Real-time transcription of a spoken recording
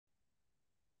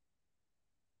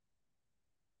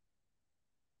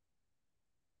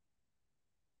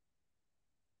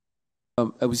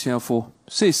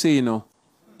Say, you know,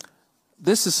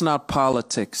 this is not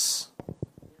politics.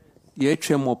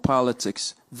 More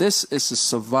politics. This is the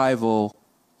survival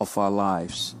of our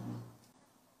lives.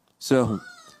 So,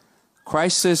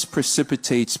 crisis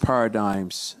precipitates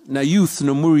paradigms. Na youth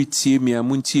no muri tie mi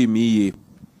amuntie mi ye.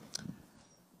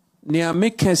 Nia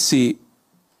mekesi,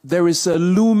 there is a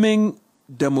looming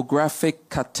demographic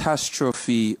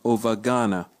catastrophe over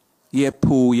Ghana.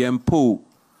 Yempo.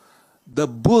 The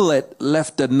bullet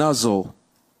left the nozzle.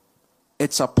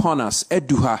 It's upon us.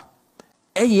 Eduha.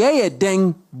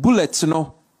 Deng bullets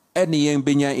no. Any yang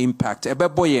benya impact.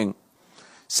 Boyeng.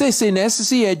 Say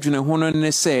necessary edwin hono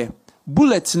ne say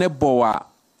bullets ne boa.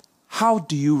 How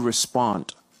do you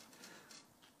respond?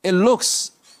 It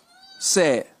looks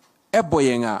say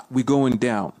boyenga we going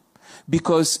down.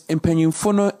 Because in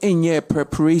Penyinfono enye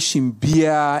preparation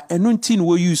bia enuntin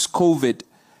will use COVID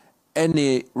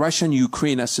and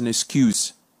Russian-Ukraine as an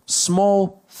excuse.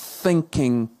 Small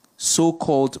thinking,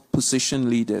 so-called position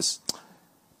leaders,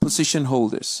 position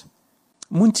holders.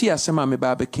 Munti asema me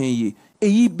ba bekenye.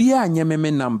 Eyi bia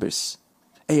nyememe numbers.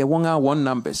 Eye one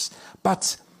numbers.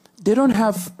 But they don't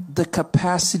have the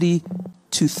capacity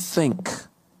to think.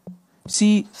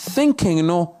 See, thinking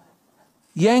no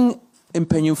yang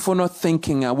impenyufono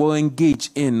thinking I will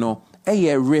engage in no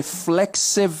a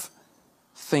reflexive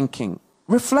thinking.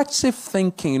 Reflexive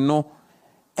thinking no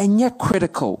and yet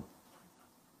critical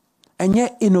and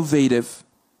yet innovative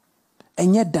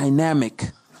and yet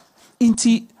dynamic.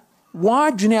 Inti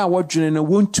wadwene no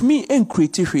want me and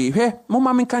creative here.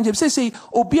 Mama men kan say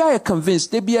obi I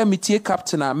convinced they be a metie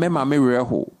captain a mema me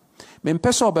reho. Men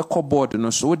pesa obekọ board no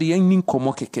so the yin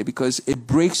komo keke because it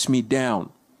breaks me down.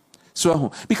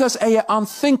 So because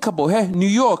unthinkable hey New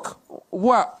York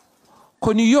what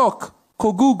ko New York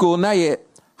ko Google na ye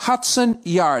Hudson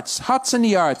Yards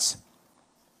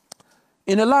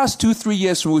in the last 2-3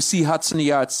 years we'll see Hudson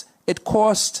Yards it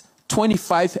cost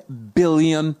 $25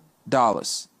 billion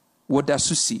what does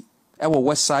you see our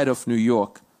west side of New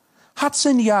York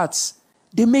Hudson Yards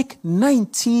they make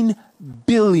 19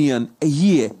 billion a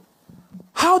year.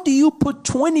 How do you put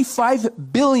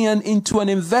 25 billion into an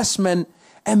investment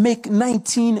and make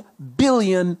 19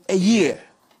 billion a year?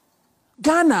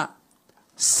 Ghana,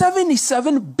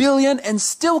 77 billion and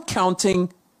still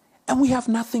counting, and we have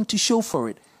nothing to show for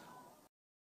it.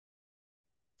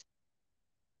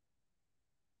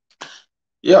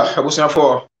 Yeah, I was here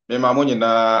for me mamuni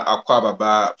na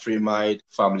akwababa Free Mind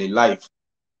Family Live.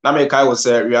 Now me kai was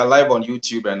we are live on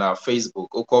YouTube and Facebook.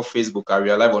 Oko Facebook, we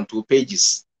are live on 2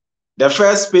 pages. The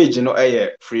first page, you know,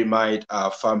 Free Mind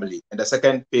Family, and the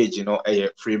second page, you know,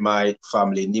 Free Mind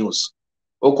Family News.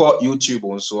 Oko YouTube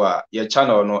also, your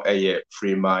channel, no,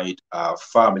 Free Mind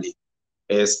Family.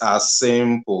 It's as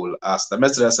simple as the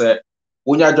message said.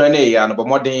 When you join and but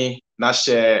more than na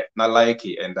share, na like,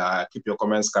 and keep your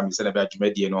comments coming. Send about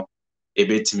you know, a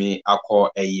bit me ako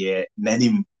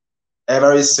nanim.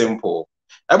 Very simple.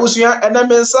 Abusuya and then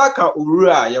mensaka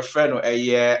urua your friend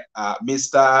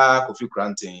Mr. Kofi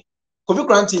Koranteng. Kofi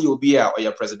Koranteng will be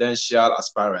your presidential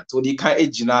aspirant. So the kind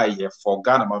of for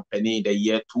Ghana Mampeni in the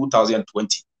year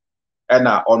 2020. And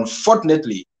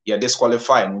unfortunately, you're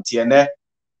disqualified.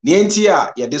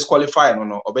 Nientia, you're disqualified.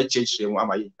 No, obechech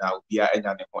ama now be any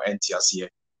NTS here.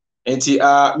 Enti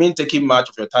mean taking much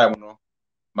of your time, no.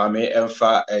 Mame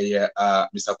emfa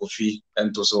Mr. Kofi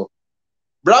and so.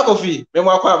 Bra Kofi, me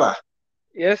mwa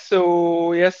Yes,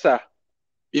 so yes, sir.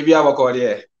 Bibi abako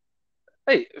there.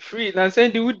 Hey, free. Now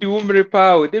send you the woman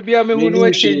power. They be a me who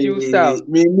no change you style.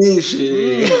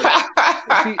 Minishi.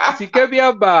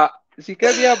 Sikabia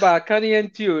ba can you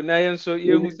enti na yen so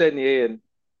ye hu se ne yen.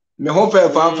 Me hope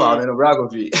fan me no brag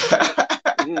of it.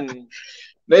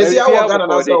 Na isi awo Ghana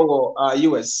na so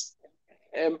US.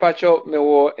 Empacho me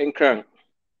wo enkran.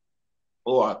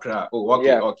 Oh, Accra. Oh, okay,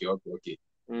 yeah. Okay.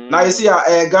 Now you see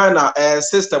Ghana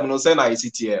system no say na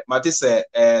ICT. Mati say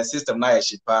system na e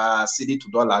shipa cedi to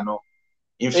dollar no.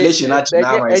 Inflation actually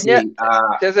now I say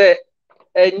just say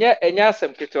enya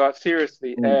asem keto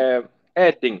seriously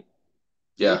adding.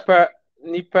 Yeah.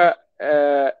 Nipa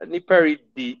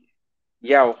ready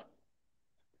yaw.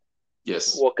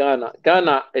 Yes. Well,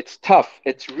 Ghana, it's tough.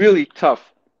 It's really tough.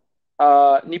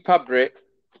 Nipa bre,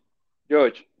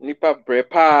 George. Nipa bre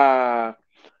pa.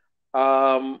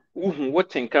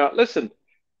 What think? Listen.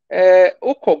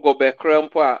 Oko gobe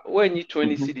krempo when you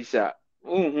 20 cities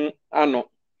ano.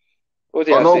 O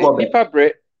dey say nipa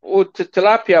bre o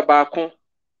tilapia baako.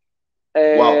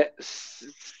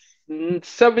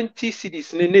 70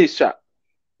 cities ne nesha.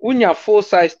 Unya full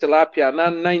size tilapia na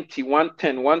 90,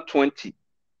 110, 120.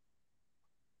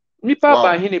 Nipa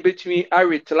ba hine betumi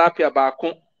are tilapia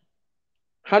baako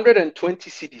 120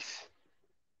 cedis.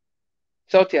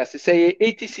 Celsius say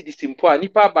 80 cedis in poor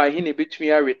nipa by him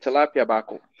between a tilapia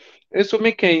back. And so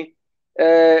making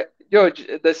George,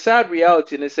 the sad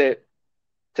reality is say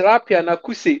tilapia na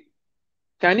kusi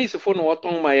Chinese phone what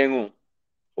on my own.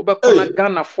 Obekona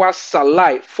Ghana for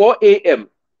salai 4 a.m.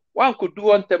 One could do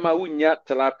one tema unya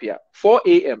tilapia 4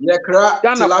 a.m.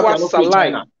 Ghana for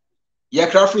salai.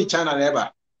 Yakra free China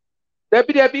never.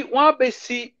 Debbie, one be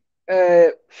see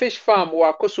fish farm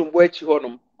wa kosumbo echi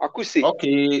honum. Akusi.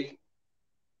 Okay.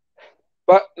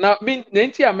 But now,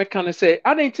 Nanti American say,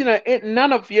 I didn't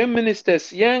none of your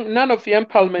ministers, none of your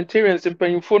parliamentarians in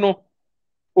Penfuno,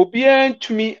 Obian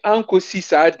to me, Uncle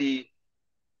Sisadi,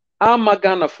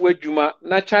 Amagana for Juma,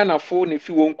 na China phone if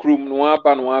you won't croom no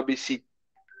aban no ABC.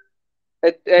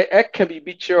 It can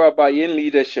be sure about your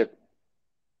leadership.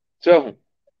 So,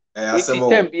 it's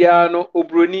Tembiano,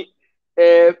 Obroni,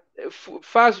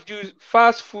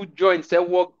 fast food joints that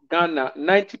work Ghana,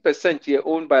 90% here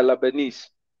owned by Lebanese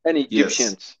and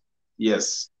Egyptians.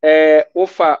 Yes.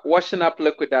 Offer washing up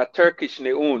liquid that Turkish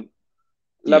ne own.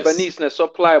 Lebanese ne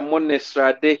supply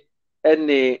monestrade and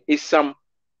isam.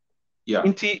 Yeah.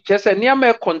 Inti just a near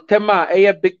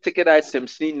contema big ticket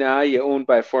items ni na owned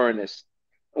by foreigners.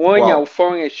 One ya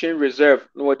foreign exchange reserve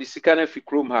no the sikana fi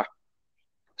krum ha.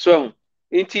 So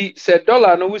inti said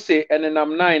dollar no we say and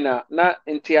nam 9 na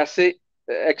inti ase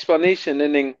explanation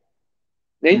ning.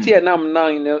 Inti nam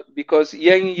 9 because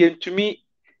yen to me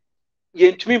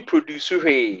produce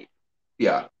hey.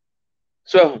 Yeah.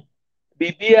 So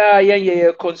bibia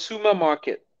yen consumer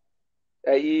market.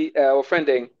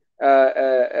 Offending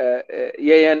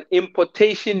an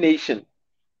importation nation.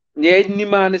 Ye ni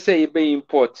man say be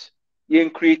import. Yen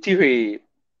creative.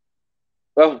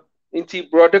 Well,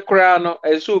 inti brother crown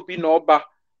as so be no ba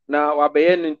na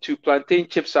wabayen into plantain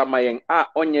chips amayen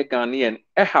onye Ghanaian.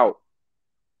 How?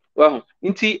 Well,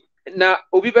 inti na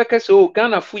obi beka so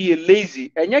Ghana fu ye lazy.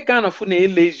 Enye Ghana fu na ye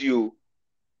lazy you.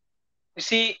 You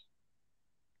see,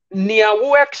 near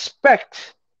we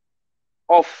expect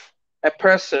of a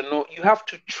person, no, you have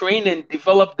to train and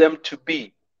develop them to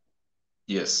be.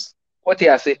 Yes. What do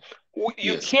I say?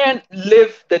 You can't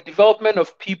live the development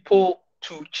of people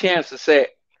to chance to say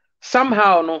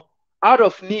somehow, no, out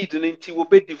of need and it will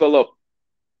be developed.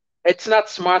 It's not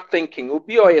smart thinking. Will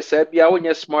be or yes, be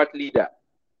a smart leader.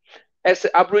 As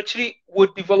Abruchiri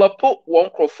would develop one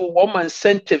crofo, one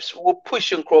incentives will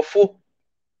push and crofo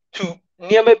to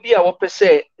near maybe our per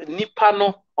se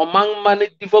nipano among money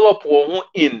develop one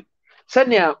in.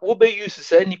 Sanya will be used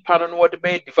as any pattern what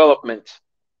be development.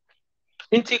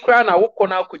 Inti kra na wokɔ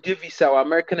na akɔgye visa our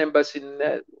American embassy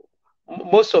in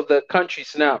most of the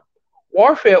countries now.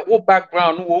 Warfare wo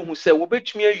background wo hu sɛ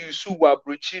wobɛtumi ayusu wɔ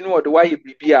aburokyiri no wɔde wayɛ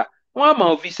biribi a wɔn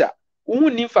ama visa. Wo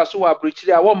ni mfa so wɔ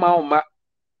aburokyiri a wɔn ma wo ma.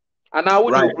 Anaa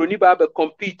wo de obroni ba abɛ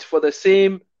compete for the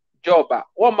same job a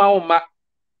wɔn ma wo ma.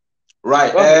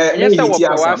 Right. Ɛnyɛ sɛ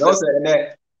wɔpɛ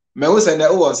w'asɛm. Me wo sɛ ne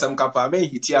wo nsɛm kapa me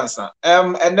hiti ansa.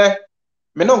 Ene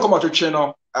me no nkɔmɔ twetwe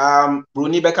no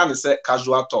broni bɛka ne sɛ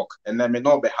casual talk and then me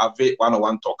no be have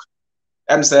one-on-one talk.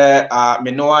 Say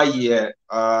me no aye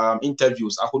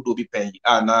interviews ahodo bi pen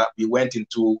na we went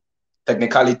into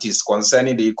technicalities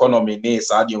concerning the economy ne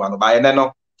saadi one ba ene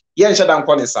no ye nhyɛ dan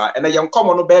kɔ ne sa ene ye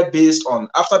nkɔmɔ no be based on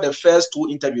after the first two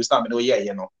interviews na me no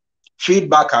ye no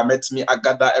feedback I met me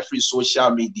agada every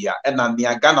social media and na ne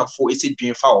Ghana fo esi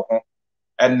dwen fa wo ho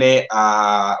ene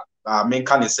me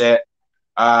kan say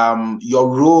your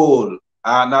role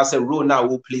now say role now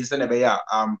will please and be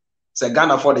say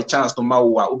Ghana for the chance to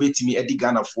mawa obetimi edi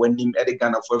Ghana for nim edi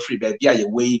Ghana for free be a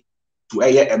way to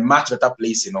a much better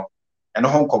place, you know, and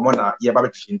home common na ye ba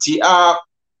nti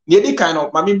near kind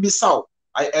of mami bisaw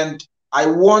I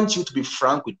want you to be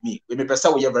frank with me. We may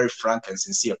person we are very frank and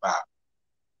sincere pa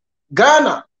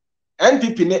Ghana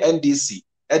NPP ne NDC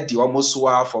edi almost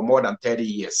for more than 30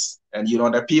 years, and you know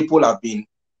the people have been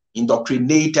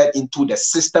indoctrinated into the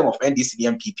system of NDC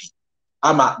and NPP.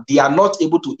 They are not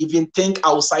able to even think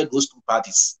outside those two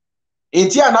parties.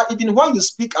 India, even when you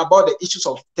speak about the issues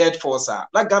of third force,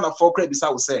 like Ghana for credit, I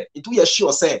will say, it will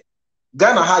sure say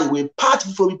Ghana highway part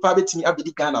from private me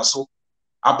abidi Ghana. So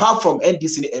apart from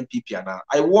NDC and NPP,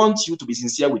 I want you to be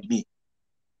sincere with me.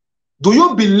 Do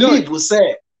you believe we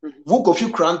say Kofi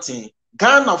Koranteng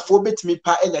Ghana for bet me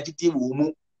pa energy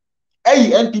will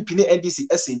NPP and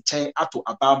NDC as in chain at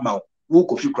about now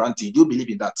Kofi Koranteng? Do you believe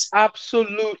in that?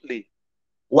 Absolutely.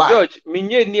 Why? George, let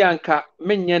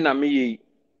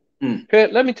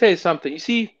me tell you something. You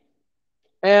see,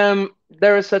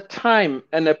 there is a time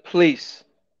and a place.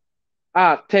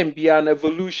 Can be an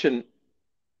evolution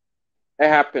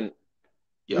happen.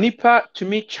 Nipa to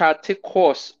me chart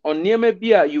course on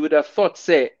near you would have thought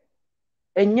say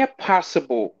and yet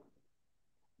possible.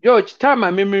 George, time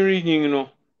my memory, you know.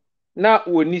 Now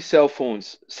we need cell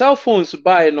phones. Cell phones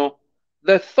buy no.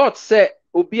 The thought say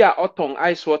obi a otong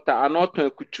ice water and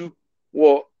otong kutu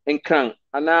wo enkran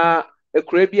ana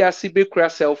ekura bi ase be kura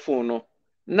cell phone no.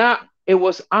 Now it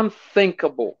was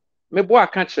unthinkable. Me bo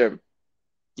aka kyerem.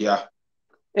 Yeah.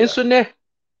 Enso ne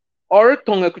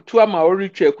oretong akutu ama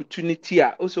oretwa akutu ni ti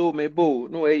a also me bo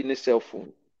no way in cell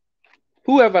phone.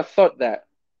 Whoever thought that?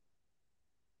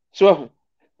 So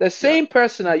the same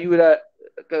person that you would have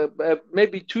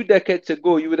maybe 2 decades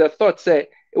ago, you would have thought, say,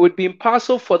 it would be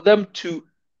impossible for them to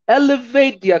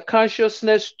elevate their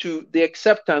consciousness to the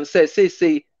acceptance.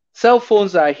 Say, cell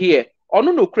phones are here. Or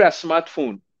no, create a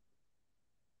smartphone.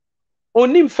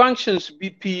 Only functions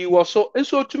BP was so, and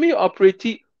so to me,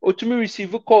 operate, or to me,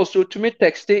 receive calls, or to me,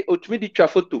 text, or to me, the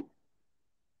photo.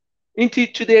 Into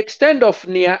to the extent of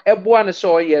near everyone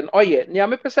so and near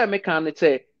me person make can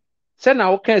say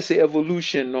now can say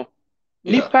evolution no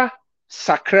nipa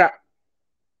sakra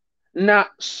na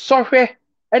sohwe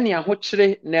ene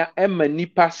ahokyere na ema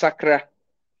nipa sakra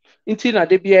into na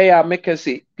de bia ya make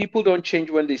say people don't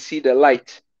change when they see the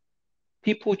light,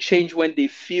 people change when they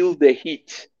feel the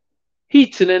heat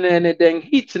then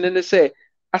heat ne say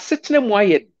asetena mu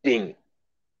aye den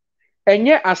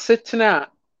enye asetena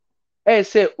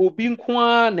say obi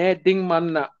nko na edin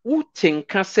man na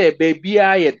utinka say baby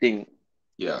aye den.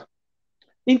 Yeah.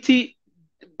 Inti,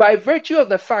 by virtue of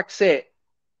the fact, say,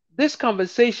 this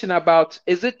conversation about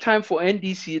is it time for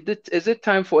NDC, is it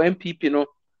time for MPP, you know,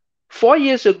 4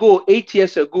 years ago, 8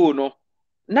 years ago, no,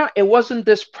 now it wasn't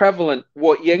this prevalent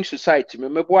what young society.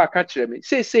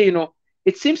 Say, you know,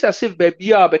 it seems as if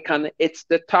baby it's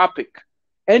the topic.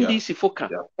 NDC foka,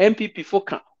 MPP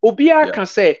foka. Obia can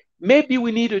say maybe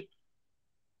we need to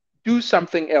do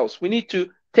something else. We need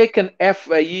to take an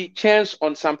chance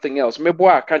on something else.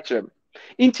 Meboa catch them.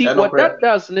 Inti what that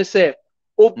does, ne say,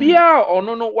 Obia or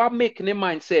no what make ne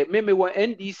mind say, maybe one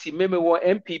NDC, maybe one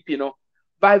MPP, no,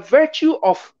 by virtue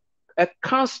of a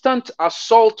constant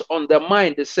assault on the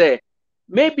mind, they say,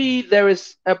 maybe there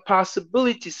is a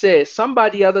possibility, say,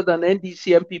 somebody other than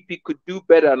NDC, MPP could do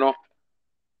better, no.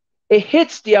 It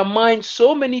hits their mind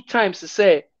so many times to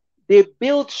say, they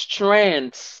build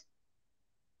strands,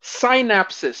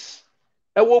 synapses,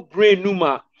 our brain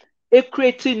numa, it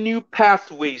creating new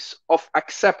pathways of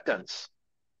acceptance.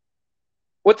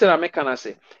 What did I can I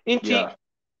say?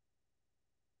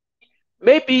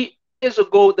 Maybe years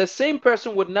ago, the same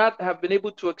person would not have been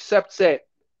able to accept, say,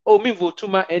 oh, me vote to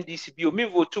my NDC bill, me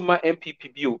vote to my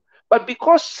MPP bill. But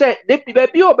because say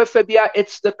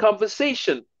it's the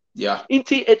conversation. Yeah.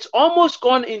 It's almost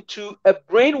gone into a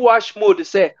brainwash mode to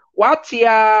say, what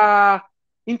the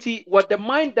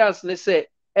mind does, they say,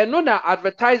 and no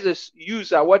advertisers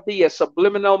use what they are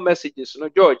subliminal messages, no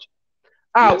George.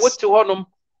 What to honum,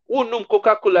 unum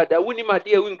Coca-Cola, that wouldn't my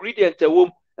dear ingredient a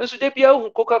womb. And so they be a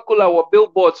Coca-Cola or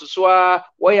billboards, so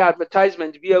why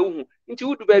advertisement be a into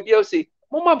would baby say,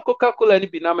 Mom Coca-Cola and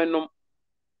be namenum.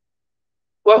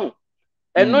 Well,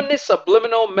 and only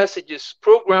subliminal messages,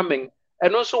 programming,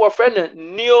 and also a friend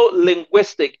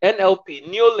neo-linguistic, NLP,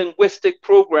 neo-linguistic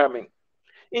programming.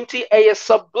 Into a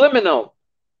subliminal.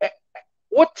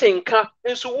 What thing can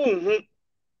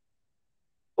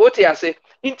what I say?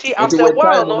 Into after a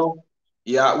while, no.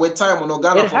 Yeah, with time, no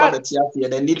Ghana for the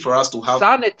and the need for us to have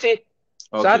sanity.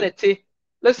 Okay. Sanity.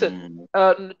 Listen,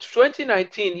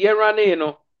 2019, year running, you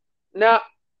know. Now,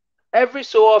 every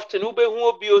so often, ube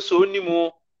who be so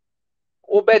anymore.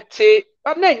 Obete,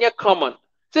 but then you're common.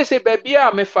 Say, baby,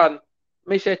 I'm a fan.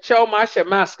 Me share chow masha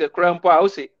mask a cramp. I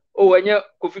say, oh, when you're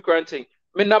Kofi Koranteng.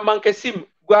 Me na mankesim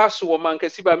guaso or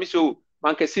mankesiba miso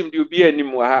mankesim do be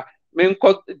anymore. Men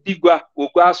cock digua or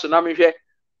guaso na me.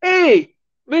 Hey,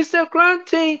 Mr.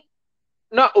 Koranteng.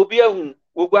 Na obiahun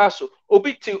ogwaso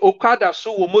obiti okada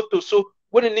so wo moto so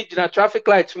woni ni gina traffic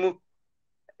light mu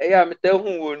eya me tell hu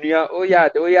wonua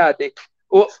oyade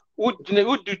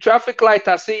would do traffic light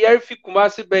ase yarifi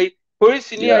kumasi bay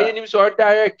police ni ayenim so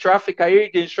direct traffic aye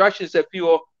the instructions a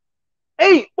few.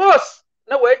 Hey boss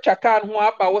na we chaka ho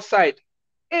aba wo side.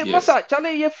 Hey masa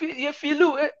chale ye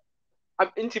feel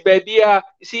inti babia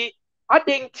you see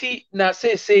adenti na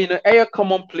say no air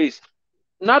commonplace.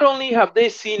 Not only have they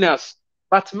seen us,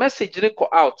 but message go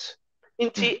out.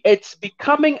 It's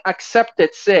becoming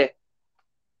accepted, say,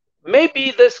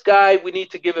 maybe this guy, we need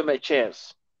to give him a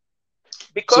chance.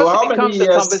 Because so it becomes a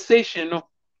conversation. No?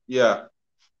 Yeah.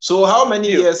 So how many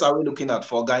years are we looking at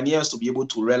for Ghanaians to be able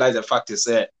to realize the fact is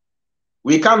that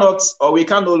we cannot or we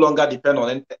can no longer depend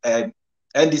on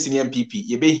NDC and MPP,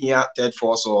 you be here third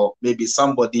force or maybe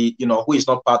somebody, who is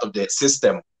not part of the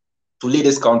system to lead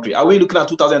this country? Are we looking at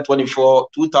 2024,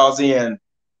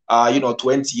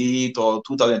 2028 or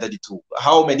 2032?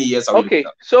 How many years are we looking at?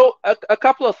 Okay, so a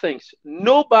couple of things.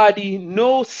 Nobody,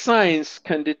 no science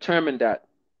can determine that.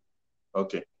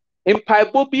 Okay.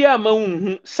 Mpaibo bia ma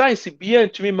unhu, science bia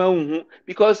ntumi ma unhu,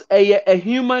 because a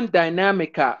human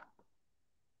dynamic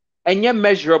and yet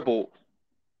measurable.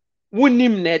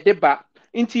 Wunim na deba.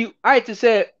 Inti I to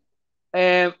say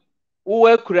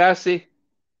wo kurase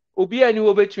obi ani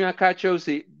wo betumi aka kyerɛw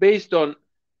say based on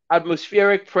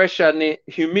atmospheric pressure ne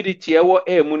humidity ɛwɔ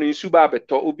air mu no nsu ba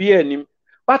abɛtɔ obi anim.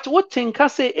 But what tinka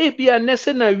say bia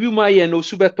nese na wima ye no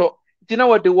nsu bɛtɔ. Nti na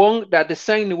wɔde wɔn that the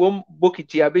sign ne wɔn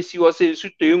bokiti abesi wɔ say nsu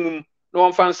tɔ engum na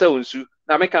wɔn fa nsa nsu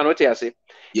na meka no te ase.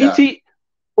 Nti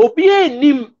obi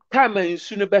anim time a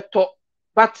nsu no bɛtɔ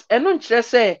but ɛno nkyerɛ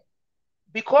sɛ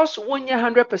because when you're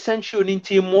 100% sure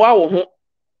into mwa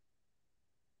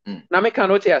na me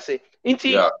cannot say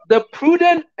the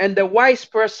prudent and the wise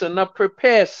person now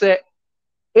prepare say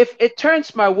if it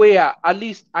turns my way at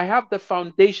least I have the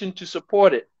foundation to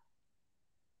support it.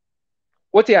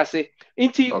 What I say?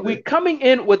 We coming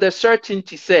in with a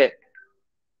certainty say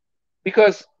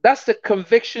because that's the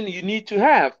conviction you need to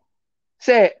have.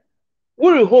 Say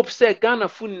we hope say Ghana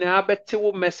fun na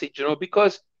better message,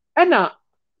 because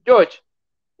George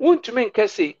want to make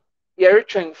say you're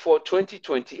reaching for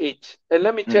 2028, and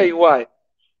let me tell you why.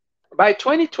 By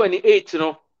 2028,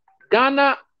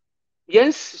 Ghana,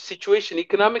 situation,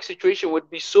 economic situation would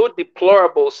be so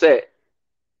deplorable. Say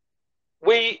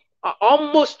we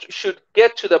almost should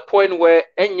get to the point where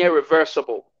any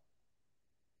reversible.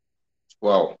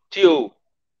 Wow. Till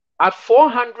at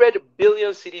 400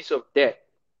 billion cities of debt,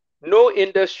 no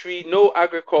industry, no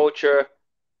agriculture,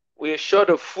 we are short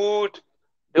of food.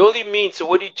 The only means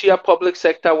what you public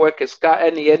sector workers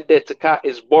and the end debt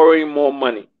is borrowing more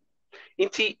money.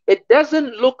 It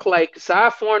doesn't look like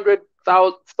 $400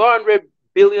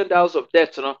 billion of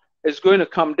debt is going to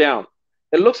come down.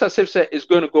 It looks as if it's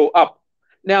going to go up.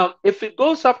 Now, if it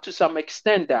goes up to some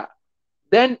extent,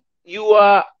 then you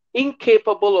are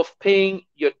incapable of paying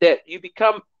your debt. You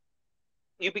become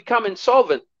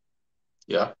insolvent.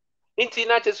 Yeah. You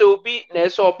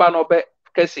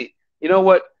know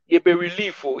what? You be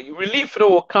relief. Relief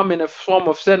will come in a form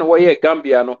of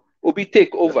Gambia will be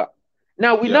take over.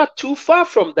 Now we're not too far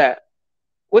from that.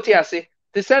 What you say?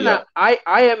 The Senate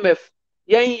IMF.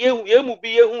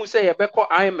 Who say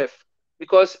IMF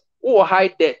because high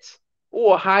debt,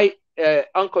 high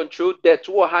uncontrolled debt,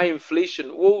 high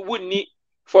inflation, would need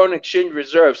foreign exchange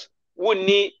reserves, would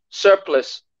need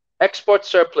surplus, export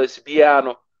surplus.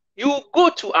 You go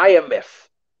to IMF.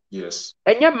 Yes.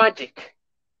 And your magic.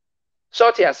 So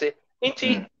I say,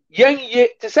 inti yang ye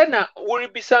to say na worry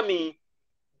bisami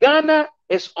Ghana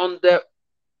is on the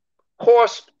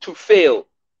course to fail.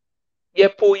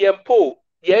 Yempo,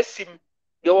 yesim,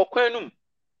 yawakwanum.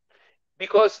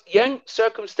 Because young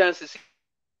circumstances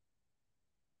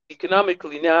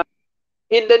economically now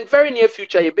in the very near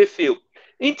future you be fail.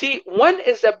 Inti when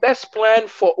is the best plan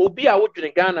for Obi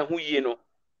Awudune Ghana who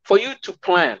for you to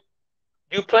plan?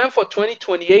 You plan for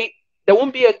 2028, there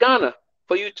won't be a Ghana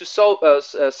for you to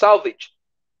salvage.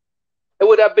 It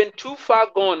would have been too far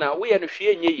gone now. When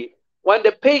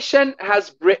the patient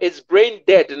is brain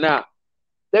dead now,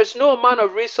 there's no amount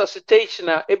of resuscitation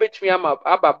back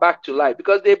to life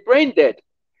because they're brain dead.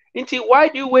 Why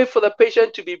do you wait for the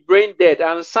patient to be brain dead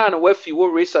and sign away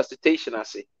for resuscitation? I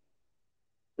say.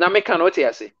 Now make an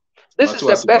I say. This is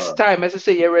the best time, as I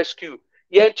say, you rescue.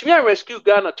 Yeah, to me, I rescue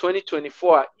Ghana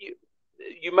 2024.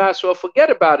 You might as well forget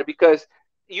about it because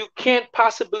you can't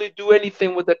possibly do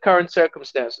anything with the current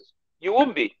circumstances. You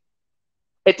won't be.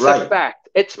 It's a fact.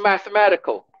 It's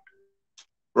mathematical.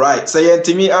 Right. So yeah,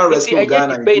 to me, I rescue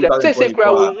Ghana in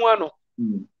 2024.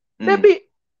 Maybe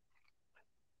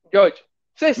George.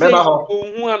 Say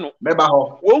IMF.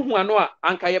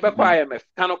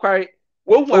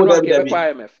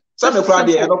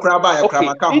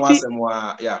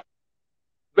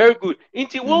 Very good.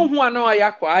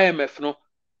 IMF no.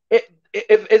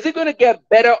 Is it going to get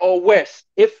better or worse?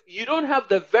 If you don't have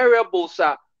the variables,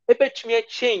 it may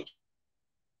change.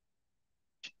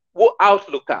 What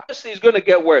outlook? It's going to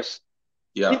get worse.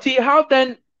 Yeah. How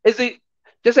then is it?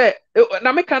 Just say,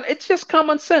 it's just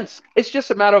common sense. It's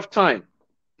just a matter of time.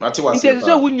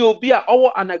 When you'll be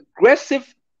an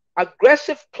aggressive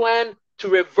plan to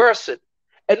reverse it.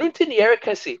 And the Eric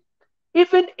can say,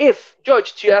 even if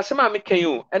George Chiasama can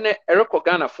you and Eric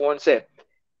Ghana for one say,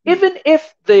 even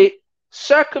if the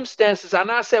circumstances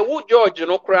and I say, George,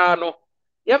 crano,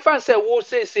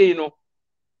 say, say,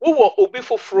 who will obi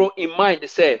foforo in mind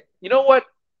say, you know what,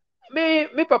 me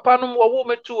papa no wo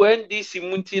me to NDC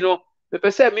munti no me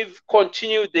pese me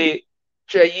continue the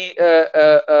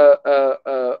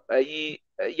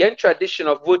young tradition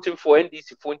of voting for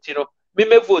NDC funti no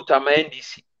me vote am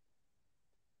NDC.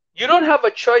 You don't have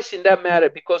a choice in that matter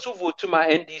because who vote to my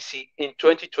NDC in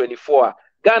 2024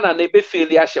 Ghana ne be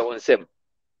failure she won sem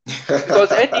because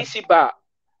NDC bar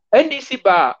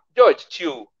George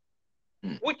Chiu.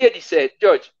 What did he say,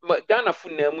 George? Ghana fu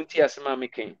na munti asema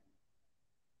making.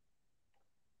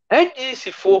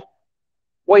 NDC for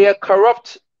were a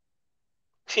corrupt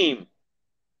team.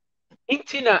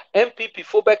 Intina MPP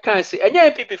for Bekan say, and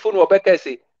MPP for no Bekan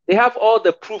say they have all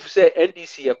the proof say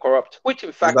NDC are corrupt, which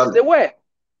in fact they were.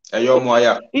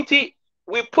 Inti,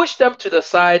 we pushed them to the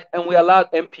side and we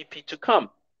allowed MPP to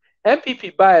come.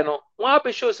 MPP by no one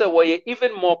show say were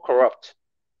even more corrupt.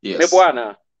 Yes.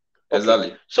 Okay.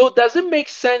 Exactly. So does it make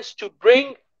sense to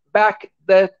bring back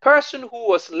the person who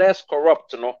was less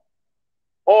corrupt, no?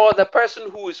 Or the person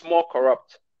who is more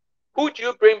corrupt? Who do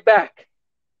you bring back?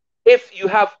 If you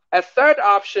have a third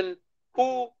option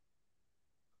who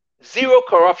zero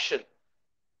corruption.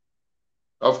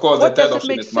 Of course, the third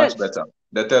option is much better.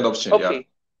 The third option, okay.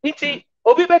 Yeah.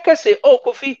 Obi Beka say, oh,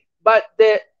 Kofi, but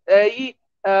the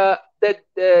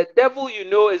devil you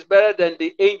know is better than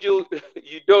the angel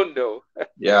you don't know.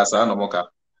 Yes, I know.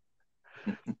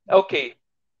 Okay.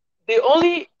 The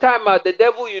only time the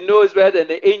devil you know is better than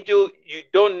the angel you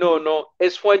don't know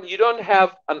is when you don't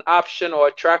have an option or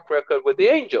a track record with the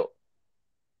angel.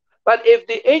 But if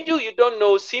the angel you don't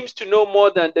know seems to know more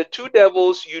than the two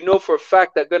devils you know for a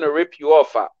fact are going to rip you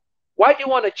off, why do you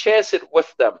want to chance it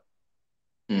with them?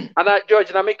 And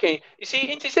George, I'm making, you see,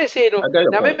 it say, no,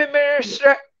 now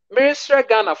Minister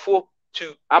Ghana for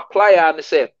to apply and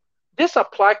say, this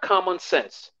apply common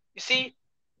sense. You see,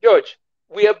 George,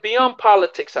 we are beyond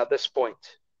politics at this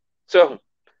point. So,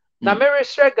 now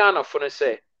Minister Ghana for to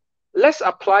say, let's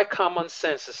apply common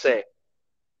sense to say,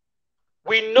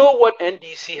 we know what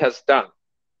NDC has done.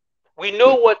 We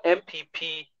know what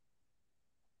MPP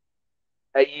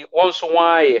wants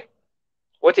why.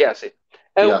 What do I say?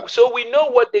 And so we know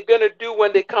what they're going to do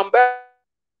when they come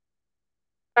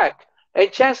back. And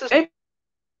chances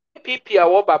MPP are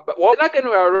we're not going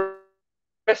to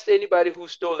arrest anybody who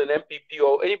stole an MPP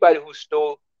or anybody who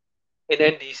stole an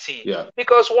NDC. Yeah.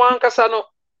 Because one Kasano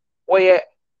were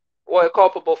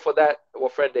culpable for that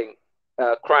friending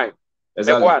crime.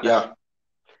 Exactly. Yeah.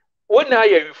 What now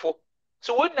you for?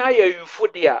 So what now you for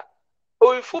there?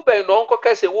 Oh, if you be no uncle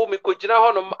say, "Oh, me ko jina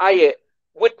honom aye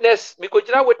witness, me ko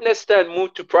jina witness stand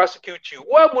move to prosecute you."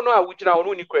 What mo no a wujina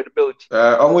ono ni credibility.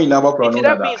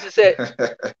 That means say,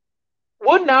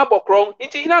 what now bokron?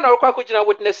 Inti ina na ko jina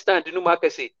witness stand no ma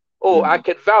say, "Oh, I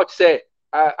can vouch say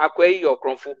akwai your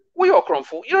kronfo." We your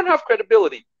kronfo. You don't have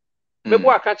credibility. Me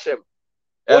bo catch them.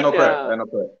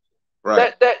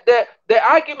 Right. The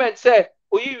argument say,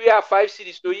 "Oh, we have 5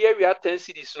 cities, no, here we have 10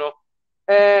 cities, no."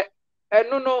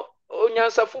 No.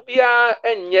 Onyansafu bia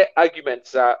enye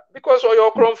arguments because or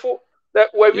your kronfo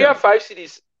that where we have 5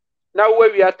 cities now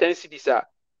where we have 10 cities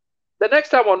the next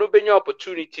time on no be your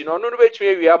opportunity no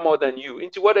we have more than you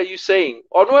into what are you saying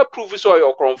or no proof is or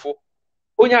your kronfo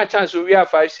onya chance we have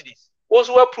 5 cities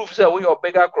also what proof say we your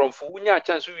bigger kronfo onya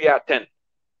chance we have 10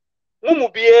 mumu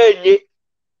bia enye.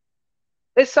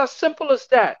 It's as simple as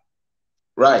that,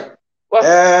 right?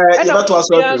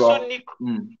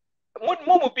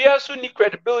 Mumu be also need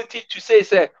credibility to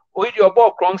say, oh, your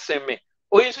ball wrong send me.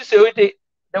 Or you say,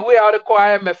 the way I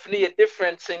require IMF need a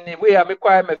difference in the way I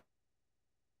require IMF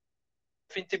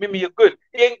to me good.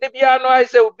 The piano I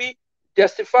say will be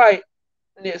justified.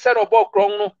 Said of ball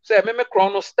wrong no, say, me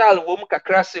chrono style, womb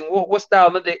crashing, what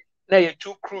style no they now you're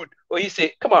too crude. Or you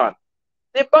say, come on,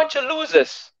 they're a bunch of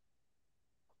losers.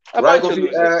 Right,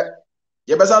 Kofi.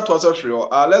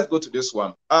 Let's go to this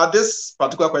one. This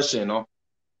particular question,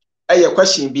 a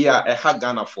question be a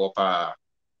Ghana for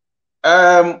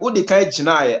Udi kai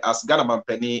jinae as Ghana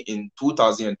Mampeni in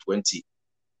 2020.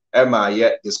 Emma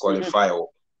yet disqualify.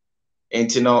 And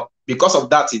because of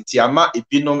that, Tiama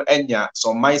Ibinum Enya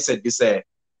some mindset be say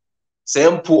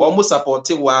almost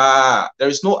supportive there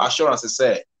is no assurance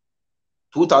say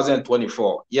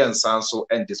 2024 yen sanso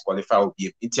and disqualify will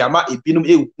be Tiama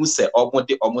Ibinum who say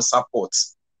almost support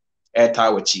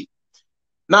Tawachi.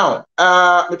 Now,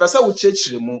 me pesa we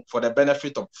change for the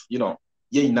benefit of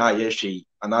ye na ye she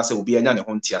and I say will be anya ne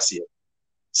honti ase.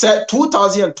 Say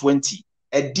 2020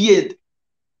 a dear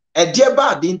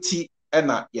ba dinti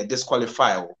ena ye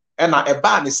disqualify o ena e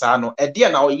ba ni sa no e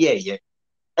dear na ye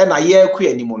ena ye ku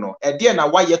animu no e dear na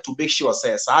why to make sure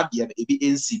say sa dear e bi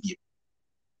NCB.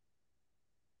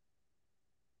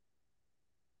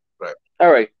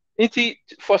 All right.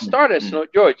 For starters, no,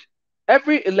 George,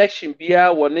 every election be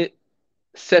one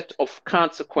set of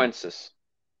consequences.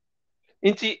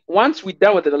 Once we're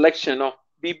done with the election, no,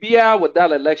 BBR with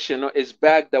that election no, is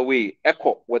back the way,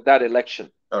 echo with that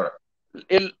election. All right.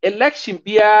 Election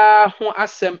BR who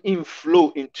asem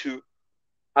inflow into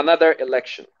another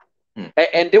election.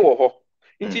 And they were ho.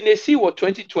 They see what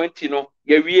 2020 no,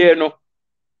 year no,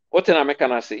 what an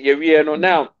American say, year no.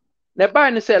 Now,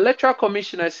 nearby say electoral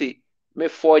commissioner say me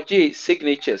 4G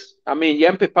signatures. I mean,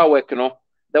 young paperwork, no,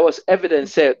 there was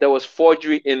evidence said there was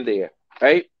forgery in there,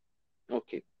 right?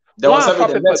 Okay. There was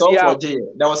evidence. That's all for J.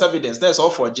 There was evidence. That's all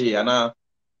for J. And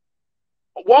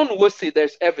one will say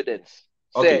there's evidence.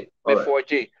 Okay. Say before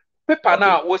J. Paper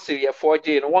now will say you're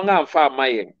 4J. No one am far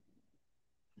my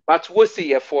but we'll say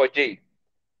you're 4J.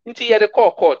 Into you the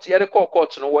court. You the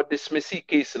court. No what dismissy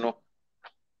case. No.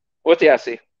 What I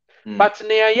say. But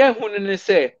near ya who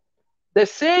say the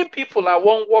same people are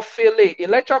one what fail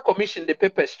electoral commission the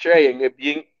papers trying a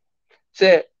being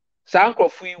say Sanko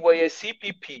free were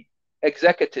CPP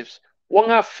executives. One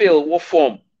have fail what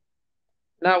form.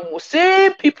 Now,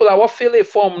 same people are what fill a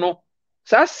form, no.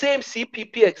 So same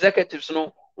CPP executives,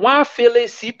 no. One fill a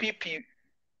CPP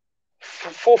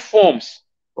for forms.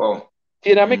 Wow.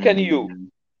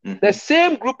 The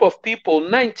same group of people,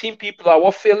 19 people are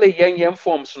what fill a young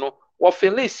forms, no. What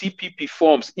fill a CPP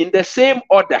forms in the same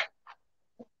order.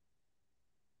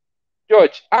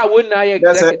 George, I wouldn't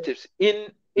executives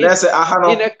in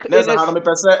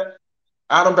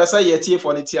I don't say yet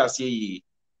for the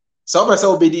so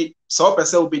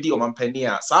person will be on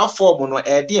Penia. Some form no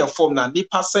idea form na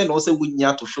nipa say no say we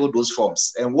need to fill those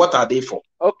forms. And what are they for?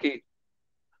 Okay.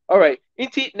 All right.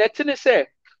 Inti netine say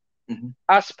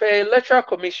as per electoral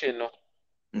commission no.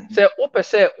 Say ope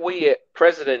say we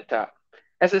president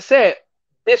as I say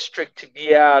district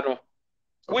bia no.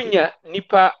 Winya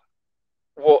nipa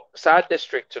wo sa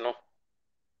district no.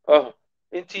 Oh.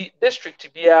 Inti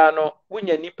district bia no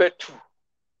winya nipa 2.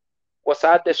 Was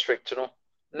our district no.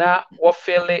 Na what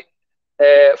fill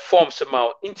forms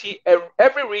amount.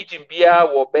 Every region be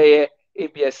will be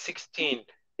a 16,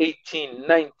 18,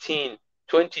 19,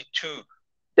 22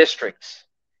 districts.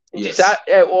 Yes.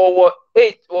 Or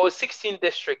 8 or 16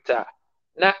 districts.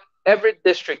 Now every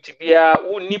district be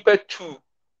who nipa 2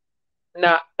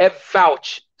 na a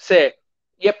vouch say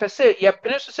ye per se ye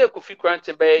peneso say Kofi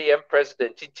Koranteng be ye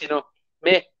president. No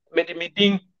me the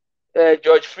meeting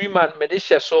George Freeman me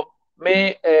so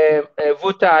me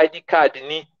voter ID card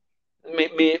ni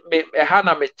me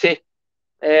hana mete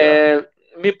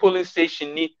me polling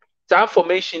station ni that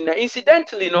information na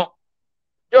incidentally no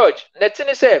George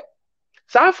netini say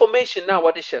that information na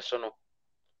what is so no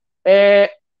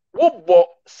wo bo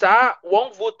sa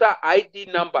one voter ID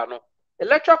number no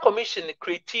electoral commission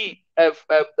create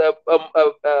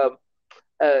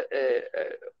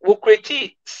will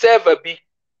create server bi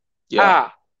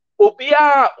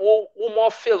obia wo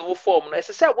more fill wo form no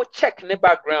say we check the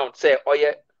background say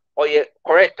oye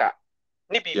correct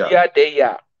ni bibia dey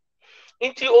ya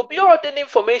inti obia the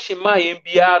information ma yen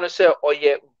bia no say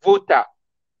oye voter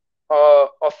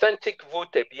authentic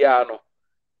voter bia no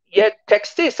ye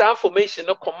text this information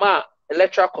no come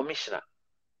electoral commissioner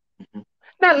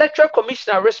now electoral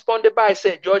commissioner responded by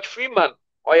say George Freeman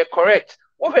oye correct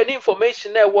what any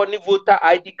information there one voter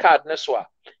ID card no so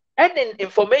and in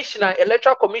information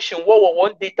electoral commission what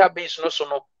one database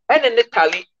no and in the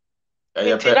tally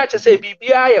not to say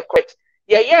BBI correct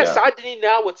yes I didn't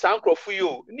know what sound for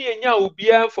you near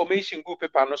nya information group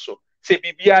paper no so say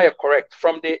BBI correct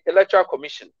from the electoral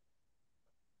commission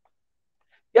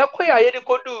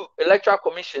do electoral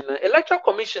commission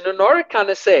no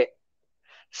can say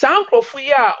sound for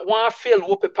you one fail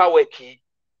wo paper work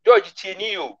George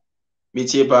Tieni you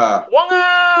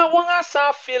Wanga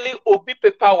sa fili obi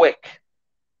paperwork.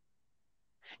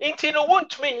 Inti no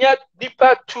want me nya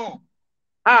nipa 2.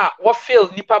 What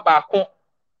fail nipa baako.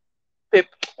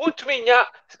 Want me nya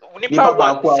nipa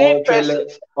 1 same person.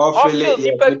 Or fail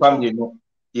nipa 2.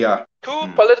 Yeah. 2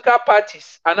 political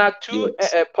parties and 2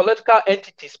 political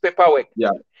entities paperwork.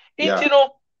 Yeah. Inti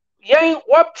no yen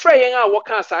what try yen what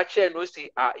can sa share no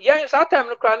see yen sa time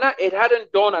no kra na it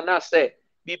hadn't dawned on us say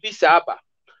bibi saba.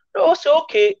 No, so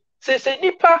okay. Say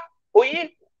nipa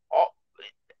it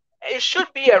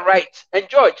should be a right. And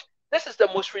George, this is the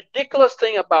most ridiculous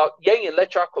thing about young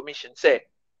electoral commission. Say,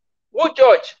 what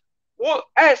George? What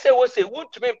I say was say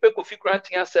want to make Kofi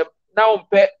Koranteng answer now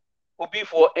will be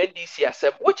for NDC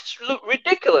answer, which is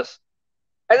ridiculous.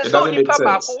 And it's not nipa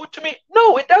back to me.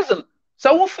 No, it doesn't.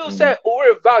 So who feel say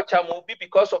over a voucher will be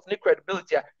because of the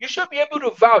credibility. You should be able to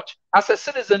vouch as a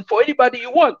citizen for anybody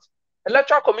you want.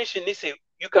 Electoral commission is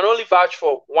you can only vouch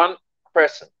for one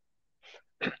person.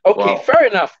 Okay, wow. fair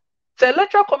enough. The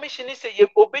electoral commission is a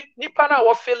obi nipa na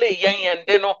wo feel yen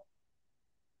de no.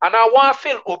 And I want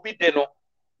feel obi de no.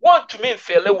 Want to mean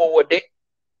feel wo de.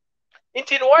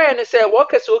 Inti no why and say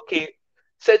work is okay.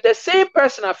 Say the same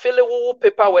person I feel wo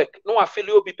paperwork, no I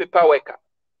feel obi paperwork.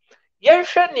 Yen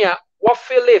hwe nea wo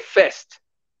feel first.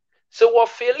 So what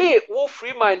feel it, wo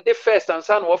free mind the first and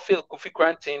son what feel Kofi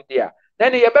Koranteng there.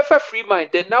 Then you better free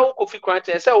mind. Then now Kofi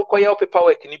Koranteng say we call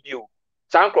paperwork in bio.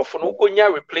 Sanko for no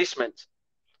konya replacement.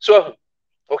 So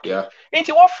okay. Yeah.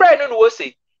 Into what friend no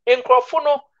say in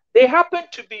no they happen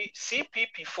to be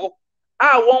CPP4.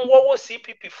 One what was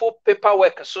CPP4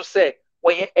 paperwork so say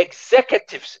we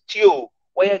executives tio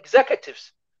we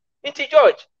executives. Into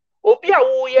George obi a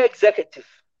wo executive.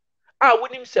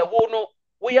 When him say wo no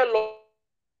we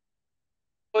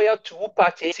loyal to who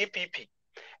party CPP.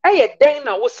 Aye, then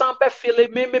now what sample feel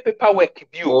me paperwork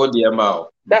view. Oh dear mouth.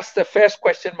 That's the first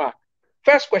question mark.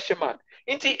 First question mark.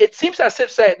 It seems as if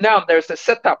say now there's a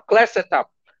setup, clear setup.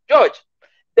 George,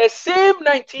 the same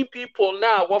 19 people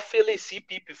now what feel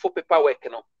CPP for paperwork,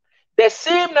 you know. The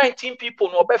same 19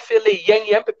 people no be feel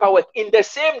young paperwork in the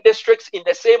same districts in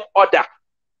the same order.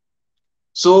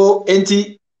 So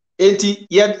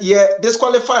yeah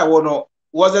disqualify or no?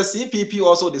 Was the CPP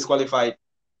also disqualified?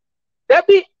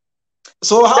 Debbie.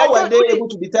 So how were they able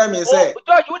to determine say?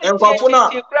 George, you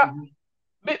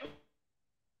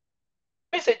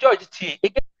Mr. George T.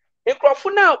 In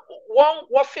Crofuna, one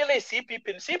what feeling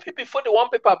CPP for the one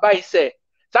paper by say,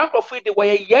 some Crawford they were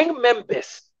young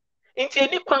members. Into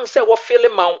any quan say what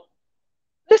feeling mount.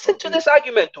 Listen to this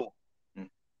argument too.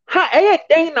 Ha, eh,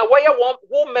 then now why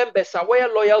one members are why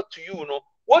loyal to you, no?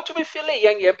 What to be feeling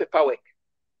young paperwork?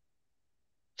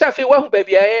 So if you want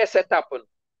baby, I set up on.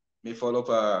 Me follow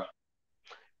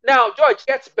Now, George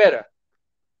gets better.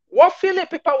 What feeling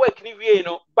paperwork you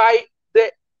know by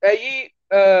the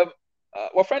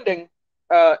what friending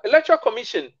electoral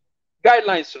commission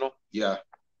guidelines, you know. Yeah.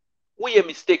 We a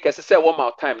mistake as I said one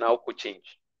more time now could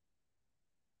change.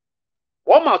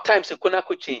 One more time so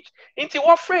could change. Into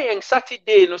what free and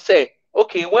Saturday no say,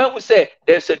 okay, when we say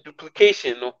there's a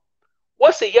duplication, no.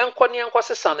 What's a young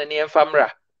Kwasi son and the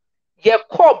famra? You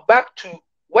call back to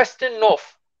Western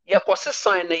North. You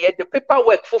sign the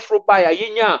paperwork for by a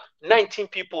yenya 19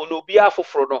 people no be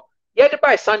for no. You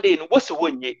by Sunday no what's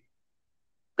one ye.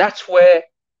 That's where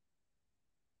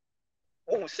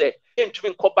who say into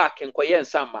come back and koyen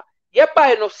sama. You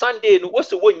by no Sunday no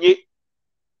what's one ye.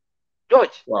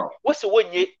 George, wow. What's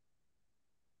one ye?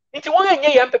 Into one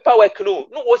ye and paperwork no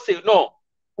what's say no.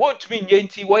 Won't mean ye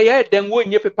into why then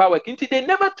one ye paperwork. Into they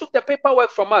never took the paperwork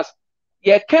from us.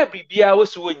 You can't be beer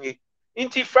was one ye.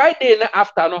 Into Friday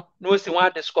after no see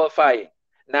one disqualify.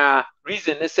 Now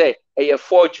reason they say a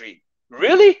forgery.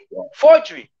 Really? Yeah.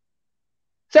 Forgery.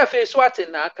 Say face what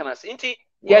in na can us. Into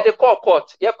yeah the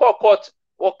court. Yeah court.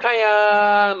 What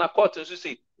kaya na court to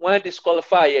say one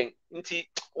disqualifying. Into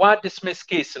one dismiss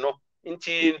case, you know.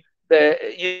 Into the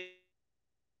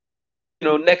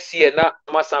next year na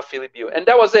must Philipio. And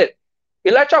that was it.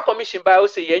 Electoral Commission by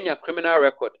say yenya criminal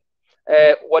record.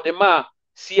 What the ma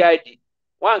CID.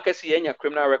 One can see any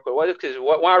criminal record.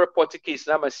 One reported case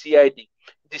number CID.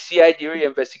 The CID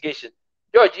re-investigation.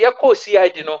 George, you call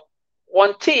CID no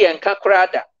 1 T and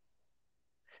Kakrada.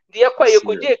 The you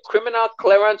could get criminal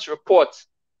clearance report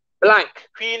blank.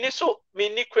 We so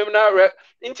mini criminal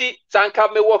inti Sanka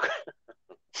me work.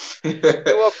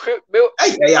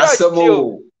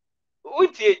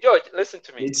 George, listen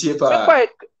to me.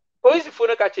 Police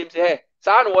phone catch him say, hey,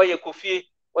 San why you Kofi,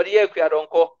 what the year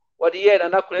Kradonko. What the year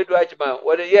and I could do Ajman,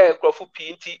 what the year Crawford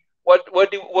Pinty, what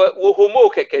homo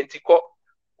kentiko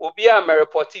will be a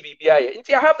report TBBI.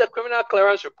 Until I have the criminal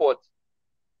clearance report.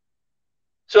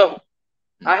 So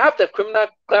I have the criminal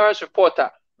clearance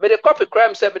reporter. But the copy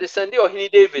crime said, but the Sunday or Henny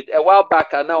David a while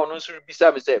back and now no should be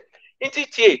some say. Into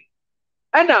T.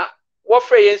 Anna, what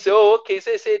phrase say, oh, okay,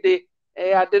 say they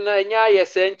I didn't know,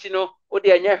 yes, and you know, what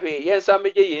they are yes, I'm a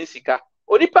Jensika.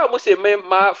 Onipa must say,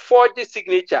 my 4G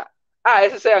signature.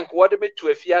 I say I'm quarter me to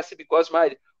a fiasco because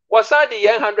my was the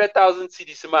 100,000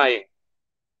 CDs my.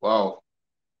 Wow.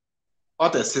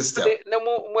 What a system.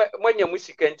 When you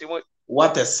music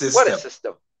what a system. What a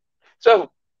system.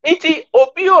 So iti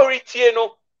obiority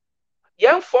no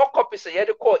young 4 copies a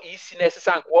year call easy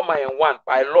necessary 1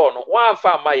 by law no one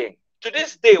for my to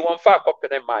this day 1 for copy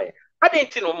in my I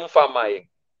didn't know for my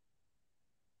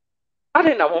I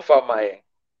didn't know for my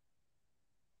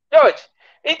George.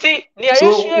 Iti near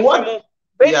so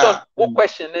based on what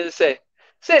question is say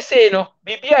no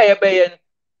bibia ye bayen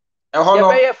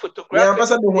e photograph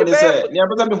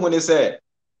me who say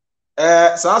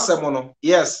sa asem no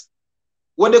yes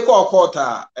when they call court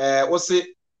what's it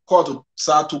court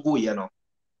sa to go you know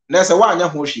na say wa anya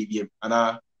ho hwe biem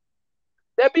ana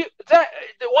that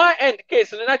the one end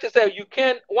case and not just say you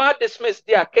can one dismiss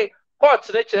their case court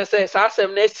nature says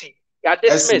asem na si you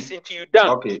dismiss until you done.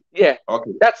 Okay. Yeah.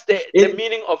 Okay. That's the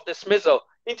meaning of dismissal.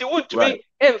 Into would to me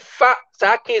in fact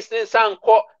that case in some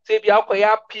court say be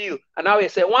alcohol appeal and now you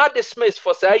say one dismiss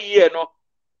for say year no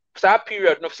that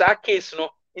period no that case no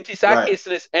into that case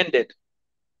is ended.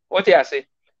 What do you say?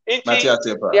 Into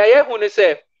yeah who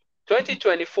say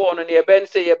 2024 no near ben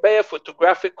say you buy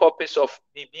photographic copies of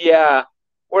the BR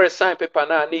or a signed paper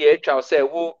na near HL say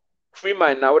who free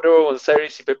mind now on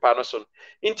series paper no so.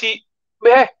 Into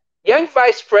me young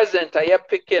vice president I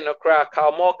picking a crack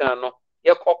Carl Morgan no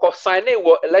ye koko sign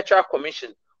wo electoral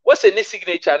commission. What's any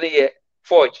signature na ye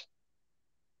forge?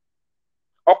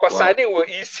 Oko sign wo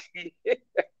easy.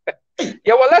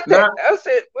 Yeah, well let I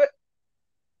say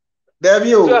there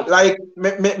you like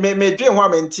me dream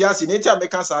one mentiasi nature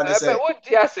make us say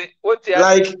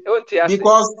like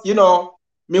because you know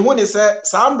me when they say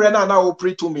some brand na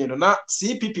operate to me no na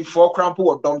CPP for crampo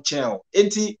or dumb channel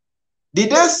enti did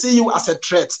they see you as a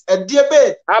threat a dear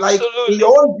bit like in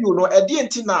your own view no a dear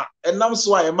tina and now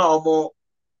so I am more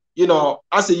you know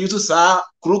as a user sa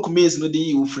crook means no the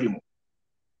you free.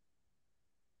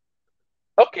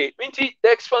 Okay,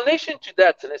 the explanation to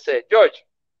that and I say George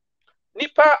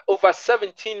Nipa over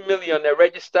 17 million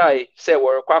register say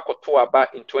were kwakotwa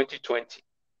in 2020.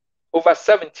 Over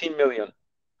 17 million.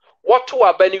 What to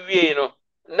aba ni wie no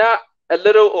na a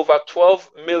little over 12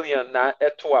 million na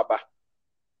etwaba.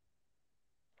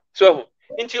 So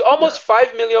into almost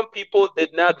 5 million people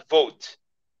did not vote.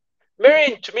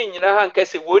 Mary to me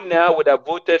would have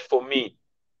voted for me.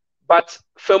 But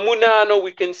Femuna no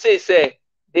we can say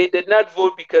they did not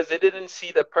vote because they didn't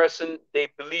see the person they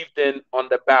believed in on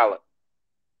the ballot.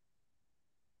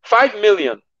 5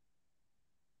 million.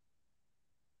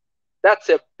 That's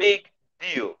a big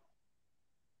deal.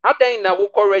 How then now we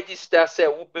can register say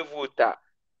we be voter.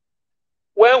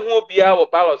 When will be our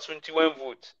ballot 21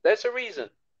 votes? There's a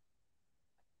reason.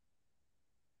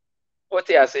 What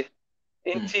do I say?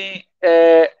 Inti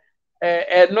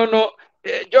no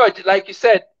George, like you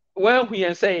said, when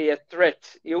we say a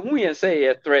threat, you say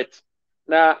a threat.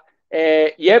 Now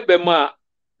yebema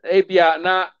ebia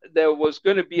na there was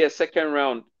going to be a second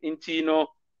round inti no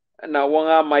na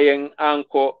wonga mayen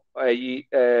anko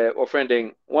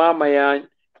offending one mayan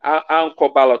anko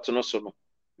ballot no so no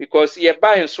because ye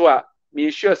buy so a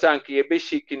me sure sank ye be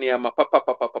shikini ama papa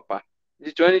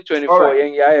the 2024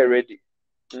 yen ya ready.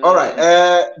 All right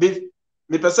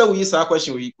me person we use a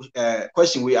question we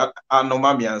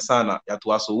anomami ansana ya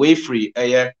to aso way free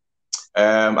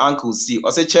Uncle C.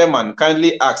 Also, Chairman,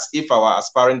 kindly ask if our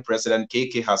aspiring president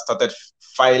KK has started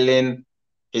filing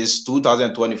his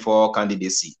 2024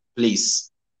 candidacy,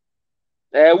 please.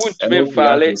 Won't me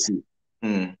file it.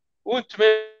 Won't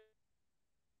me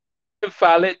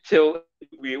file it till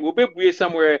we will be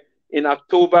somewhere in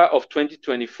October of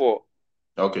 2024.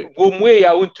 Okay. Gumwe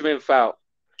ya won't me file.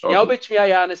 Now, bet me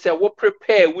I say what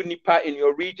prepare Winipa in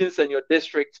your regions and your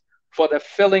districts for the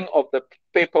filling of the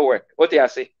paperwork. What do I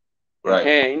say? Right.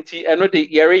 I know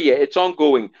the area it's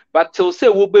ongoing, but till say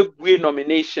we'll be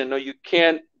nomination or you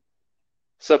can't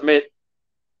submit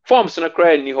forms in a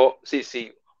cry in your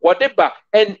CC. What they back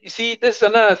and you see this is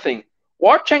another thing.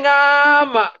 Watching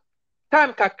time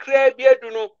ka clear be do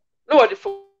no what the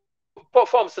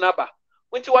forms in aba.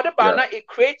 When you what about it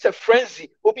creates a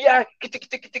frenzy. Because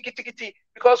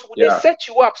they set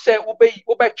you up, say obey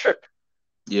trip.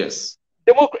 Yes.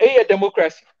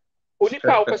 Democracy.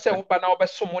 Onipa opese wo ba na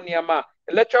obeso mo niama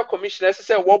electoral commission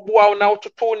say wo boa na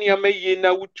toto niama yi na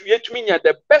yetumi nya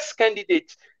the best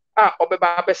candidate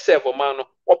obeba be serve man no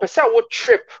opese wo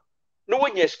trip no wo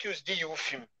nya excuse di you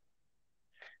film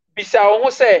bisa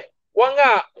wo say won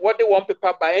what they want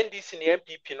paper by NDC and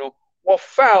MPP no wo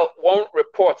file one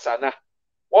reports ana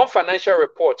one financial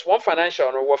reports one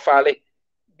financial no wo file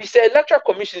bisa electoral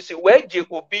commission say where je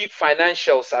go be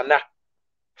financials ana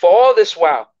for all this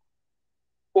while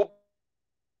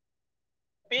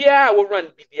Bia will run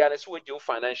BBN as with your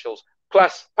financials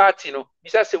plus party no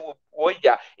bisa say we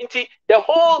ya inti the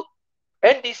whole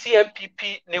NDC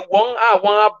MPP ne one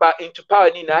ba into power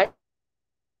ni na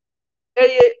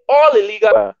all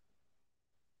illegal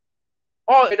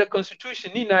all in the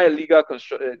constitution ni na illegal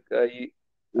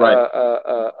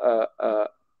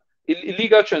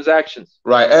illegal transactions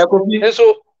right and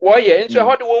so and so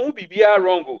how do we be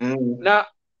wrong now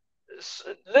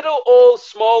little old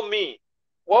small me.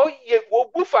 Well, I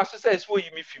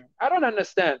don't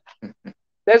understand.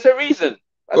 There's a reason.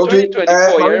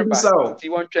 2024, see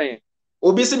one train.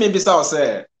 Obi si me bisa o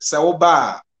se wo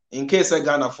ba in case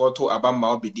Ghana photo abama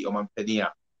obidi omampani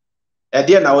a. E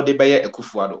de na wo de beye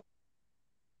Akufo-Addo.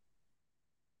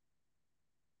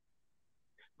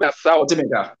 What me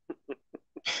ka?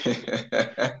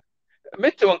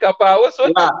 Mete on kapa wo so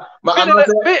Yeah, ma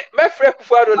anase me frɛ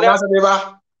Akufo-Addo na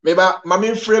anase meba ma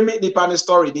me frame the pan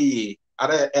story ni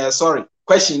sorry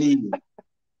question ni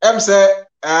em say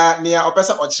near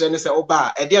opesa ochire ni say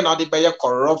oba e de na de beye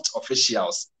corrupt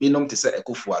officials binom te say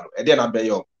Akufo-Addo e de na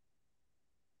beye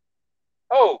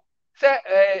oh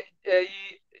say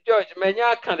George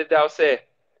menya candidate say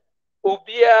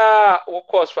obia will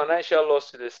cause financial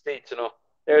loss to the state, you know.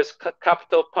 There's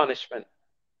capital punishment.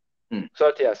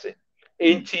 So I say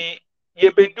enti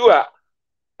yebedua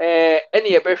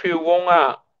any yebehwe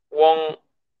won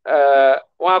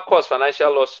cause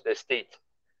financial loss to the state.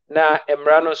 Na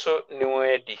emra no so ni won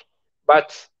edi.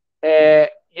 But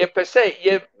ye per se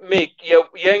ye make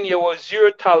ye was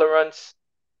zero tolerance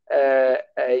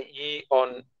ye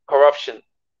on corruption.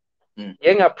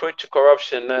 Yen approach to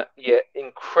corruption ye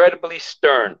incredibly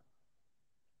stern.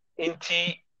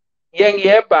 Inti yen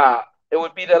yeba it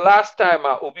would be the last time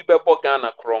obi bebo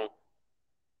Ghana krong.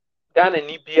 Ghana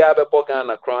ni bia bebo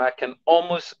Ghana krong. I can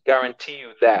almost guarantee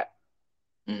you that.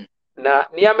 Na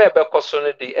niyama ebe koso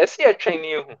de esi atwen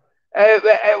ni hu. I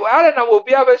don't know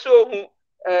obi abeso hu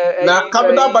na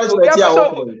capital punishment ya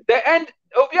wo the end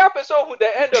obi abeso hu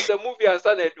the end of the movie and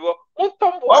stand eduo.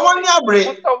 Muntombo.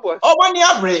 Omoni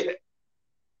abre.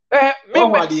 Me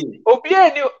obi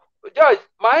ani George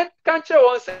my country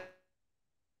won say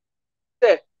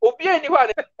obi ani wa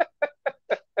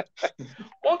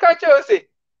one country won say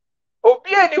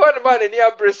obi ani wa man ani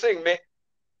abressing me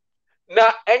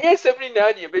na enye sebri na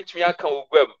ade betumi aka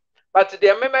ogwam but the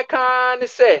memeka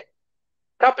say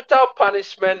capital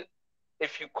punishment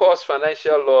if you cause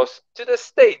financial loss to the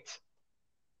state.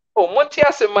 Oh, monti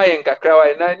asema yen kakra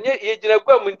wa na ye gina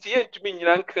gwam nti ye ntumi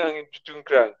nyina nkran tutu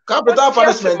nkran. Capital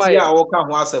punishment ya wo ka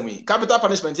ho asemi. Capital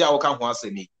punishment ya wo ka ho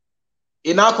asemi.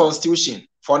 In our constitution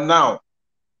for now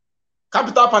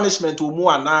capital punishment will mu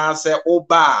ana say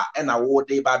oba e na wo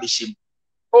de ba bishim.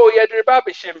 Oh, ye de ba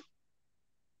bishim.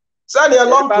 So a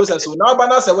long process. So now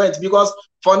bana say went because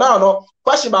for now no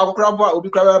question ba kokra obi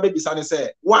kra baby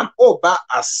say one oba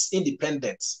as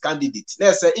independent candidate.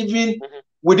 Let's say even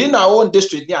within our own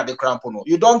district near the crampo no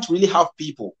you don't really have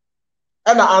people.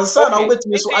 And answer now wait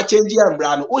me so I change and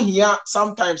brand we hear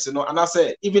sometimes you know and I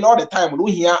say even all the time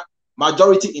we hear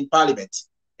majority in parliament.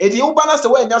 If you balance the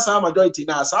way nya some majority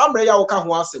now some area will come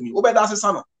ho asemi we better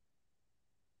say no.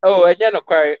 Oh, and then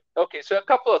okay, so a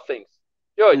couple of things.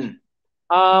 George,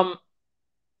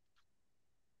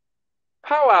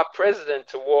 power president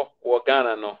to war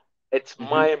Ghana no, it's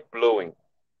mind blowing.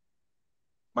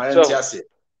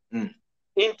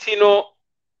 Intino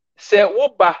say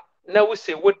woba na we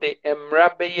say what the emra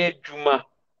beye dwuma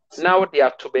na wo de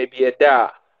ato ba bia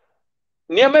da.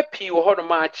 Niema pii wo hodo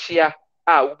ma achia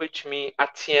a wobetumi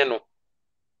atien no.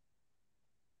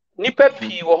 Nipa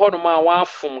pii wo hodo ma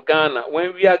wafum Ghana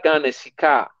when we are Ghana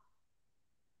sika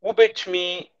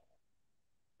wobetumi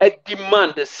a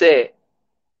demand say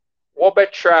what be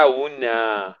try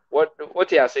una what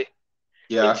you say?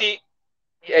 Yeah.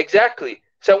 Exactly.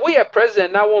 So we are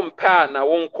president now one pair na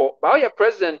one ko. But we are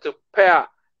president to pair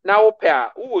now pair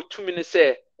who 2 minutes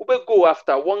say we go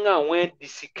after one and when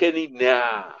disikeni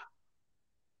na.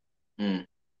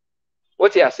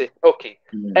 What you say? Okay.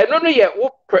 And no yet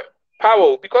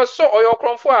power because so or your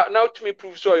cromfort now to me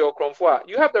prove so your cromfort.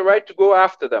 You have the right to go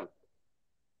after them.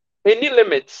 Any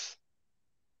limits?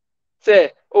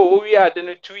 Say, oh, we are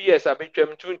then 2 years. I bet you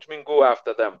to go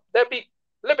after them. There be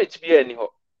limits be anyhow.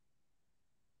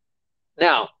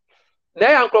 Now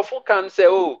Uncle can say,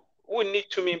 oh, we need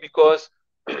to me because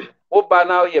by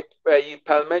now you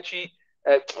parliamentary,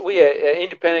 we are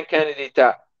independent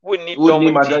candidate. We need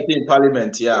majority in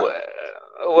parliament, yeah.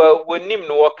 Well, we need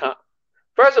no work.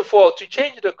 First of all, to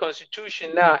change the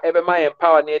constitution now, every my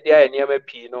empower near the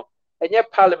MP, you know, and your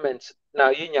parliament now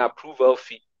you need approval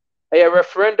fee. A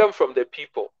referendum from the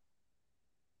people.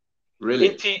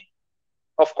 Really?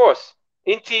 Of course.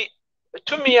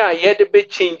 To me, I had a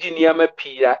bit changing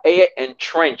the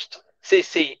entrenched.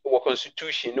 Say, our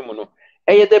constitution, no.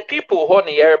 The people who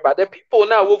are but the people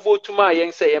now will vote to my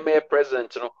young say, I'm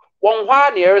president. No, one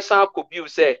while the air sound could be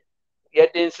say,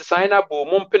 yet then sign up,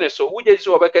 Mumpin, so we just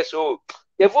over so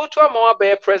you vote to a more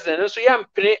bear president, so young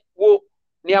penny will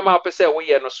near my percent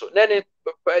we are no so. Then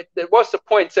what's the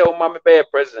point? Say, oh, Mamma bear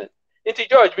president. Into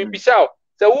George, me be south.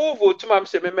 So who vote to my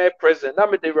say, me president? Now,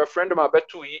 the referendum I bet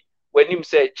to eat. When him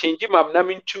say change him am na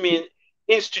me to me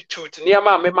institute near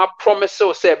ma me ma promise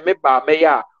so say me ba me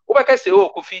ya wo be ka say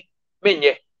oh Kofi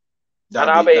menye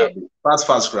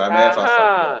fast cry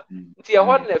fast. Nti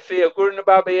ehon na fe ekuru no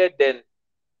ba be den.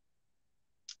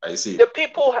 I see. The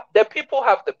people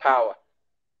have the power.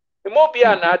 It won't be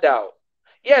another.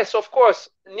 Yes, of course,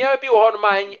 near be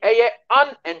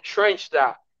unentrenched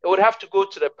that it would have to go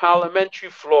to the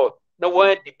parliamentary floor. No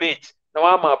one debate, no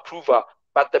one approval.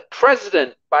 But the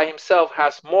president by himself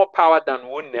has more power than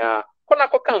one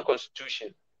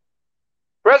constitution.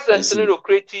 President no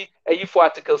create for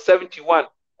Article 71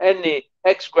 and the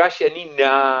ex gratia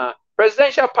nina.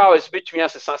 Presidential powers between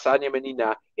us and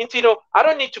nina. I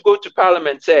don't need to go to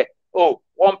parliament say, oh,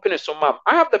 one penny so ma'am.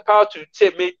 I have the power to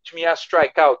say make me a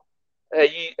strike out.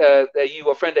 You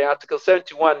were friend Article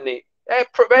 71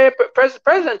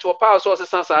 president or power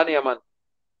sources man.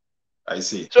 I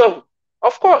see. So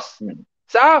of course,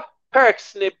 so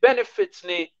perks ne benefits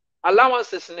ne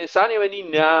allowances ne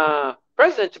nina.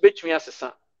 President between us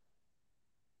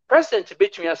President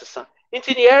between us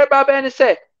Inti ni erba ben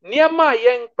say niama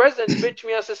yen president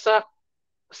between us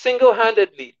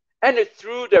single-handedly and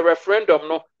through the referendum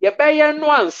no ye beye no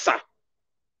ansa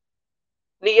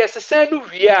ni yesese no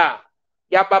wia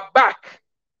ya back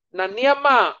na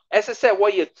niama esese wo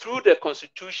ye through the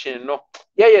constitution no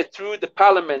ye through the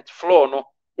parliament floor no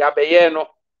ya beye no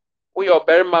wo your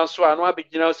very man so anu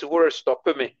abigina se wo stop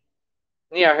me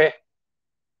ni ahwe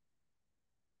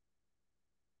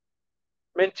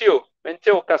mentio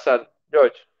kasa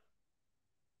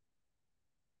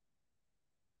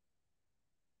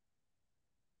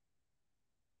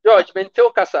George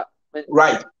mentio kasa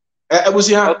right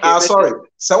sorry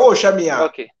so wo hwe me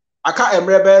okay aka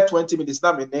emrebe 20 minutes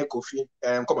na me na Kofi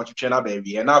come to train na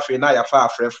baby and na na ya fa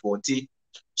afre 40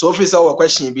 so officer wo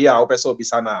question bi a wo pese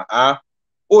obisa na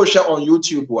wo share on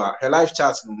YouTube her live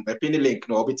chat me pin link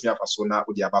no obetimi afa so na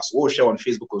odi aba so wo share on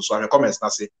Facebook so her comments na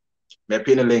say me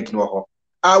pin link no ho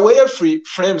we free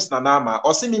frames na ma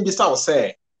o se mi bisa wo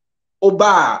say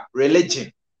oba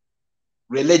religion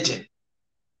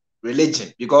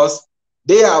because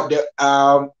they have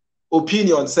the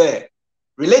opinion say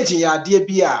religion ya de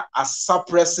bia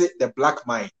suppress the black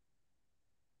mind.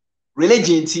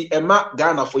 Religion ti ema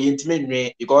Ghana for yentime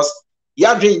nwe because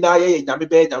ya dwen na ye nyame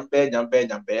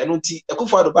be enu nti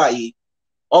ekufo do ba yi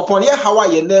upon ye hawa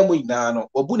ye na mu ina no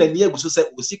obu na ni eguso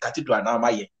se osi cathedral na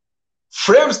amaye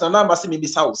frames na number se me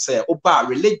bisa wo say oba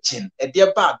religion e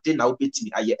de ba de na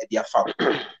obetimi aye e de afa.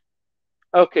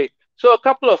 Okay, so a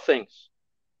couple of things.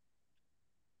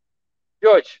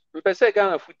 George, mpese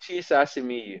Ghana futi sa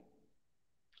asemi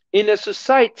in a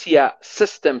society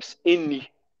systems inni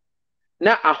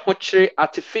na ahochire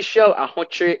artificial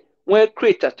ahochire when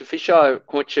create artificial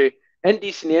ahochire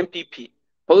NDC and MPP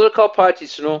political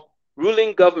parties no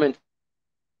ruling government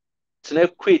na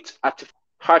create artificial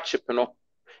hardship no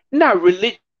na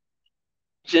religion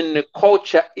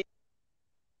culture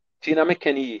tina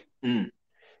mekani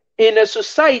in a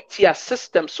society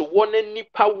systems one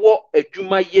nipa wo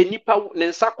adwuma ye nipa ne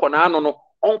nsa kona ano no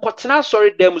onkotena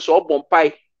sorry dem so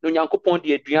obompai no nyankopon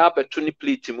de aduan abeto ni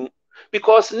plate mu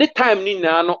because ne time ni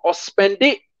na no o spend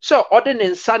it so ode ne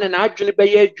nsa ne na adwene be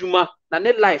ye adwuma na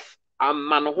ne life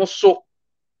amma no ho so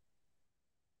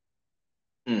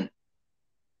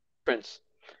friends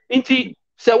inti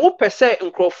se wo pese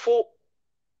nkrofo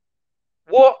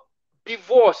wo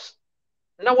divorce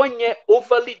na wanye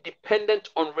overly dependent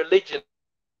on religion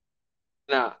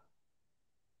na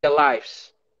their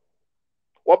lives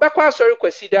wobekwa sorry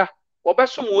kwasida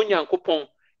wobesom wo nyankopon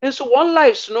and so one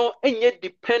lives no enye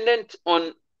dependent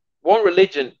on one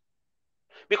religion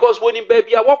because when in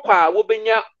baby awakwa wo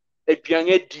benya aduan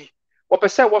adi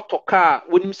wopese wotoka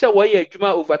wonim se wo ye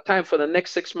adwuma over time for the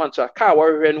next 6 months a car wo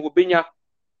hwe no wo benya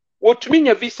wotumi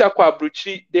nya visa kwa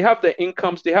abruchi they have the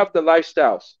incomes they have the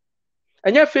lifestyles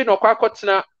and you feel no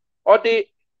kwakotena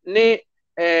odi ni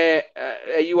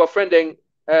you are friending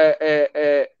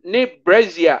ni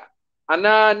brazia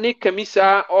ana ni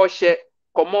kamisa ohye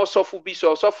komo sofu bi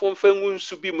so sofu mfangu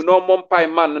nsu bi mu no mompai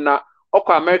man na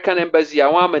okwa American embassy a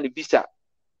wa mani visa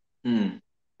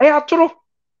atoro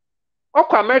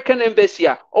okwa American embassy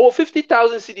a o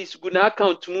 50,000 cedis gu na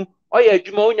account mu oya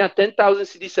adwuma onya 10,000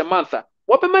 cedis a month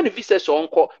what be mani visa so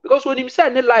onko because when him say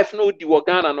ne life no di wo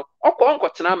Ghana no onko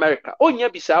tena America onya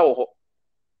bisa wo ho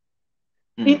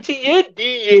inti ye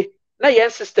die na ye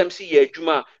system si ye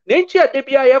adwuma na inti ade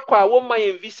bia ye kwa wo man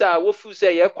ye visa wo fu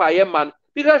say ye kwa ye man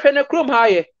because when chrome ha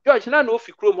ye George na no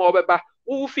fi chrome ho beba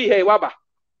wo fi he waba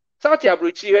South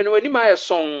Abrochi he no ani ma ye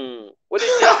song wo de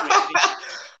ti Abrochi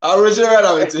Abrochi ra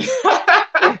na weti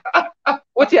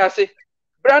what you say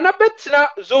brana betina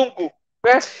zongo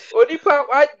Onipa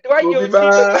why you see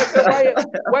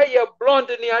why you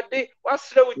blonde ni ade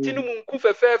wasre witinu munku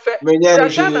fefefe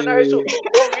Rashana na so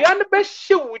o wi an be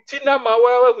hye witina ma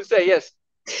wa who say yes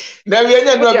na we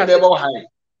nya no be bo high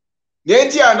na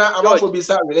enti ana amafo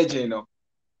bisa religion no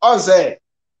on say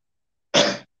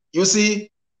you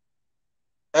see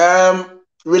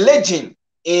religion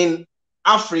in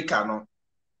Africa no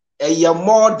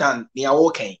more than near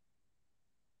walking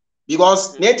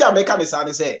because nature make me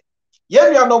say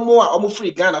yen ya no more omo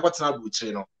free Ghana kwatena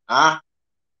buchire no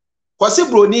kwase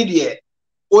bro ni de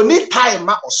oni time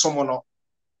ma osomo no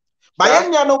ba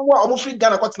yen ya no more omo free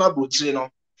Ghana kwatena buchire no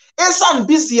esan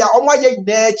busy a omo ye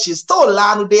nechi still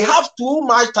la no they have too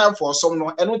much time for some no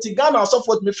eno ti Ghana so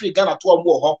for me free Ghana to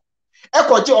omo ho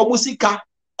ekoje omo sika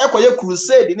ekoye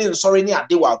crusade ni nsori ni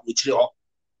ade wa buchire ho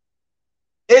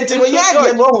enti no ye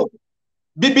de no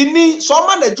bibini so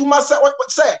ma na djuma se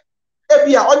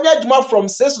ebia onya adwuma from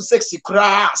 6 to 6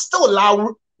 kra still la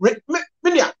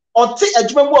minia onti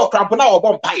adwuma mu okrampo na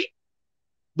obompai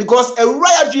because ewura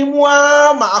adwumu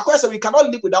ma akwese we cannot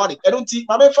live without it edunti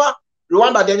mamefa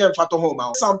Rwanda dey nyem fato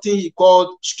home something he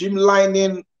called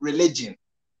streamlining religion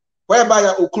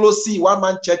whereby oklosi one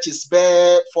man churches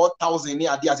be 4,000 ni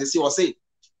ade as say say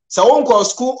so one call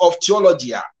school of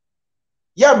theology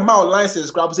yeah ma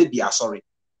license grab say be sorry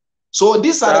so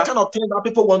these are the kind of things that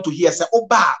people want to hear say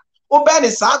oba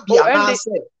is sabia na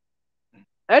say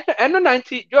and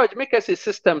 90 George make us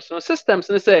systems no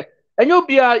say enyo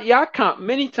bia ya ka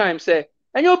many times say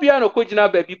enyo bia no kojina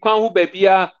baby kwan hu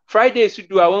babia Fridays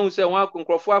do a won say wan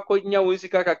konkrofo akonya won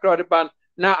sika kakra de ban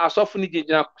na asofu ni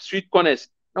gina street corners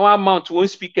na wan mount one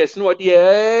speakers no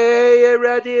de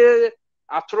ready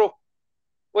atro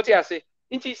what you say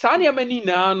inti sane amani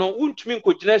na no untumi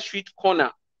nkojina street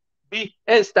corner bi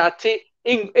and start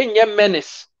in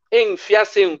menace in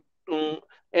fiase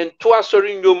en to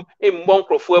asori nyom en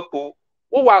bonkrofo apu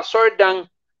wo wa asori dan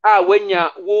a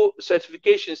wenya wo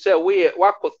certification say we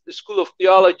the school of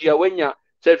theology a wenya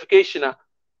certification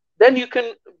then you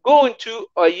can go into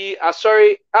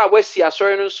asori we see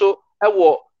asori no so e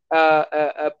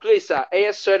a place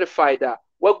a certified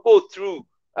we go through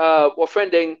what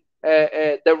friending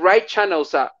the right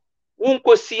channels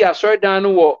won't see asori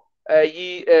dan wo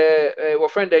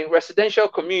what friending residential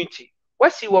community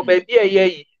what see what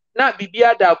baby na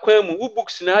bibia da kwam wo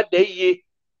books na da ye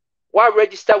wa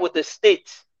register with the state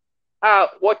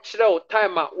what chiro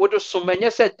time wo do so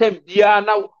manya set time bia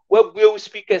na wa bue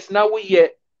speakers na wo ye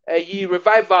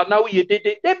revival na wo ye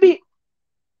de be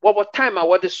what time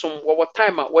what is some what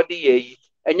time what the ye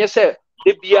enye say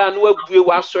de bia na wa bue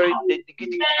wa sorry de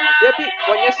gidi de be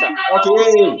wonyesa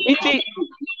okay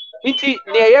iti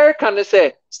ne yer kan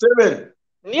say Steven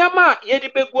niama ye di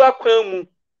begu akwan mu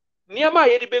Niyama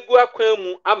yedi begu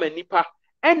akwemu ama nipa,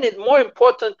 and more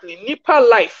importantly, nipa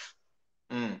life.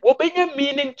 Wobenya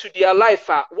meaning to their life.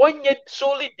 One yet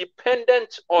solely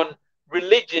dependent on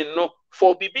religion. No,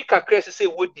 for bibi kakre say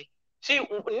wodi. See,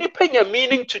 nipa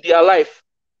meaning to their life.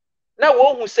 Now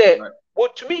one who say,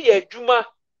 "What to me ye juma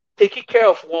taking care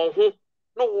of one who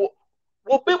no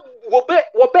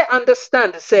wobe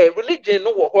understand say religion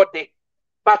no what they,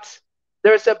 but."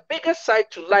 There is a bigger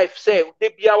side to life. Say, they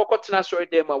be our cotton sorry,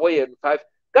 them away in 5.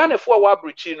 Ghana for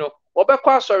Wabrichino,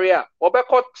 Obeko sorry,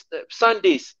 Obeko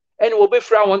Sundays, and will be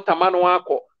fra one tamano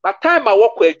wako. But time I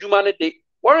walk with Juma day.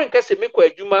 Warren Cassie make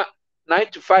with Juma 9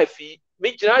 to 5 feet.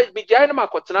 Mijana ma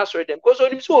cotton sorry them, because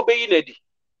only so obey Neddy.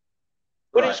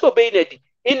 Only so obey Neddy.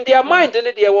 In their mind,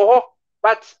 and they were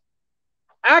but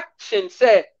action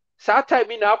say,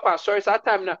 Saturday in our sorry,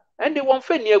 Saturday now, and they won't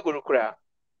fit near Guru Kra.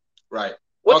 Right.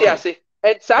 What do you say?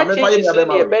 And such changes in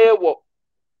the bear walk.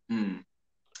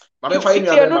 The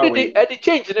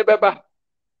change in the beba.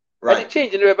 Right. The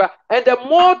change in the beba. And the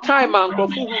more time Uncle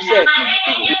Fu said,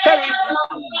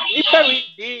 Niperi,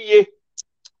 ye.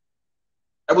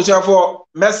 I was for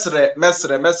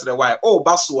Mesre, why? Oh,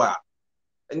 Basua.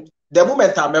 And the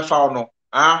moment I found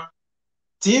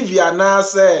TV and now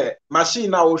say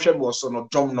machine now ocean was no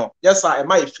drum no. Yes, I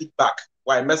my feedback.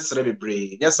 Why Mesre be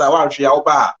brave? Yes, I want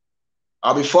to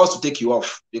I'll be forced to take you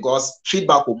off because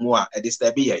feedback will more at this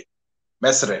time.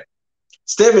 Mesre.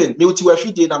 Steven, mute your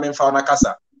feed in and found a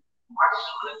casa.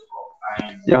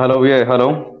 Yeah,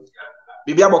 hello.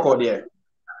 Bibi aboko there.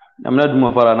 I'm not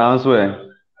doing for an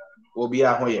answer. Will be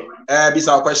a way. This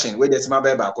our question. Wait, there's my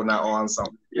baby. I could not answer.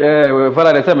 Yeah, well, for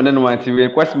the time, then want to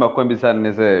question my question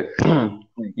is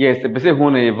yes, the person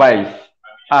who advice.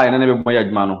 I never be my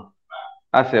admano.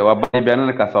 I say, well, baby, I'm not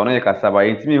a casa, no casa, but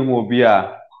it's me who will be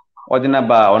a ordinary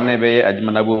bar or never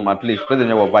admirable, my place, present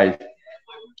your advice.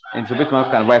 And so, bit more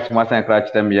can write from my son,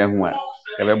 crash them young one.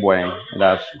 Every boy,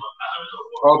 that's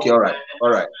Okay, all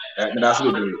right. That's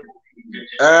good.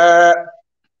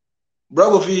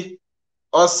 Bro Kofi,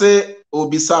 I say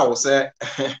Obisa will say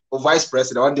o vice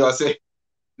president one day I say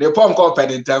the pump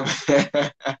company in time.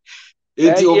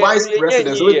 It's your vice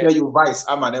president, so it's you vice.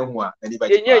 I'm an Emwa.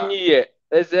 Yeah.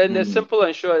 And simple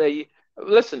and sure that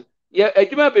listen. Yeah, I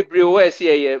do not be brave.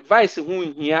 Say vice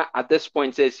who here at this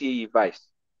point says he vice.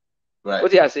 Right.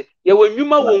 What do you say? Yeah, when you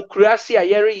won't crazy a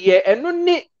year, and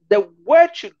only the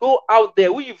word should go out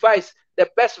there. We vice the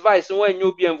best vice when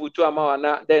you be able to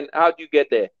amount. Then how do you get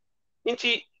there?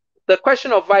 Into the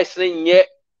question of vice then yet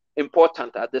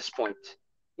important at this point.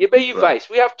 You be vice.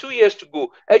 We have 2 years to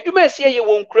go. You may say you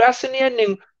won't crash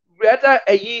and rather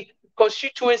a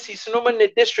constituencies, no many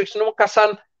districts, no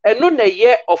kasan, and no a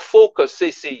year of focus,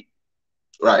 say.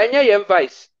 Right. And yeah,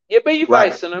 vice. You be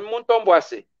vice and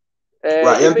Montomboise.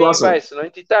 Right. You be vice, no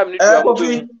time.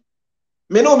 Kofi,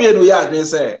 me no me no ya adwene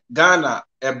say Ghana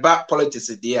eba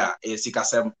politics dia e sika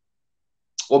sem.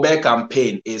 Obe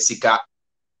campaign e sika.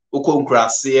 Uko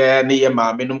nkrase ne ye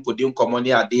ma me num kodi nkomo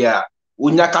ne ade a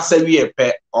unya kasa wie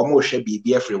pe omo hwe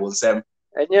bibi afre won sem.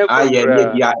 Aye ne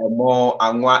bia emo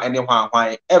anwa ene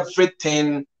hwan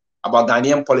everything about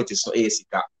Ghanaian politics no e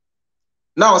sika.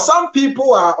 Now some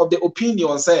people are of the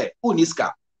opinion say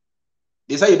uniska.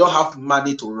 They say you don't have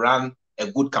money to run a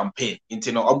good campaign.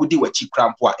 Into no obudi we cheap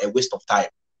crampo a waste of time.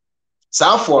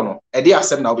 So for no, e dey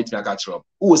accept na obetimi aka chiro.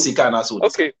 Who sika na so.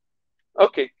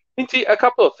 Okay. Into a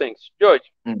couple of things,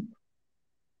 George.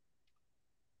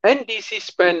 NDC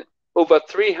spent over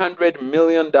 $300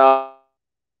 million.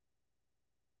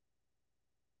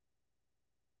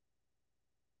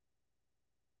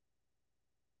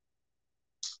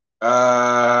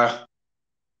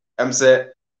 I'm say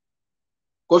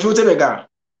Kofi Utebega.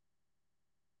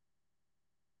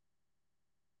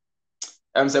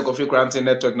 I'm say Kofi Koranteng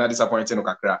network na disappointing no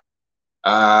kakra.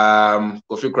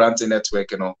 Kofi Koranteng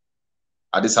network, you know,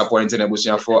 are disappointing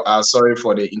ebusia for sorry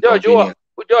for the inconvenience.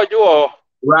 George.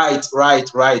 Right.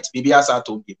 BBS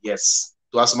to yes.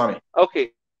 To ask mommy.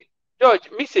 Okay. George,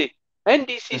 me say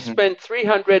NDC spent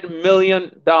 $300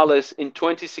 million in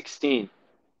 2016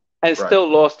 and still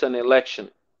lost an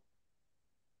election.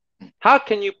 How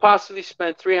can you possibly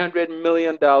spend $300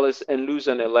 million and lose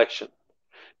an election?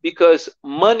 Because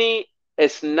money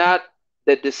is not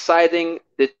the deciding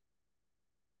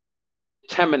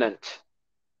determinant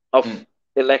of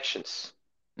elections.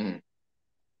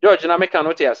 George, na make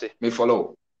an say. Me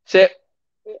follow. Say,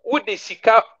 would the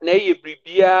sika na ye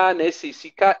bribia na say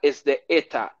sika is the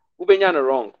eta? Ubenya no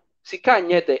wrong. Sika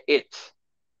nye the it.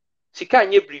 Sika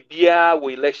nye bribia wo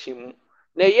election.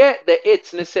 Na ye the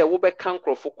it ne say wo be kan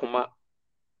krofo kuma.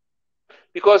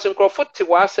 Because in krofo te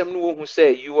wa asem no who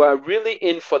say you are really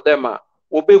in for them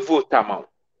wo be vote amount.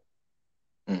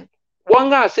 One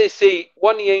guy say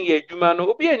 1 year adwuma no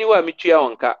obi ani wa metua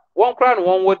onka. One crown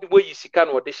one what you sika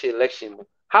no de election.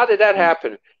 How did that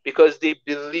happen? Because they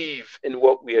believe in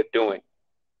what we are doing.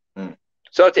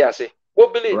 So I say, we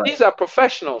believe these are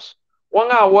professionals. One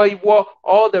hour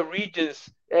all the regions,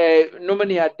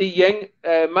 normally at the young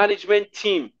management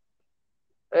team,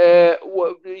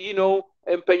 you know,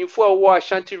 in Penyufua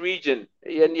Ashanti region,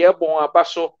 Yebon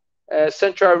Abaso,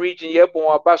 Central region,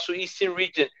 Yebon Abaso, Eastern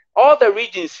region, all the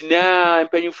regions now in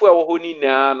Penyufua Honi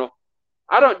now.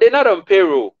 They're not on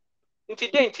payroll.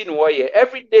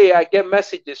 Every day I get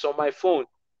messages on my phone.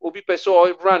 Obi person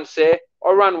or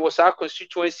run was our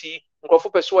constituency.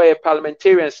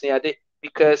 Parliamentarians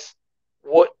because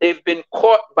what they've been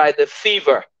caught by the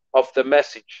fever of the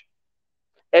message,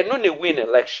 and no they win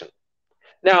election.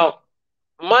 Now,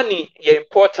 money is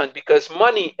important because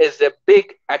money is the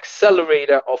big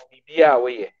accelerator of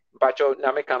BBA. But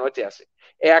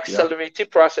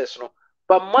accelerated process, no.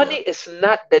 But money is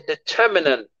not the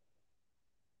determinant.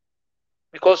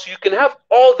 Because you can have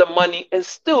all the money and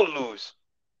still lose.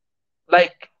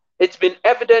 Like it's been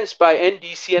evidenced by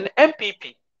NDC and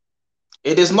MPP.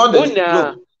 It is not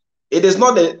it is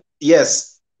not the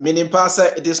meaning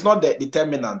passer, it is not the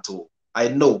determinant too. I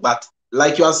know, but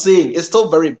like you are saying, it's still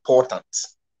very important.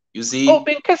 You see?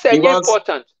 Because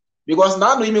important. Because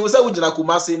now we say ujina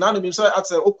Kumasi, now we say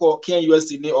at oko Ken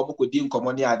USD ne obuko di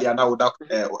nkomoni ade na oda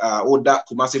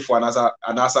Kumasi for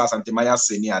anasa Santimaya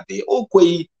seni ade.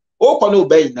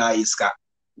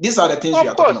 These are the things we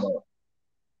are talking about.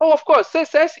 Oh, of course. Say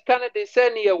Canada say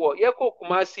near what Yako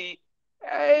Kumasi.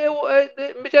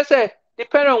 Just say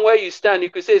depending on where you stand, you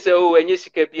could say oh and yes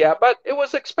but it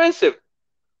was expensive.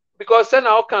 Because then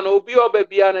how can obi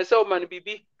obaby and say man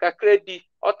bibi kakredi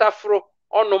otafro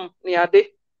onum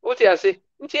niade. What you say?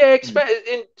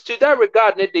 To that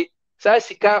regard, ne de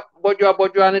sika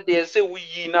bodwa ne de say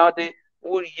we now de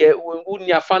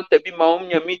Unya Fanta be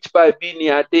my meat by being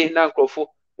a day nancrofo.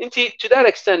 Indeed, to that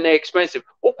extent, they're expensive.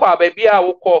 Okwa baby, I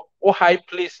will call or high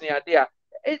place near there.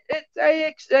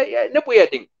 No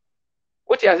wedding.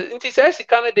 What you it says,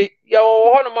 Canada,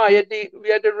 your one of my we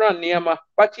had to run near my,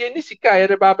 but ye Nisika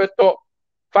had a barber top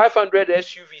 500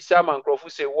 SUV Saman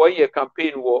Crawford say, one year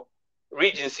campaign war,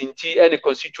 regions in T and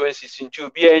constituencies in to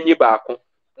be any back.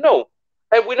 No,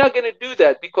 and we're not going to do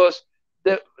that because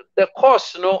the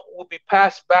cost will be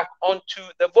passed back onto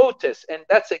the voters, and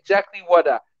that's exactly what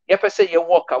you say you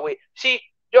walk away. See,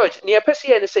 George, you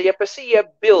say you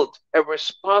build a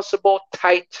responsible,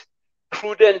 tight,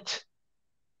 prudent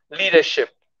leadership.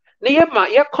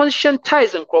 You're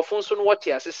conscientizing Crawford on what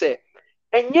you say,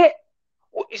 and yet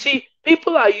you see,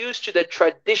 people are used to the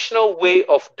traditional way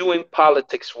of doing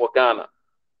politics for Ghana.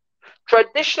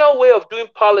 Traditional way of doing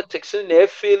politics in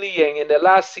the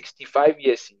last 65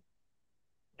 years.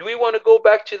 Do we want to go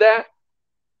back to that?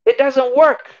 It doesn't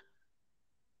work.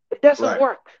 It doesn't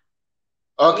work.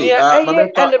 Okay.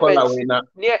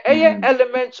 Near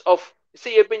elements of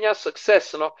say your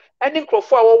success, and in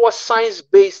Crawford was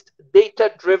science-based,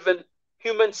 data-driven,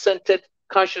 human-centered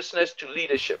consciousness to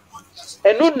leadership.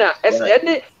 And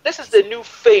this is the new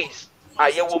phase.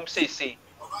 I won't say.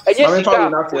 And yes,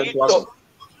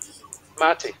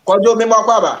 Mate. Kwajo me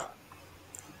makwaba.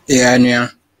 Yeah,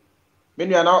 nya. Me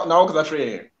nua na wo kasa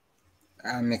free.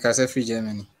 Me kasa free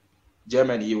Germany.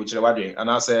 Germany you chire wadwen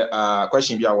and I say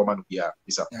question bi a wo ma no bia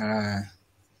bisa.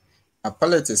 A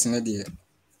politics na de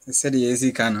said the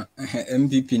easy kana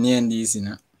MPP ni NDC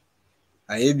na.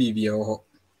 Aye bibia wo ho.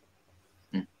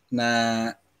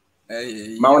 Na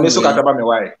ma woni so kata ba me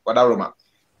why wada roma.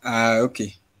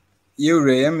 Okay. You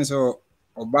re so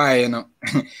obaye no.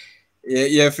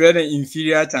 Your friend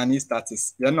inferior Chinese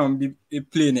status. You're not be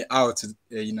playing it out,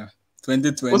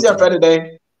 2020. What's your friend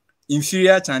today?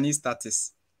 Inferior Chinese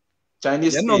status.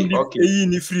 Chinese you're not okay.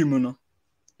 Ni free mono.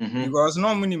 Because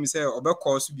no money say obe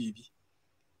course baby.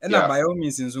 And by all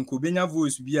means in Kubenya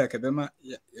voice be a kabema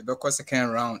ebe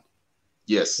second round.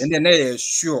 Yes. And then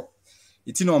sure.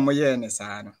 It's no more year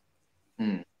nesano.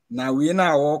 Now we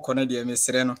na walk on the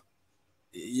mesreno.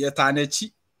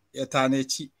 Yetanechi.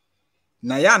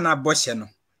 Na ya na boshe no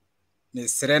ne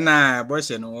sere na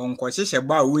boshe no onko hyehye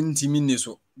ba wontimi ni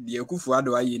so de akufu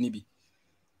ado aye ni bi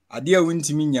ade a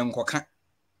wontimi nya nkoka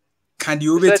ka de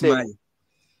obetima aye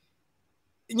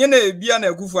nye na bia na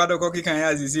akufu ado kokekan ya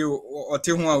azise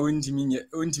ote ho a wontimi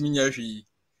nya hwe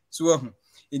so ho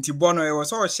enti bono e wo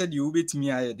so hye de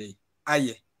obetimi aye de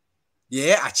aye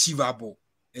ye achievable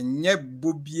enye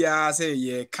bobia say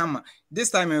ye kama this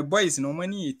time boys no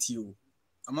money etio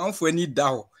amanfo ani da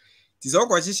ho tizo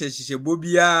kwa shishe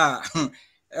bobia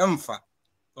emfa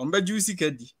ombeju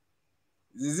sikadi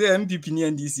zize MPP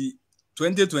ni NDC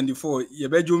 2024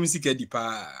 yebeju musikadi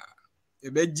pa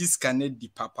yebeji scanedi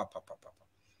pa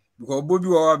because bobi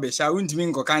wa be sha untimi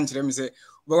nko kan kire me se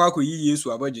wo kwa yi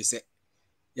Yesu aboje se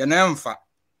ye na emfa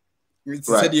it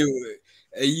said you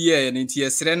a year and it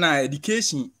yesre na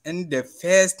education and the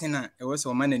first thing e was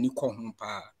o man ani ko ho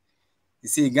pa you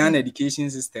see Ghana education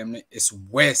system is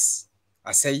worse.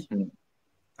 I say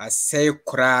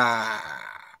kra.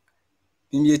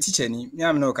 Me teacher ni, me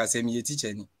am no ka say me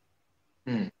teacher ni.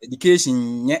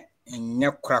 Education nye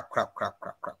kra.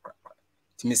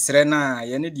 Ti me sre na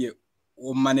ye ne de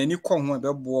o manani ko ho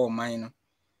be bo o man no.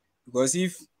 Because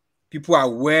if people are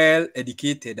well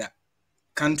educated,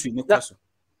 country ni koso.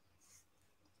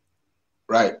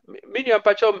 Right. Me ni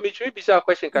ampacho me try bisa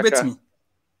question kakra.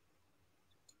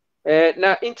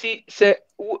 Na inti se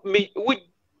me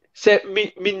se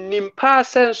me nimpa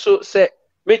senso se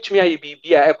metumi aye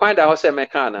bibia e kwan da ho se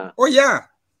mekana. Oh yeah.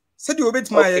 Said you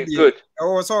obetuma aye bi. E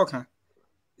wo so kan.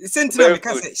 Sentina me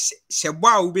ka se shebo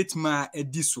a obetuma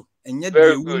edi so enye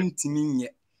de wuntimi nye.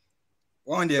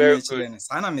 One de me chire ne.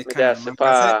 Sana me kan man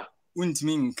ka se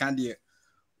wuntimi nka de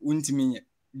wuntimi nye.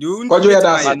 De wuntimi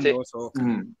aye so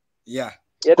kan. Yeah.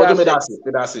 Kojo me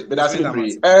dase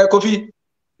free. Kofi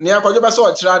ni akwajo ba so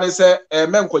ochira ne se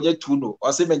men konye tuno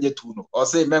o se menye tuno o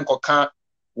se men koka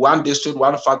one district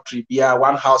one factory bia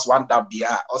one house one dam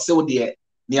bia o se wo de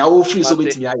ni awo free so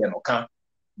betimi aye no kan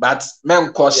but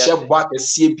men ko shebo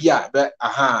akesie bia be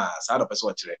sa do person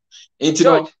ochire enti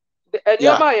no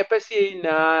nioma ye pese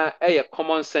na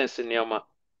common sense nioma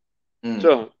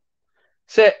so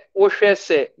say wo hwe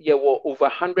say ye wo over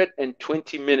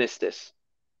 120 ministers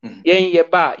yen ye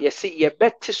ba ye se ye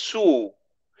beti so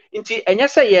inti enya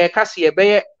say ye ka se ye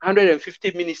be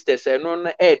 150 ministers no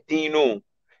na din no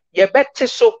ye beti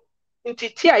so inti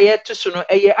tia ye to so no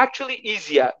actually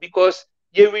easier because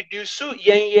ye reduce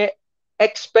yen ye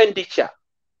expenditure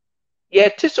Yeah,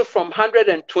 so from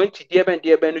 120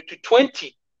 to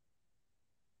 20.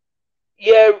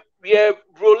 Yeah, we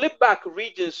roll it back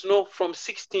regions, from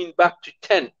 16 back to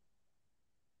 10.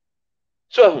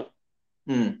 So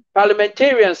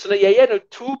parliamentarians, yeah,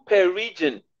 2 per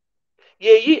region.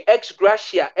 Yeah, ex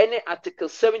gratia, any Article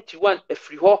 71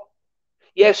 every ho.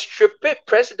 Yeah, strip it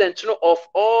president, of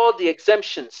all the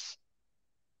exemptions.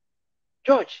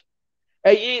 George,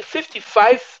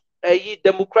 55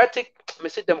 democratic,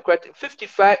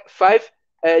 55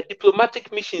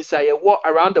 diplomatic missions are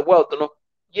around the world,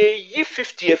 ye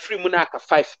 50 free munaka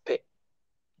 5 pay.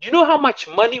 Do you know how much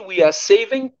money we are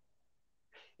saving?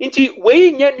 Inti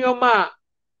we nyanyoma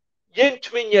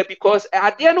yentumi because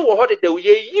ade no wo hode de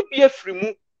ye bi afri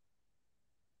mu.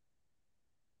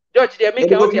 George, they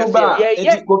make out here.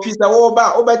 Yeah. Kofi sa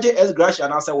obaje S gracia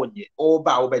na say wonye.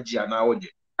 Obaje ana wonye.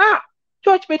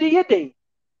 George, me de yeden.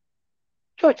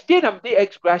 George, they am the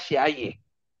ex gracia aye.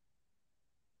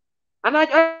 And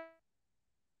I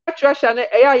trash and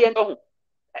aye no.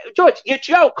 George, ye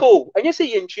tua ko, and you say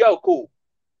ye tua ko.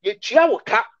 Ye tua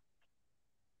ka.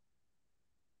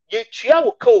 Ye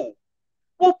tua ko.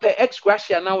 Who per ex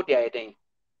gracia now they are then?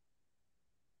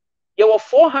 There were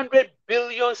 400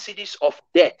 billion cedis of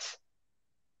debt.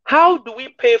 How do we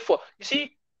pay for? You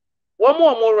see, one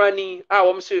more running.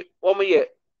 Say one more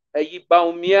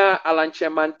Baumia, Alanche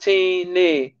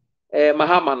ne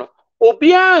Mahamano.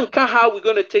 Obianka, how we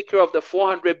going to take care of the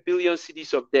 400 billion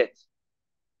cedis of debt?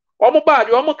 One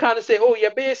more can say, oh, you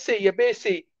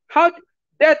say, how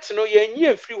debt no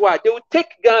ye free why they will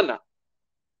take Ghana.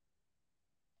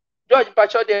 George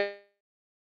Pacho de.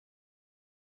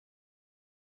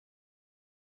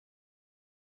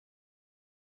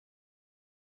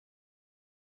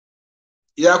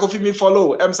 Yeah, Kofi me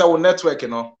follow. Say wo network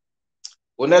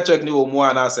wo network ni wo mu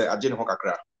ana say agene ho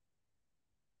kakra.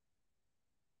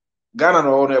 Ghana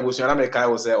no ebusu na me kai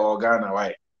wo say Ghana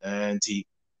why. Nti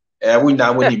we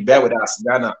now we need bear with us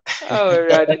Ghana. Oh,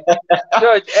 right.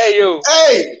 George, hey yo.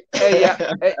 Hey. Yeah.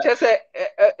 Just say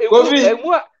Kofi.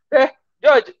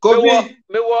 George,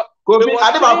 me what? Kofi,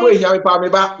 ade ba ko ehia me pa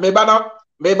me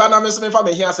ba na me so me fa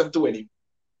me hia asem to wani.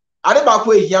 Ade ba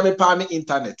ko ehia me pa ni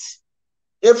internet.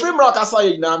 Efrim rock asa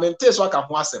ye na me nte so aka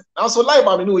ho asem. Na so live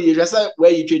ba me no ye hwese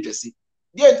where you twetwesi.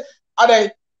 Dey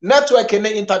ade network and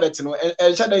internet no e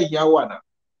hye da hia wo ana.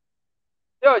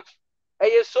 George,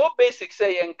 it's so basic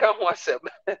say you can't asem.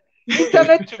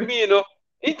 Internet to me,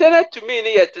 internet to me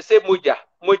ni to say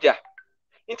moja.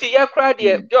 Into your crowd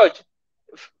here, George,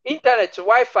 internet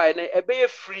Wi-Fi na e be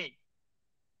free.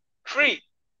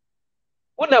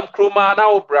 Unam Chroma na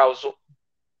o browser.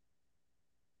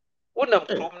 Unam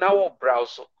Chrome na o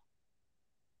browser.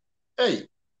 Hey.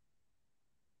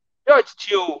 George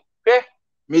Tio,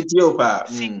 Me tio pa.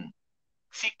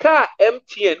 Sika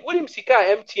MTN. What Sika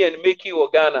MTN make you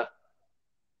Ghana?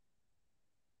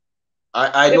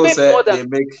 I know say they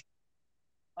make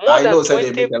more than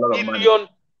 20 billion.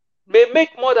 May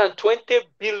make more than $20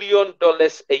 billion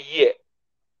a year.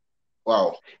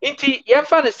 Wow. Inti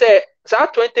yemfa say sa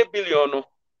 20 billion no.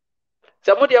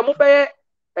 Sa mo dia mo be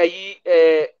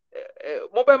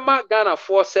ma Ghana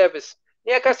for service.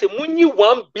 Ni aka say munyi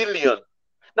 1 billion.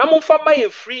 Na mo fa ma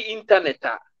free internet.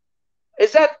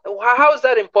 Is that how is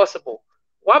that impossible?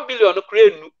 1 billion no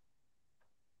create nu.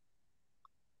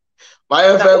 My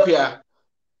FFA.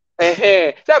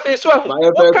 Say fe so ahu.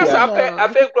 What can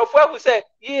afa grofo who say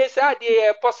yes are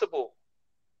possible.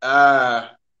 My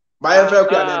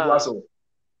FFA na ndwaso.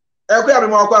 Ekwa me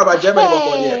mo akwa ba Germany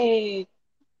boko there.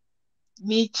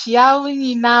 Me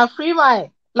chiawi na free my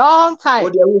long time.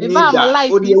 Me ba my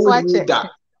life is watching.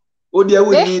 Odi e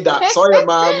woni da. So ya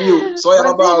ma mi o. So ya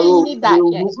baba o.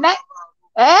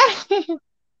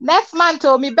 Next month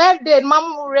oh, me birthday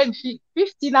mam rent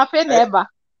 50 na fe never.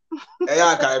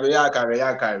 Ya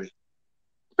carry.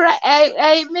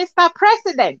 Mr.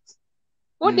 President.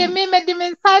 Who de me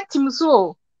inside team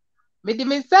so. Me de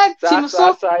me inside team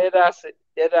so.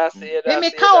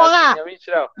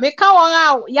 Me ka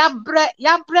won ya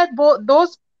bre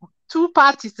those two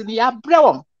parties ni ya bre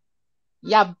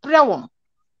won.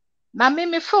 Na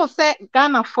me feel say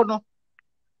Ghana for no.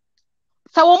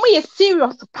 So when we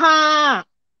serious pa,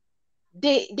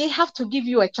 they have to give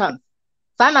you a chance.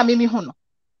 Sana mimi hono.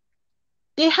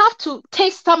 They have to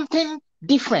taste something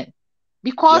different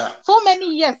because so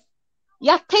many years,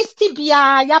 ya tasty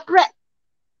bia ya bre.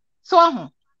 So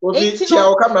Kofi chia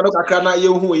o kam na no kakra na ye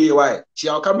hu ye why?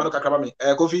 Chia o kam na no kakra me.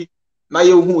 Kofi na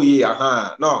ye hu ye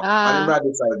aha. No, I'm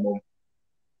ready side mom.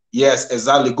 Yes,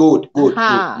 exactly. Good.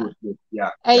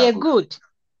 Yeah. Good.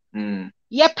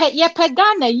 Ye pe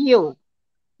Ghana you.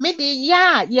 Me di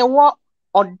ya ye wo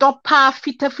odopa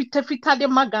fita de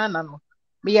magana no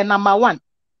me number 1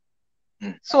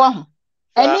 so no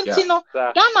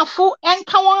Ghana fo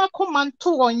enka won akoma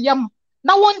nto won yam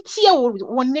na won tie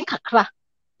won ne kakra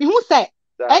me hu say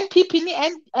NPP ni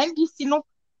NDC no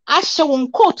ashe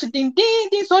won quote din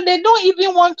so they don't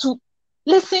even want to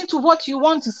listen to what you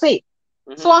want to say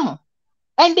so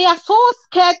and they are so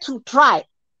scared to try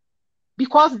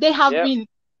because they have been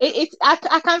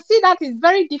I can see that it's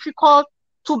very difficult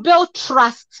to build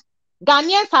trust.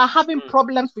 Ghanaians are having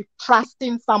problems with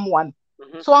trusting someone.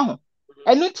 So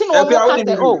and nothing say,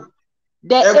 oh,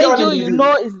 the angel you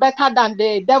know is better than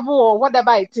the devil or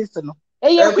whatever it is. No.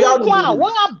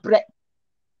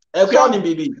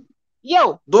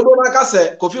 Yo. Dodo naka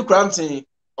se Kofi Koranteng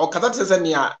o kata tese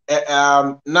nia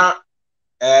na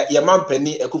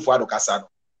Yemampeni Ekufuado kasa no.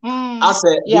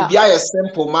 Ase bibia ye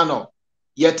simple man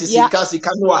yet sika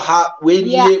no ha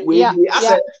we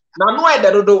ase na no e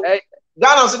de dodo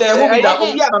Ghana so dey who be that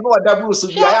obi na no da buru so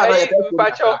bia ya na ye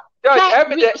pacho why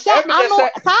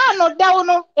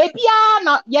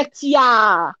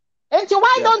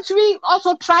don't we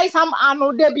also try some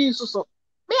debut so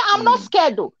me I'm not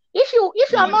scared though. If you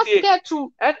are not scared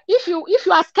to if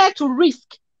you are scared to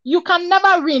risk, you can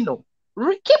never win.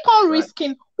 Keep on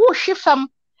risking. Who shift them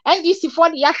NDC for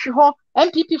the Yashiho,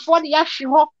 MPP for the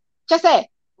Yashiho. Just say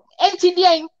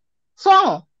NTD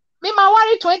so me my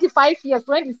worry 25 years,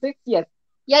 26 years.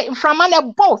 Yeah, from a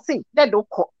boss say that do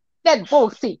co. That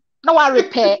boss say no I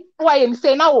repair. Why am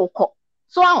say now co.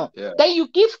 So then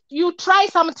you try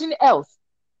something else.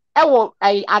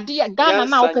 I Ghana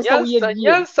now person we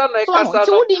yen. So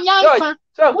wudi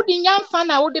nyansa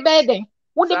na wudi beden.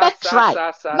 Wudi be try.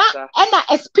 Na and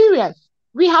experience.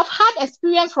 We have had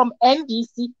experience from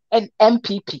NDC and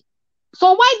MPP.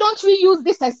 So why don't we use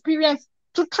this experience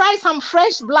to try some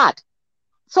fresh blood?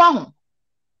 So something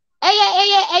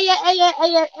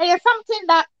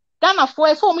that Ghana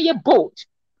for so me bold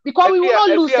because we will not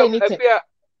lose anything.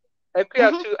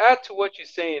 To add to what you're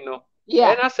saying, no.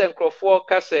 Yeah. And I said Crawford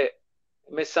Casse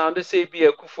me sound say be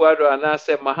a Kufuado and I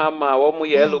said Mahama or more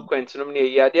eloquent no me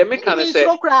yeah. They make kind of say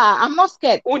I'm not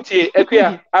scared.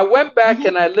 I went back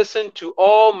and I listened to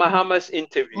all Mahama's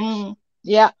interviews.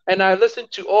 Yeah. And I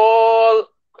listened to all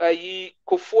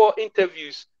Kufuor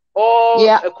interviews, all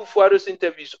Kufuado's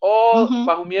interviews, all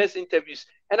Bahumia's interviews.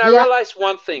 And I realized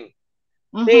one thing.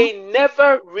 They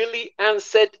never really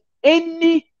answered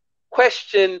any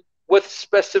question with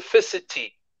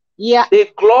specificity. Yeah. They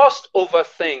glossed over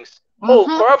things. Oh,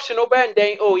 corruption,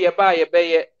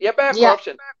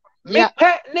 corruption. Yeah.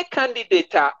 Me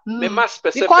candidate, me más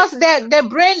specific. Because the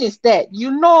brain is there.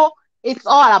 You know it's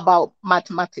all about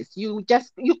mathematics. You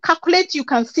calculate, you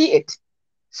can see it.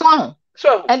 So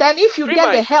and then if you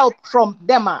get the help from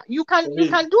them, you can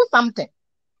do something.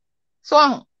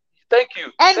 So thank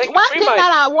you. And one thing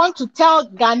that I want to tell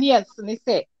Ghanaians, they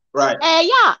say, right.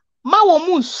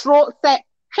 Say,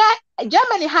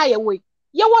 Germany highway.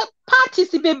 You were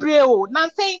parties bebreo. Now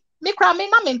saying me cry me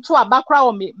na me to a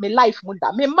background me life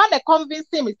munda. Me man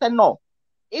convince me say no.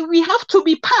 We have to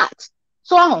be part.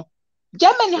 So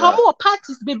Germany how more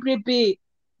parties bebrebe.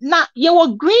 Now you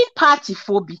were Green Party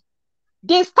phobia.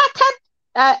 They started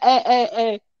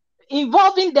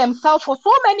involving themselves for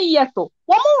so many years. So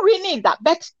one more renewing that,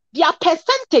 but their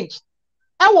percentage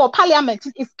our parliament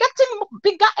is getting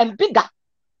bigger and bigger.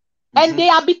 And they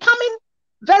are becoming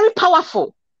very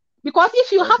powerful. Because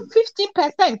if you have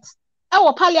 15%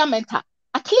 our parliament,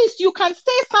 at least you can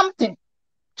say something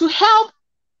to help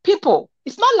people.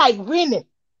 It's not like winning,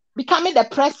 becoming the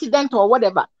president or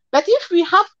whatever. But if we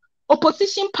have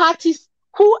opposition parties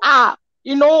who are,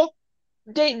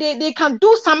 they can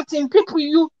do something, people,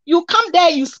 you come there,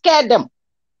 you scare them.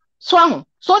 So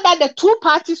that the two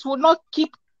parties will not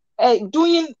keep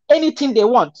doing anything they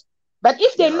want. But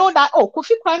if they know that,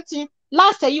 Kofi Koranteng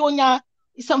last year,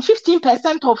 some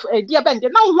 15% of Diabende.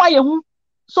 Now why you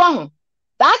so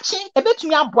that change a bit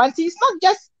me up once. It's not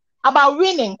just about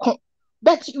winning,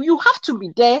 but you have to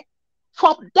be there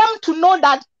for them to know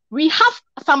that we have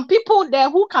some people there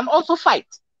who can also fight.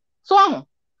 So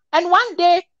and one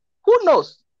day, who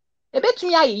knows? A bit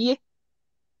me a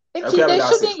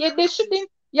they shouldn't.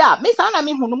 Yeah, Miss Anna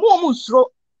me hunu mo musro.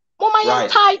 Mama yan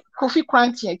tie Kofi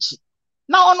Koranteng.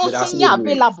 Now ono senior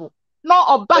available. No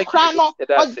or background no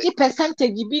or the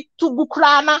percentage be to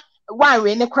bukrana one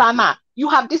way krana. You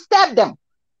have disturbed them.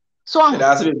 So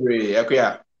that's very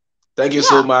thank you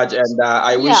so much, and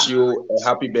I wish you a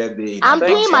happy birthday. I'm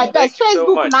doing my best.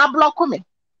 Facebook now block me.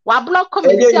 Wa block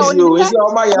me. Because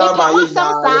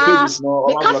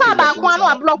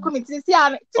I block me. See,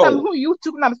 I'm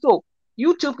YouTube now so.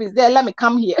 YouTube is there. Let me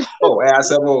come here. Oh, I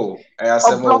assemble.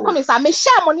 Block me, say, me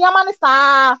share money, man,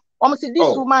 sir.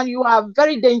 This woman, you are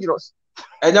very dangerous.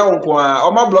 And now,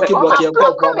 Oma blocking.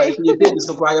 You did this,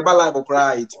 cry about live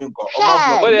cry. It's been called.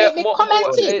 Me comment.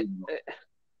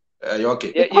 Okay.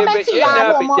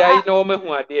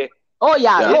 Oh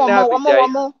yeah,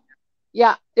 no.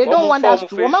 Yeah, they don't want us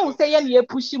to. Woman will say, "Yeah,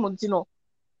 push him, I'm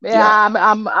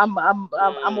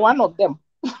one of them."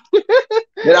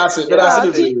 That's it.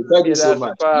 Thank you so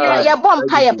much. Yeah, bomb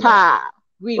fire, pa.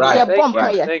 Yeah, bomb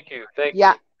fire. Thank you.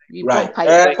 Yeah, right.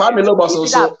 Kwame Lobos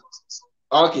also.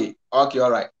 Okay,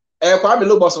 all right. Kwame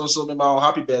Lobos also, me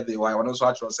happy birthday. Why? I want to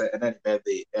watch say and then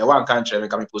birthday. One country, we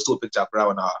can post a picture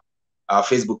around our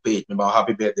Facebook page. Me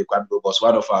happy birthday, Kwame Lobos,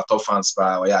 one of our top fans.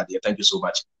 Yeah, thank you so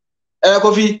much.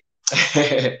 Kofi.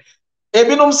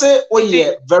 Ebinom say, oh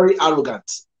yeah, very arrogant.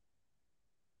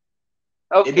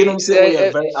 Okay. Ebinom say, oh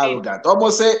yeah, very arrogant.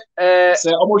 Almost say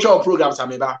almost all programs are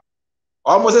meba.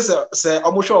 Almost say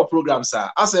almost all programs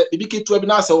are. I say, ibiki to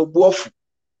ebina say obuofu.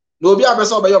 No be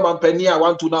abesa obe your mampani a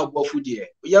want to now obuofu there.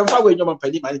 Yemfa we your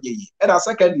mampani man ye. And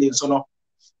secondly, so no.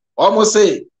 Almost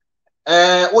say,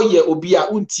 oh yeah, obi a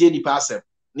untie ni pasem.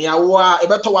 Ni awa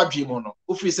ebeto wadwimo no.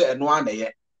 Ufi say eno an ye.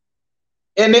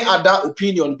 Any other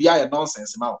opinion be a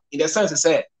nonsense now. In the sense,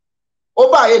 say,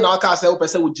 Oba na aka say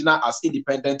person would as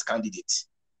independent candidate.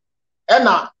 And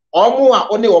now,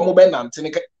 only omo be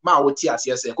nante ma woti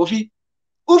ase say Kofi.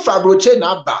 Ufa broche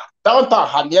na ba downtown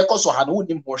ha ne ekoso ha no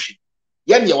nim hohwe.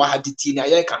 Ye ne wa ha diti na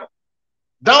ye ka no.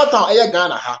 Downtown eye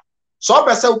Ghana ha. So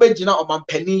person wo be gina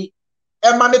omampani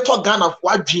e ma ne to Ghana fo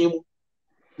adwen mu.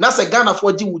 Na say Ghana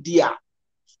fo gi wudi a.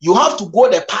 You have to go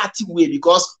the party way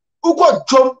because uko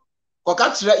jom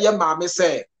Kokachire ye maame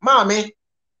say, maame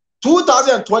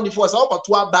 2024 say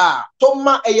okoto aba to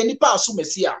ma eye nipa aso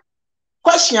mesia.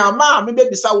 Question maame be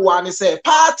bisa wo ani say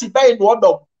party bay no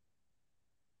odom.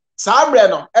 Sabre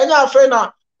no enya afa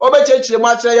na obechechire mu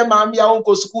akire ye maame ya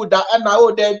wonko school da na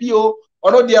o da bi o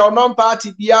ono de ono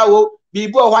party bia o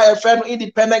bibu o hwa ye fe no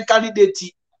independent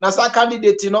candidate na sa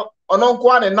candidate no ono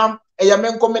nko anenam eye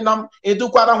menko menam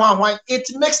edukwa na hwan. It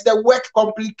makes the work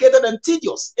complicated and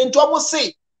tedious. Into almost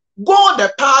say go the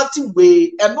party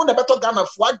way and no better Ghana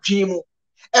for dream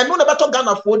and no better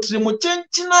Ghana for dream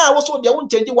change na also they won't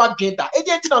change what dream that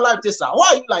agent in life this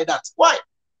why are you like that why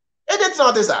agent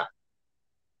not this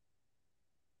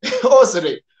oh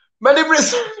sorry many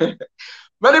praise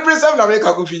na make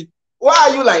Kofi why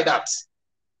are you like that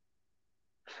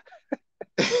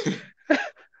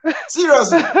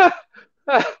seriously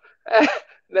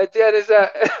that is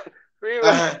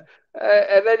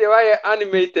and then you are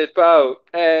animated, pal.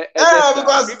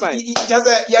 Because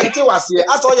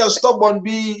that's all your stubborn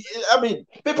be. I mean,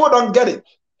 people don't get it.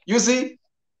 You see,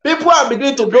 people are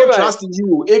beginning to build trust in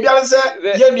you. If you say,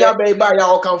 "Yeah, me buy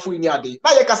your come for Now you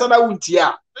kasada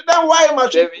untia. Then why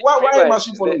must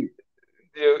you follow you?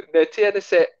 The theater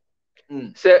said,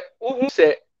 who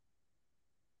said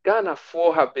Ghana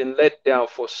 4 have been let down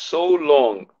for so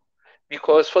long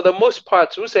because for the most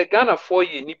part, who said Ghana 4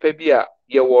 ye nipebia.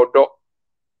 Ye wodo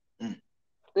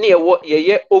near what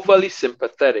ye overly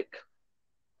sympathetic.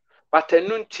 But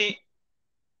enunti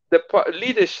the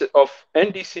leadership of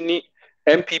NDC ni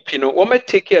MPP no we may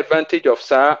take advantage of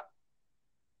sa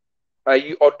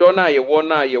you odona ye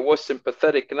wona ye was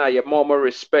sympathetic na ye more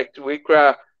respect we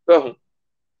cry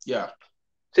yeah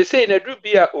say na do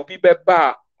bia obi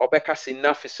beba obeka say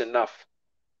enough is enough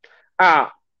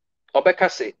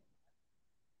obeka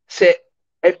say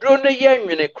edro no ye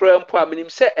nwene kra mpo aminim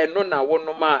se eno na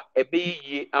wonom a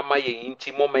ebeyi ama ye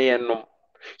nti momeyenom.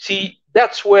 See,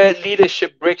 that's where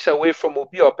leadership breaks away from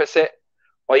obi opese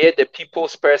or ye the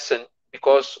people's person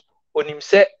because onim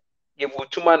se ye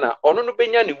vutuma na ono no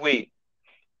benya ni way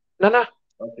nana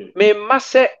okay me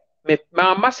mase me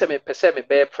pese me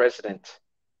be president.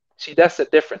 See, that's the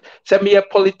difference. Say me a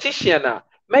politician na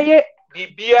me ye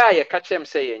bibia ye kachem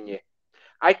say yenye.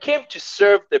 I came to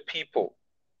serve the people.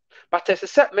 But as a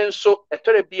set men so a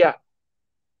torabia,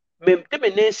 mem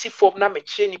demenency form na me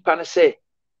chini pan say,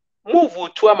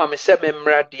 move to a mamma se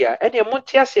memradia, and a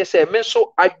montias say, men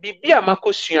so I be a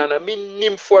macosiana, mean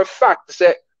him for a fact,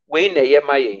 say, Wayne a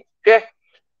yemaye. Okay?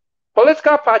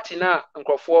 Political party na,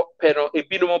 uncle for penal, a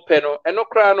binomo penal, and no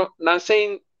crown, nan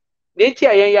saying, Nanti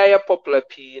a popular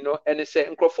P, and it's a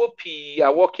uncle for P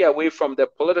are walking away from the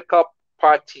political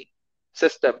party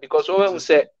system because women will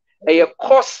say, a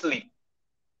costly.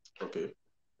 Okay.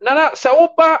 Nana, so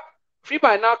oba free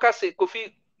by now can say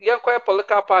Kofi yankwaya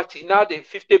political party now the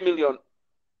 50 million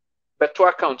beto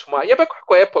account ma ye be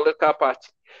kwaya political party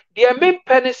the main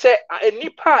penny say a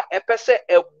nipa e pese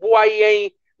e boa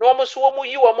yen na almost womu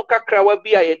yi wamu kakra wa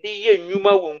bi a ye di ye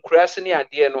nyuma wo nkurase ne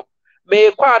ade no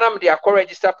me kwa na me de akọ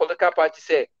register political party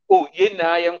say oh ye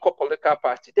na ye nko political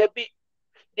party there be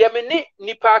there me ni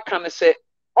nipa kan say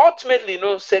ultimately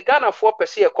no say Ghana for per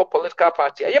se a political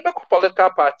party ye be political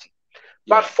party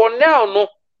but for now no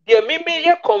there me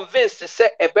ye convinced say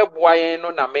ebeboa yen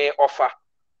no na me offer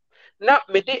na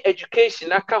me di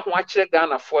education aka ho akire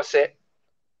Ghana for say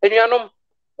enuanom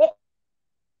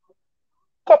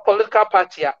political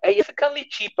party are significantly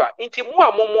cheaper. Inti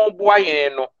more boy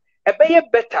no, a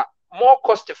better, more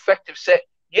cost effective. Say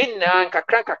yen na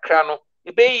kakran no,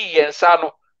 ebe yen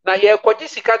sano. Na ye kwaji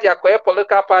sikati akwaye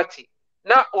political party.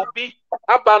 Na obi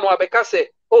abano abeka say,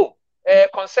 oh,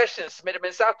 concessions, me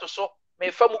mensa to so,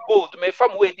 me famu gold, me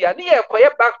famu wedi. Ani ye kwaye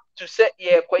back to say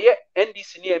ye kwaye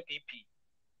NDC ni MPP.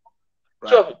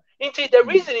 So, inti the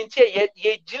reason inti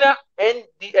ye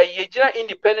jina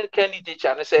independent candidate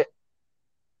and say.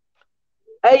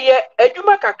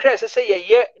 Edwuma kakra se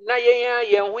ye na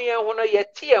ye ho no ye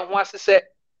tie ho ase se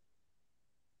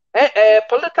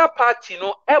political party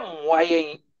no emwa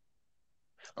yen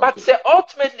but say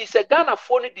ultimately say Ghana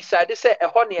for decide say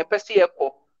ho na ye pese ye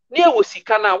ko na e wo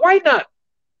sika na why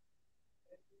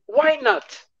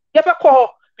not ye be ko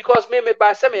because me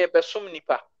ba se me be sum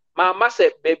nipa ma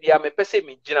say baby a me pese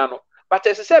me gina no but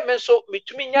say me so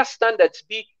metumi nya standards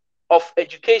be of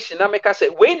education na me ka say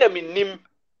we na me nim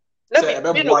na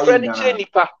me no kra ni kire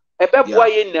nipa ebeboa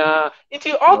ye na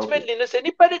nti ultimately no say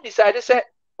nipa dey decide say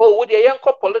oh we dey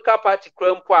yenko political party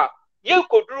kra mpo a ye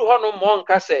koduru ho no mo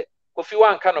nka say Kofi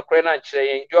wanka no kra na kire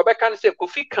yen di obeka no say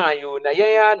Kofi kan yo na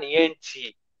yen ya na yen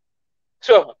ti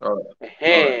so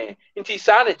nti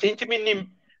sa na nti me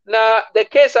nim na the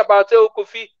case about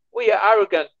Kofi we are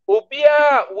arrogant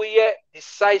obia we are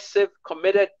decisive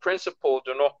committed principled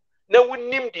no na we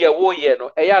nim de wo ye no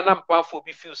eya na mpamfo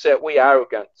bi feel say we are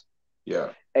arrogant. Yeah.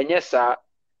 And yes, sir.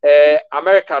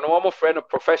 America, no one friend of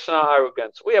professional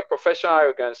arrogance. We are professional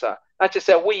arrogance, sir. Not just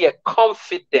say we are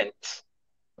confident.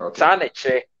 Okay.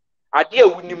 Sanache. Idea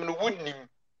winning no winning.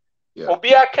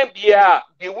 Obia can be a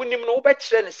the winning no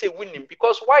better than say winning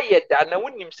because why yet that na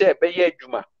winning say be ye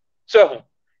juma. So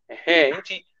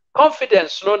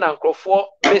confidence no na for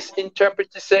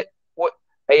misinterpret say what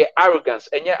arrogance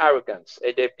and your arrogance.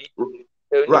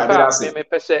 Right, that's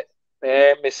it.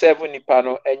 Me seven nipa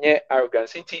no enye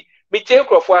arrogance nti me tie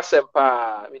nkrofo asem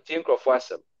pa me tie nkrofo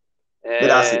asem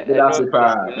that's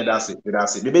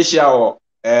it me be share o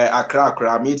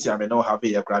akra meeting me no have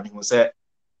e kra me hu say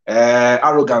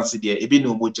arrogance de e bi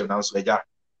no mo gem na so eja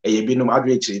e bi no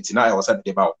adwe chiriti na e wo say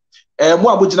de ba o mo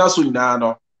abugina so nyina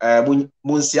no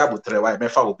mo nsi abotre wa me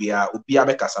fa obi a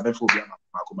be kasa me fa obi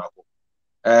mako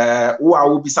wo a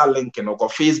wo bisa link no ko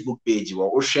Facebook page wo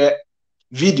hwe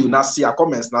video na see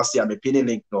comments na see me pin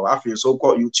link no afi so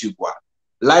call YouTube wa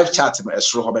live chat me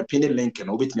esro ho be pin link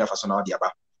no obetimi afa so na ade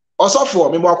aba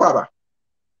osofo me mo akwa aba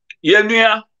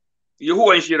yenua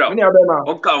yehu anhira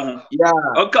oka ho yeah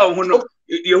oka ho no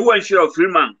yehu anhira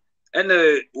Freeman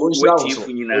ene wati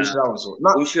fu nyina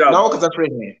na wo kasa free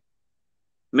he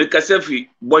me kasa fi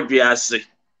bodwe ase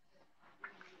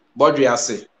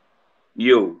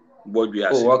yo bodwe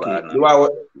ase okay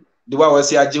the one was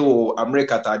here Joe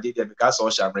America ta did because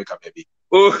of America baby.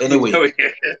 Oh anyway.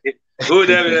 Oh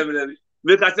damn.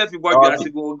 Make us fi bodwe ase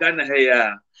go Ghana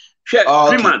here.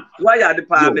 Freeman, why are the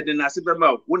pa me de na se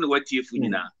bema wo ne wati fu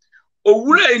nyina.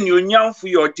 Owura enyonyamfo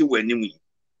ye oti wanimu.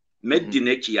 Me di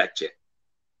na chi ya che.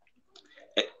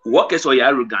 Work is so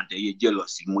arrogant ye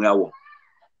jealous mu ya wo.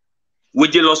 We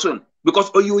jealous on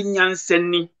because oyo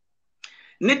nyansani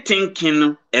ne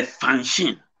thinking a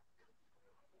function.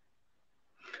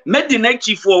 Made the next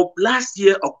for last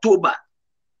year October.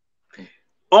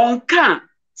 On can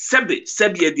sebe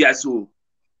diaso.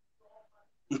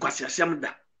 Nkwasi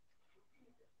asemda.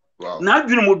 Wow. Na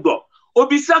adwene mo do.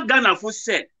 Obisa Ghana for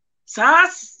said,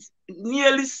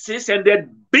 nearly 600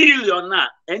 billion na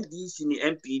NDC ni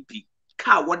MPP.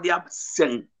 Ka what they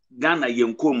send Ghana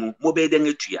yenkomu mo be den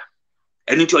etua.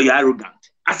 Eni to you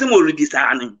arrogant. Asem oribisa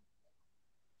anen.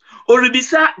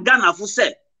 Oribisa Ghana for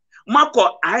said,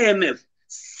 Mako IMF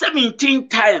 17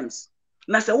 times.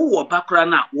 Na se wo bakra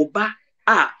na wo ba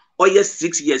oye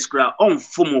 6 years kra on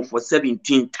form for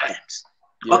 17 times.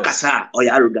 Yes. Okasa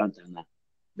oya arrogant na.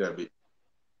 Yeah, be.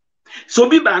 So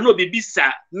biba no be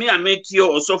bisa me ameki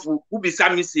osofu ubisa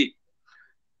mi se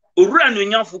owura no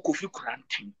nyamfo Kofi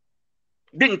Koranteng.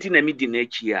 Denti na mi di na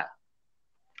echi a.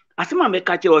 Asema me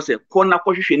ka che o se ko na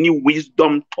kohwehwe ni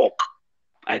wisdom talk.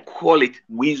 I call it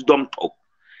wisdom talk.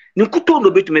 Ni kuto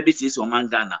no betu me be se o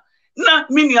mangana. Na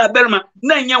mini aberma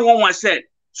na nya won wa se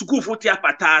school fo ti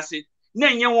apata ase na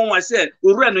enye won wa say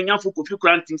owura no nyafo Kofi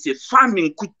Koranteng say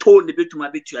farming kuto ne betuma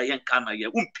betu ayen kama ye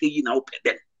umpe yi na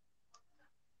opeden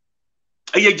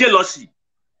aye jealousy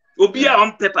obi a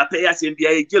on paper pay asem bia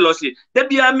aye jealousy da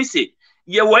bia mi say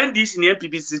ye when this in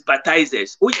MPP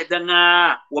sympathizers o ye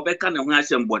danga wo beka na ho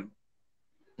asem bon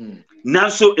na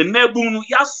so emebu no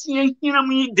yasen hina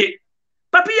mu ide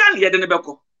papi ya ne ye de ne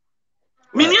beko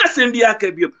mini asem bia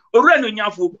ka bio owura no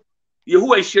nyafo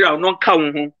yehu anhira no nka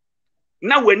wo ho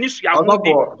na wani su ya ho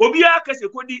di obi aka se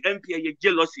kodi MP ye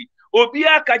jealousy obi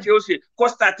aka je o se ko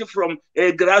start from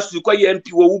grassroots ko ye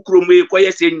MP wo wukro mu ko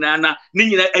ye se nyina ni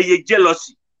nyina ye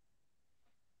jealousy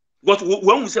but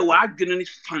when we say we adwene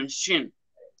function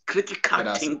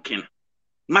critical thinking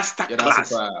master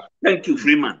class. Thank you,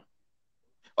 Freeman.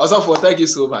 Also, thank you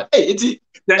so much. Hey, it's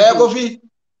Kofi.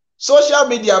 Social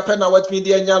media pen what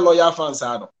media nya lawyer fans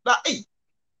are no. Na hey.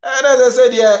 As I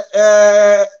said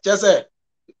just say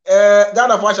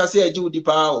Ghana for shall say Jude di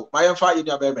pa my fa in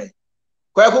your baby.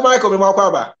 Kwaku Michael me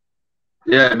makwaba.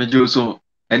 Yeah, me do so.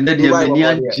 And then the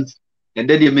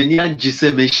many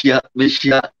say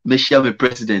me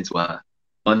president wa.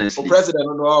 Honestly.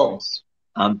 President no.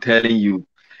 I'm telling you.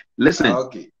 Listen.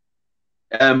 Okay.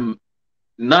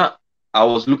 Now I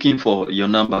was looking for your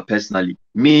number personally.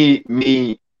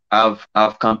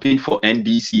 I've campaigned for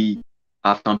NDC.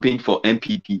 I've campaigned for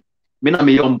MPP. Me na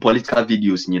me on political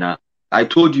videos, you know. I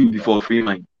told you before,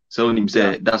 Freeman. So him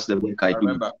said that's the work I do.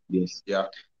 Remember. Yes. Yeah.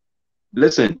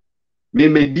 Listen,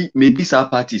 maybe some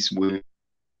parties were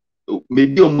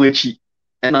maybe on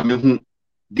and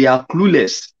they are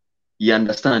clueless. You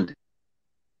understand?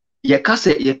 They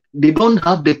don't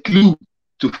have the clue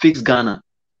to fix Ghana.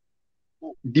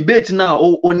 Debate now,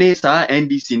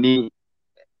 NDC ni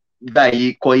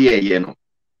guy koye you know.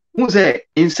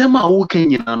 In Sema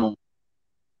Kenya,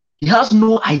 he has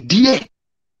no idea.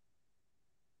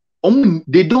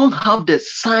 They don't have the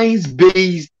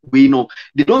science-based, you know.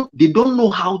 They don't know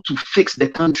how to fix the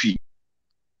country.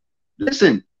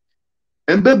 Listen,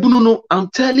 I'm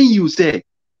telling you, say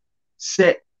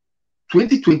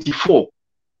 2024,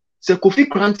 say Kofi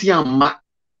Koranteng,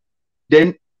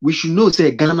 then we should know,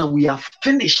 say Ghana, we are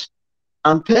finished.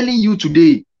 I'm telling you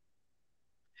today,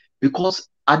 because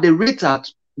at the rate at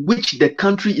which the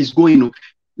country is going,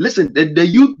 listen, the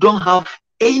youth don't have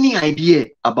any idea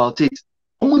about it.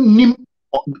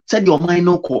 Said your mind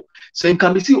no call. So you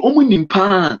can see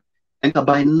and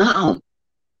by now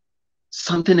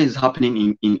something is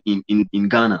happening in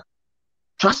Ghana.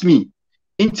 Trust me.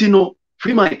 Intino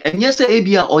free mind and yes,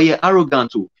 ABA or you're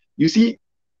arrogant too. You see,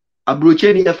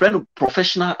 Abrocheni, a friend of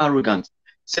professional arrogance.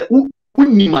 Say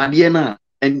unima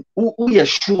and who you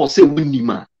sure say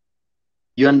unima.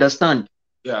 You understand?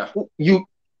 Yeah. You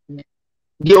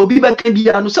the Obiba can be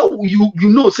so you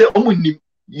know say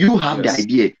you have the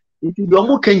idea. If you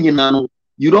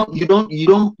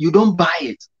don't buy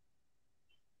it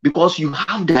because you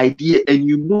have the idea and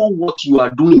you know what you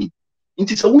are doing.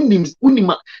 It is a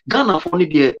Ghana for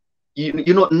you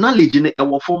know knowledge in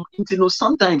our form. You know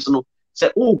sometimes you know say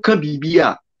can be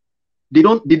they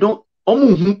don't the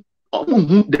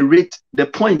rate the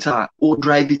point are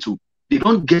drive it to. They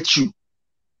don't get you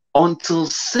until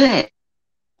say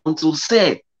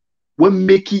when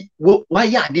make it why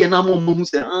ya there na mom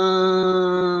say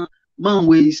man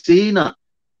we say na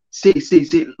say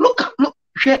look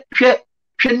share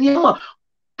niema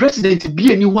president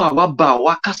be anyone wa ba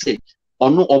wa kase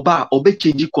ono oba obe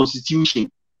change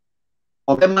constitution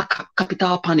obe make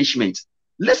capital punishment.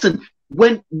 Listen,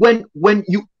 when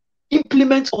you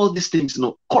implement all these things,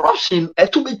 no corruption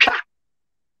to be tracked.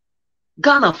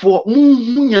 Ghana for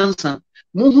munyansa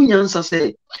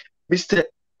say Mr.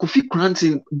 Kofi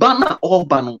Koranteng banner or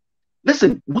banner.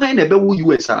 Listen, why never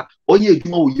US or ye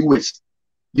US,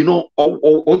 you know,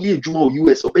 or ye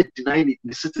US or denying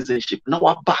the citizenship. Now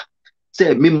I'm back.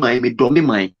 Say me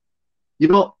mine. You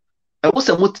know, I was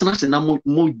a multinational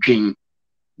more dream.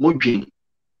 I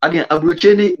mean,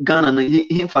 Abrocheni Ghana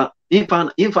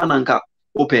infananka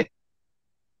open.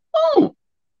 Oh,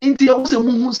 inti I was a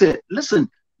woman say, listen,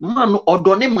 man, or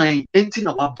don't mind anything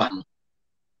about ban.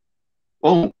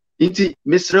 Oh. Inti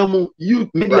Mr. you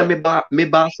media me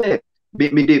ba say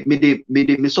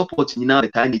me support ni na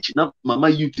the na mama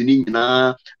youth ni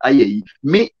na aye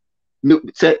me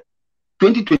say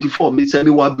 2024 me say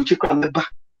me wa buchi kra me ba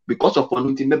because of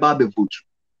one thing me ba be vote.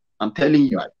 I'm telling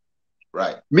you.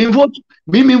 Right. Me vote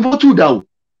down.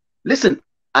 Listen,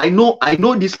 I know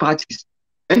these parties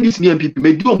and these new people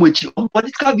me do omochi on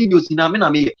political videos na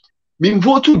me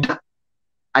vote down.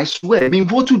 I swear me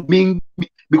vote me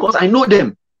because I know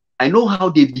them. I know how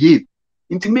they behave.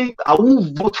 Into me, I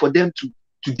won't vote for them to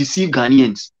deceive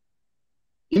Ghanaians.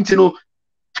 Into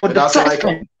For the first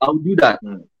time, I'll do that.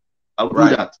 I'll do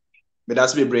that. But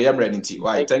that's be brave. I'm ready.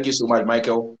 Why? Thank you so much,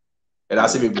 Michael. And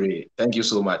that's be brave. Thank you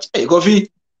so much. Hey, Kofi.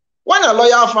 Why not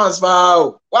loyal fans,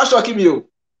 wow? Why shocking you?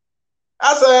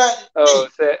 I said, oh,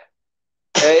 say,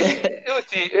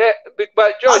 big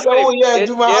bad George. Oh, yeah,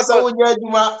 Juma.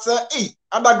 Juma. Say,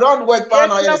 underground work,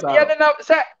 pan or yes, and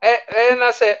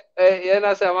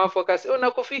I said, I'm focused. Oh,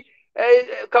 no, Kofi,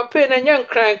 campaign and young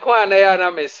crying, Kwan, I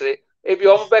miss it. If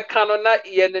you back canon,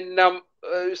 not yen and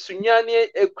Sunyani,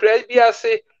 a crabby,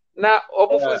 say, now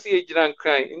almost see a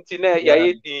crying. Internet,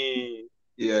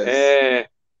 yes.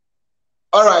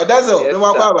 All right, that's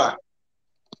all.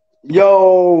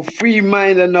 Yo, Free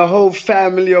Mind and the whole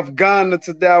family of Ghana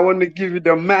today. I want to give you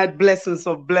the mad blessings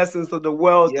of the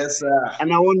world. Yes, sir.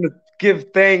 And I want to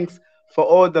give thanks for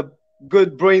all the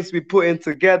good brains we put in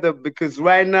together, because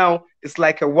right now it's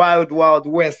like a wild, wild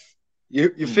west.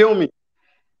 You feel me?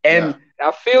 And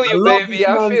I feel you, baby.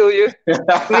 I feel you.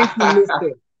 Thank you,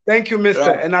 mister. Thank you, mister.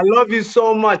 Right. And I love you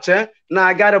so much. Now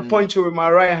I got to punch you with my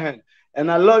right hand.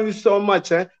 And I love you so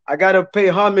much. I got to pay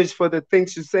homage for the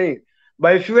things you're saying.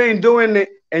 But if you ain't doing it,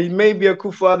 and maybe a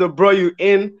Kufuado brought you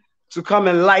in to come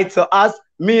and lie to us,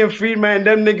 me and Freeman,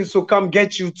 them niggas will come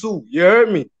get you too. You heard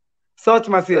me? So to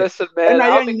myself. Listen, man,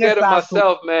 I'll be getting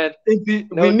myself, man. We need,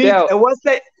 and what's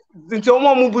that? Into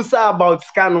Omo Mubusa about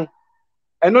Scano.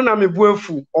 And no, I'm a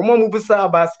buefu. Omo Mubusa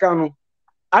about Scano.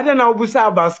 I don't know Mubusa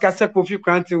about Scasa Kofi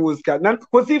Koranteng was Scano.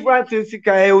 Kofi Koranteng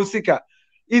Sika, Heusika.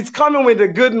 It's coming with a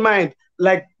good mind.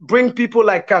 Like, bring people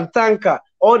like Kantanka,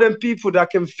 all them people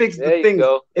that can fix the things.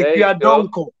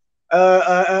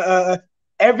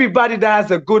 Everybody that has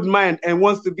a good mind and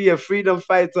wants to be a freedom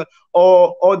fighter,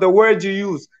 or the word you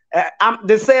use.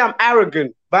 They say I'm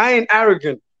arrogant, but I ain't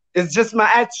arrogant. It's just my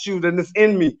attitude and it's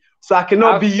in me. So I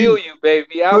cannot be you. I feel you,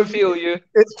 baby. I feel you.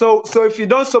 So if you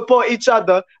don't support each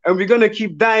other and we're going to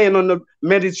keep dying on the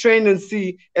Mediterranean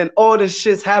Sea and all this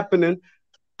shit's happening,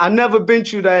 I've never been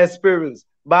through that experience.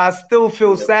 But I still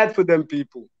feel sad for them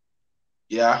people.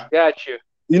 Yeah. Got you.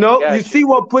 You know, you see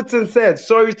what Putin said.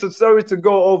 Sorry to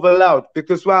go over loud,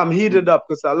 because I'm heated up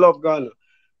because I love Ghana.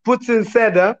 Putin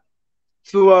said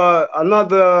to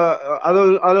another, I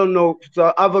don't know, to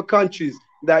other countries,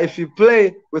 that if you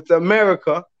play with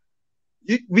America,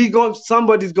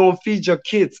 somebody's gonna feed your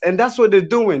kids. And that's what they're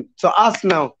doing to us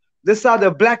now. This how the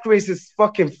black race is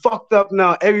fucking fucked up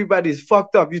now. Everybody's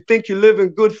fucked up. You think you're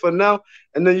living good for now,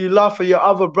 and then you laugh at your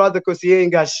other brother because he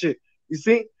ain't got shit. You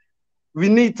see? We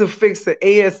need to fix the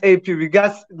ASAP.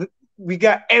 We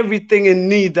got everything in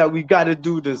need that we got to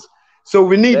do this. So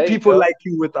we need people like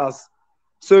you with us.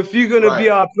 So if you're going to be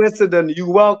our president, you're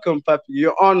welcome, Papi.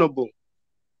 You're honorable.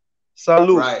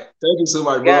 Salute. Right. Thank you so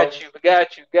much, bro.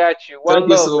 Got you. One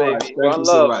love, baby. One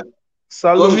love.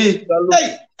 Salute. Hey,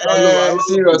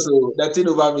 serious. That thing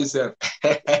over myself.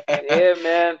 Yeah,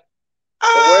 man. The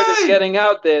word is getting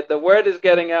out there. The word is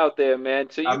getting out there,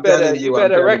 man. So you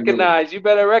better recognize. You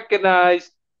better recognize.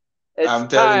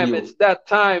 It's time. It's that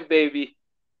time, baby.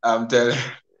 I'm telling you.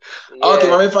 Yeah. Okay,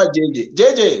 my friend JJ.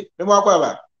 JJ,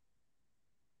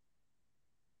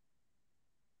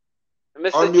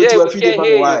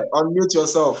 unmute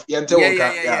yourself. Yeah.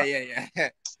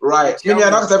 Right. Maybe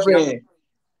I'm not suffering.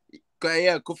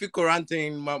 Yeah, Kofi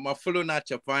Koranteng, my follow na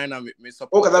Japan and me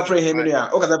support. Okay, that pray him.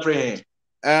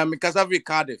 Because I've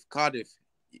Cardiff,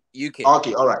 UK.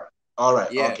 Okay, all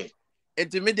right. Yeah. Okay.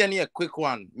 It's immediately a quick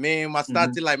one. Me, I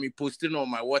started like me posting on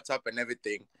my WhatsApp and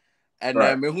everything.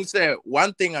 And me who say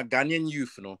one thing a Ghanaian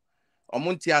youth, no,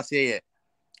 Omuntia say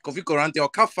Kofi Koranteng or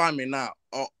Kafa me now,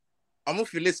 or I'm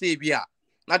feel say bia,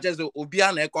 not just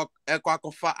Obian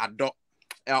Ekwakofa ado,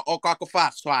 or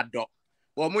Kwakofa swado.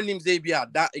 Well,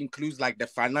 that includes like the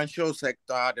financial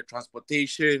sector, the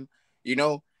transportation, you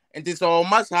know, and it's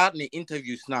almost hard in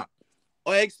interviews now.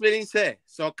 Or explaining say,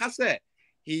 so Kase,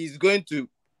 he's going to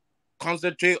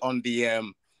concentrate on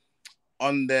the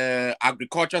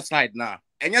agriculture side now.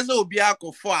 And yes, will be a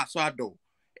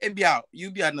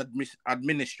you be an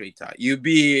administrator, you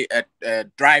be a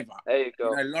driver, there you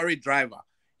go, a lorry driver.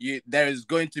 There is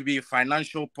going to be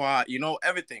financial part, you know,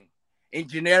 everything,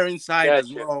 engineering side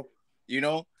as well. You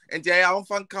know, and I don't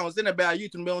find counts in a bear you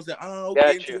to me say,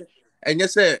 okay. And you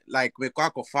say like we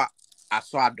quack of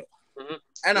aswado.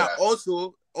 And I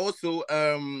also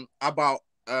about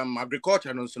agriculture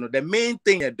and also the main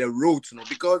thing at the roads,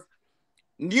 because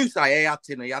news I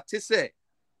say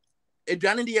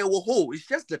it's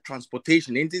just the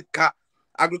transportation in the car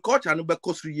agriculture no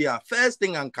because first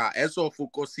thing and car also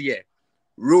focus here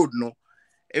road no.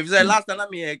 If the last time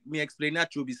me explain that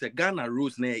to be say Ghana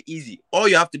roads easy. All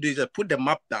you have to do is put the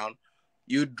map down.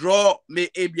 You draw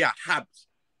maybe a hubs.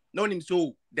 No name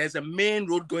so there's a main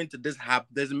road going to this hub.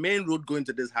 There's a main road going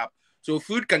to this hub. So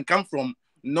food can come from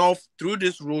north through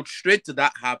this road straight to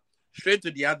that hub, straight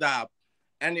to the other hub,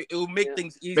 and it will make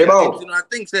things easier. And, you know, I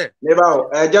think so.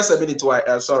 Just a minute.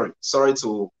 Sorry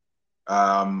to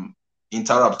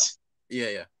interrupt.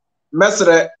 Yeah.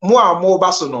 Mesre mo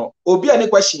baso no obi any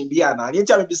question bi ana ni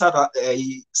tia me bisa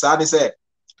sa ni say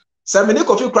me ni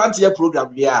Kofi Koranteng program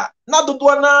bia na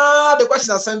dodo na the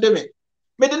question send me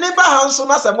the neighbor house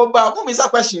na say mo ba mo bisa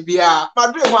question bia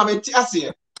madre ho ameti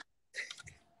ase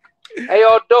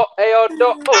Eyodo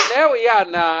oh there we are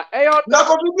now eyodo na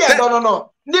Kofi bia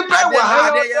no ni pa wa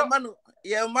ha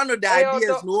yeah man the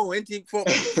ideas no from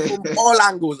all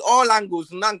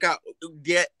angles nanka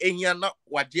there enya na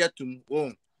wadia tum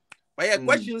but yeah,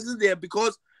 questions is there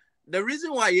because the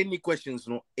reason why any questions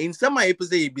no in some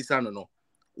episode ibisa no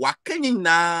wakanyi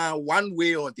na one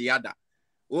way or the other.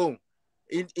 In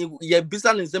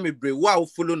bisa in some break wow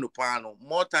follow no panel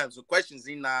more times the questions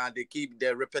in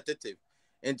they're repetitive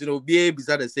and you know be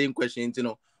bisa the same question, you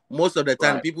know, most of the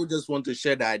time people just want to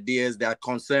share the ideas, they are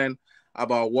concerned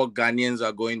about what Ghanaians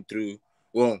are going through.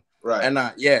 And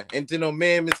and you know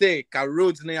me say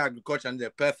roads near agriculture and they're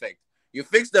perfect. You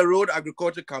fix the road,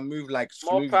 agriculture can move like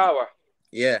smoothly. More power.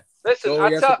 Yeah. Listen,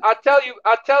 I'll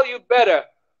tell you better.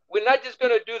 We're not just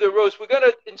gonna do the roads. We're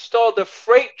gonna install the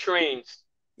freight trains.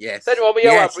 Yes.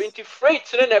 Into freight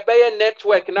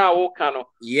network now.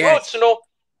 Yes. Roads,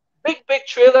 big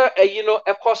trailer. You know,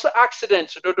 a cause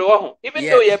accidents. Even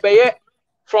though you're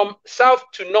from south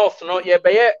to north,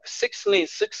 you're 6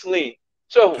 lane.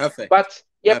 So, perfect. But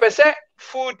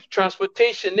food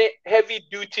transportation, heavy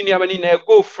duty.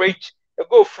 Go freight.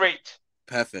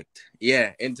 Perfect.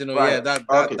 Yeah, and you know,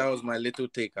 that was my little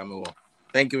take, Amiwo.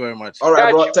 Thank you very much. All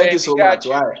right, bro. Thank you so much.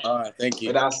 All right, thank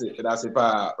you. That's it.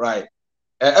 Right.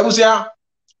 Ebusia,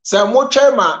 say mo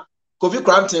chairman Kofi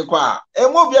Koranteng kwa.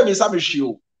 Mo bia mi sabehwi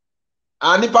o.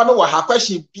 Anipa no wa ha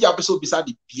question bia be so bisa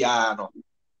di bia no.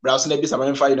 Browse na bisa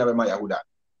man fa yi na be ma Yahuda.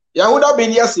 Yahuda be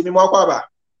ni asi mi mo akwa ba.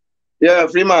 Yeah,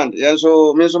 Freeman. Yeah,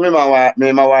 so me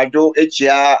ma wa do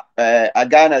echia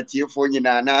agana tiefo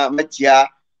nyina na matia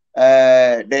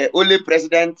the only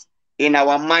president in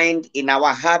our mind, in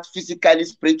our heart, physically,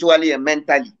 spiritually, and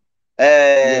mentally.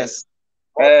 Yes.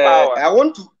 I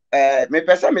want to me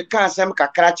person me can sem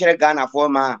kakra chere Ghana for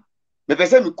ma. Me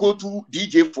person me go to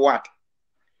DJ Fuad.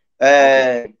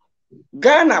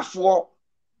 Ghana for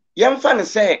yemfa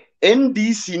say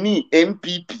NDC ni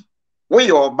MPP. We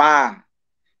your ba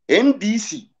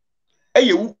NDC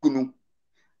eye wukunu.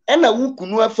 Ena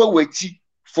wukunu afa wachi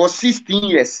for 16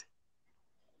 years.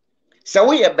 So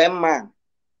we a man.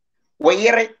 We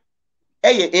yere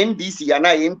NDC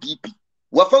yana MPP.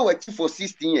 Wafa wachi for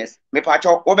 16 years. Me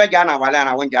pacho obe jana wale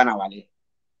na wen jana wale.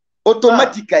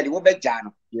 Automatically obe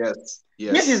jana. Yes.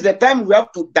 This is the time we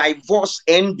have to divorce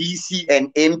NDC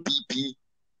and MPP.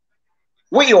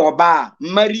 We oba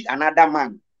marry another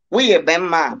man. We a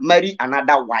man marry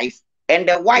another wife. And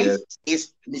the wife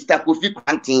is Mr. Kofi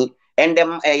Koranteng. And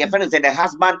your friend said the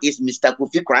husband is Mr.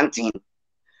 Kofi Koranteng.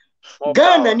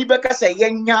 Ghana ni beka say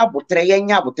yenya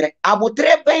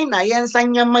abotre ben na yensa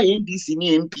nyama NDC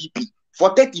ni MPP for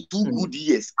 32 good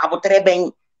years. Abotre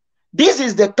ben. This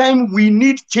is the time we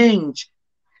need change.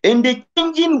 And the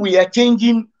changing we are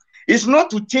changing is not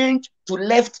to change to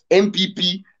left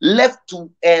MPP, left to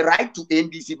right to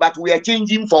NDC, but we are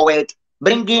changing forward,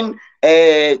 bringing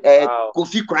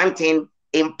Kofi Koranteng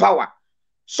in power.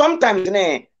 Sometimes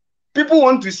people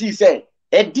want to see say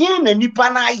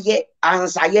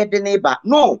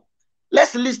no,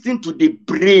 let's listen to the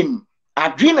brain.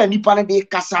 Adrena nipana de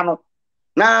kasano.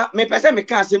 Na me pese me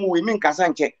kan se mu we me kasa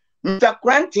nche. Mr.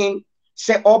 Koranteng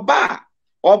say oba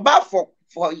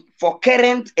for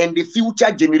current and the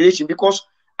future generation, because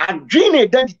adrena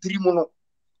dan di trimuno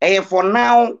for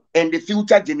now and the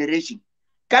future generation.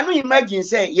 Can you imagine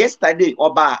say yesterday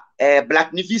oba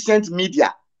Blacknificent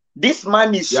Media, this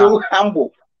man is so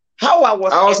humble. How I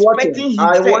was expecting him.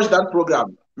 I watched that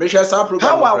program.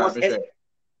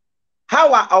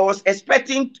 How I was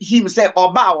expecting him say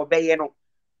oba obeyeno.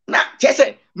 Na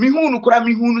chese mihunu kura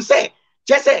mihunu say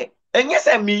chese enye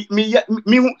say mi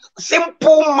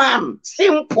simple man,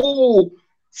 simple.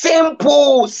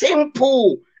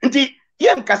 Nti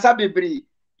yem kasa bebre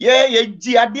ye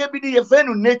ji ade bi ye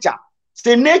fenu nature.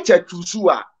 Say nature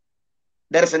chusua.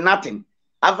 There is nothing.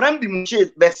 Avram di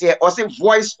Mushe bese or say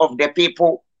voice of the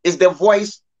people is the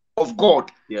voice of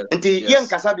God. Nti yen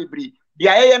kasa bebre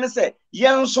dia ye say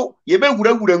yen so ye be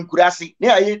wura nkurasi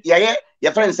na ye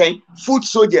friend say food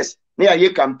soldiers na ye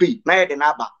campaign na ye de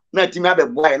naba na timi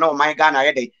abeboa na o man Ghana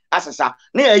ye dey asesa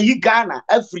na yi Ghana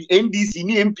every NDC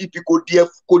ni MPP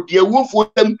kodie wofo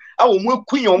tam awo mo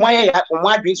kunye o mo ye o mo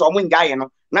adwen so o mo ngaye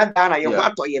no na Ghana ye ho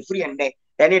ato ye free ende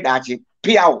ene dachi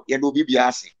piao ye do bibia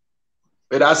ase.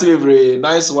 But that's a very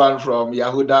nice one from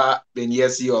Yahuda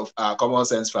Benyesi of Common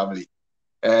Sense family.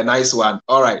 Nice one.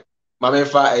 All right.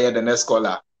 Mamenfa the next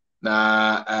caller.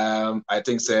 Now, I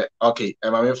think say okay.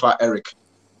 Mamenfa Eric.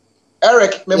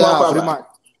 Eric, me free mind.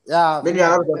 Yeah, me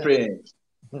another friend.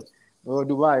 Oh,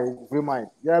 Dubai, free mind.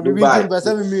 Yeah, Dubai.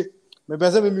 Me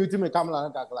person me mute me camera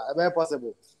na kakla. Very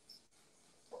possible.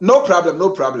 No problem, no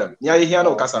problem. Yeah, you hear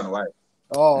no kasa no why.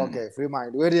 Oh, okay, free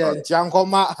mind. Where the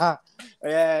Chankoma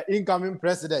incoming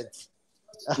president.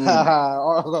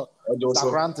 Aspirant,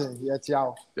 yeah,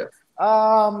 ciao.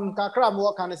 Kakra,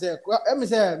 what can I say? Let me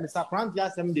say, Mr. Grant,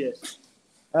 yes,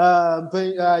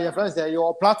 your friends say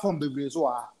your platform be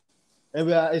so.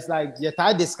 It's like you're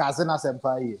tired discussing as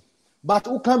empire. But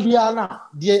who can be ana?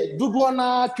 The do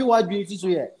na kiwa bi so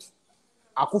ye.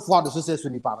 Akufo ado so say so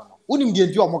ni pa no. Unim die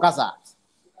nti omokasa.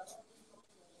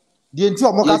 Die nti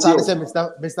omokasa na say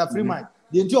Mr. Freeman.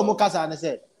 Die nti omokasa na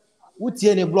say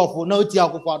utie ne bluff na utie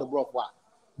akufo ado bluff a.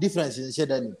 Difference in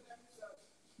shedani.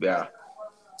 Yeah.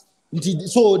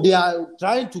 So they are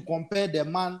trying to compare the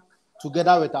man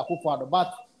together with akufo ado,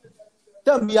 but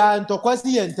them we are into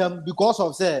question because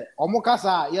of say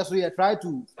omokasa yes we try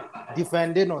to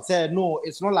defend it or say no,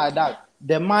 it's not like that.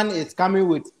 The man is coming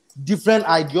with different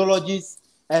ideologies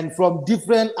and from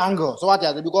different angles. So what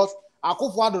is it? Because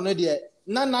akufo-addo no dey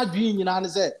na dream nyina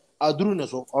say aduru no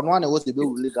so ono na was be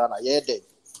rule Ghana dead.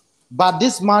 But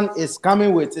this man is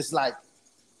coming with, it's like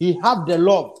he have the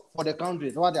love for the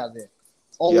country. So what is it?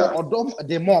 Or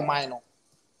the more minor.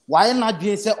 Why not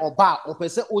being say oba or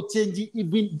person or change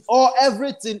even or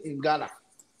everything in Ghana?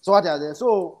 So what are they?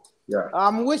 So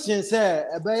I'm wishing say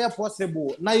a better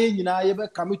possible. Now you know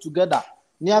coming together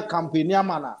near campaign near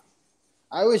manner.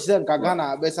 I wish them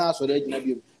Ghana better so they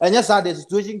and yes, the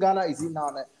situation Ghana is in now.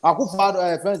 I could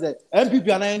find friends that MPP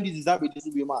and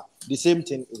NDC the same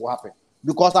thing will happen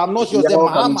because I'm not sure that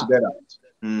Mahama.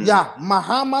 Yeah,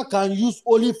 Mahama can use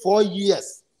only 4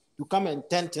 years to come and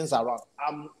turn things around.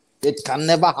 It can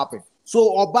never happen.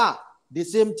 So Oba, the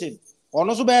same thing.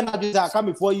 Also, be na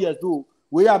come 4 years too.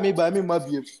 We are me by me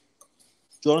mabi.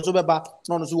 So also be ba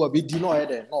no so be di no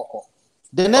head no.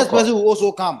 The next person will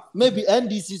also come. Maybe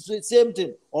NDC same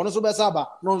thing. Also be saba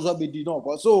no so be di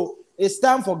no. So it's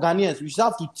time for Ghanaians. We should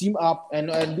have to team up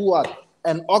and do what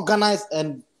and organize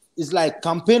and it's like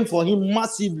campaign for him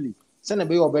massively. Send a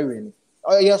be obey.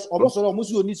 Yes,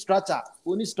 almost only structure.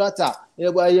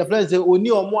 Your friends say only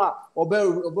or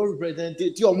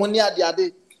representative your money at the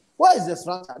other. What is the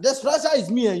structure? The structure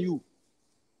is me and you.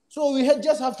 So we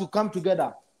just have to come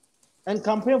together and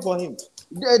campaign for him.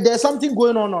 There's something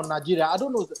going on Nigeria. I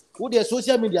don't know who the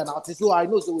social media now. So I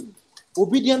know so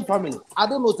obedient family. I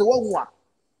don't know what.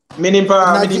 Meaning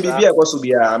BB was to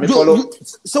be me follow.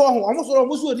 So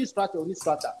almost only structure.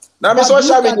 Now me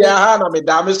social media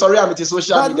me sorry I'm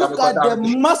social media. Look at the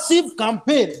massive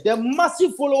campaign, the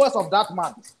massive followers of that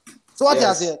man. So what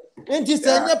I say? In this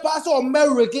pass or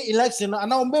American election and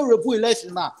now American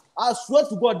election now. I swear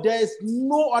to God, there is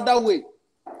no other way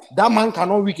that man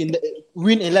cannot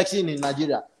win election in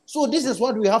Nigeria. So this is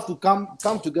what we have to come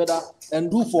together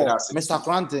and do for Mr.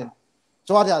 Koranteng.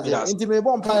 So what I say? Intimate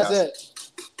bomb say.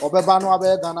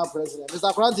 Ghana president.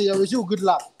 Mr. Koranteng, I wish you good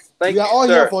luck. We are all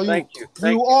here for you.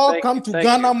 We will all come to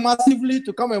Ghana massively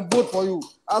to come and vote for you.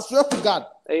 I swear to God.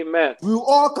 Amen. We will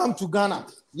all come to Ghana.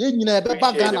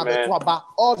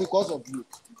 All because of you.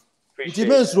 It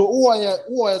means who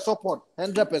are support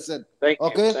 100%.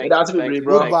 Okay. That's be great,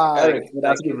 bro. Eric,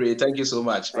 that's be great. Thank you so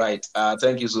much. Right.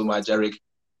 Thank you so much, Eric.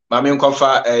 Mami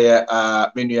Nkofa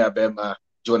Menua Bema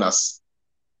Jonas.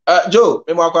 Joe,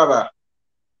 me mwakwaba.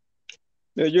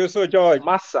 You so George.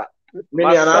 Massa.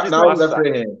 Now the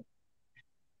friend.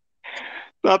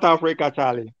 South Africa,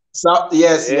 Charlie. So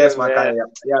yes, Makaya.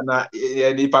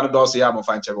 Yeah, the Panados ya mo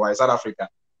fanche why South Africa.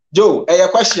 Joe, a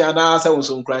question na say on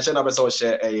some crunch na be so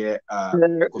share Kofi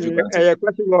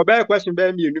Koranteng. Question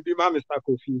be me no be ma Mr.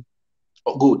 Kofi.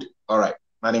 Oh, good. All right.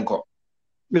 Maninko.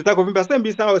 Mr. Kofi person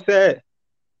be say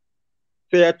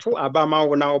to abama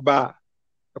wo na oba.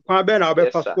 Kwa be na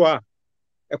obe fa so a.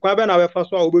 Kwa be na obe fa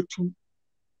so a obetu.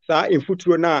 Sa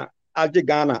infuturo na age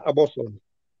Ghana aboso.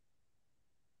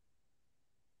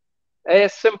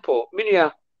 Simple.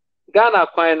 Minia Ghana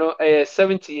kwano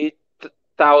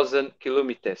 78,000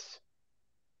 kilometers.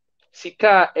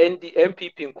 Sika ND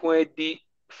MPP nkwedi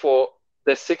for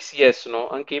the 6 years no.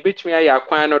 Anke betumi ya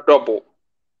kwano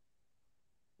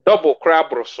double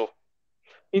crabro so.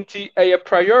 Inti a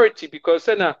priority because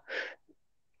na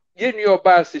you your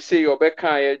boss say your back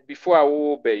before I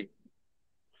will obey.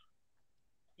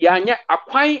 Yanya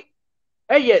akwan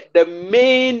the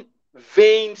main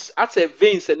veins as a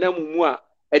veins and namumua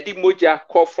edi moja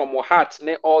call from your heart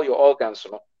ne all your organs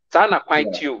no. Sana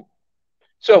quite you.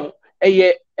 So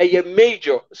a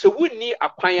major so we need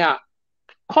akwan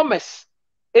commerce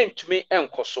into me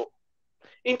enkoso.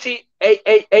 Inti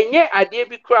enye ade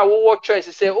bi kura wo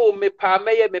choice say oh me pa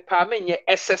menye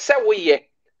esese wo ye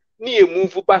ni e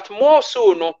move but more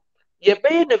so no ye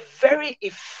be the very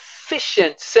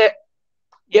efficient say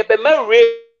ye be ma real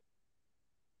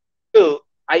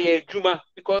aye adwuma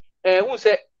because who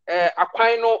say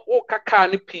akwan no wo kaka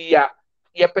ne pia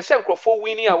ye percent crofo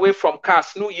winning away from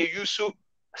cars no ye use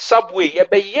subway ye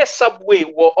be yes subway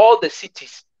were all the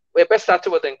cities we best started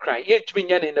with Nkran ye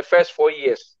tumi in the first 4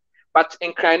 years. But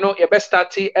in Krino, you best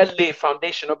start to lay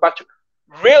foundation. But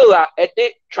rail a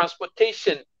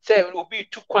transportation, say it will be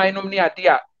 2 quinum near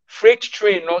idea. Freight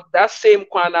train, no, that same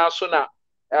quina so now,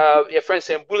 your friends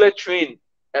saying bullet train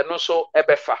and also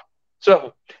ebefa.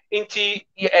 So, inti,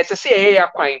 as I say, a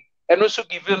quine and also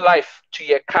give you life to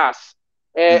your cars.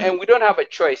 And we don't have a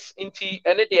choice. Inti,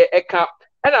 and the eka,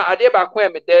 and I did back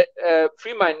when the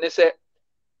free mind, they say,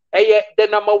 the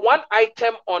number 1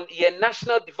 item on your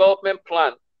national development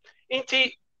plan.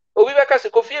 Inti obi beka se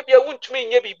Kofi bia wuntumi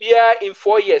nye bibia in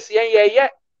 4 years ye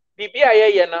bibia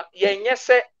ye na ye nye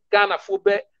se Ghana fo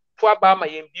be fo abama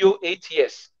ye bio 8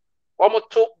 years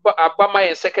omoto abama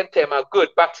ye second term are good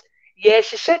but ye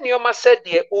hihye nioma said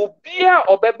de obia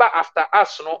obeba after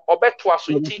us no obeto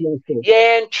aso nti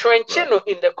ye entrenche no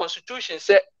in the constitution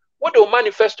say what do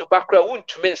manifesto bakra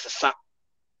wuntumi nsesa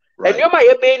enioma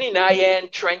ye be ni na ye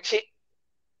entrenche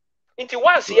Inti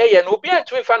once ye no obi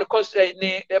antwe fa no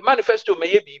ni manifesto me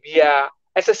ye bibia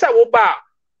ese se wo ba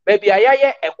baby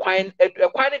ayaye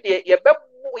ekwan de ye be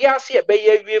ya se ye be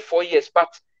ye wie 4 years but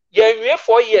ye wie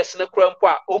 4 years na krampo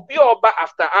a obi oba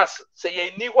after us say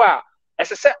ye ni ho a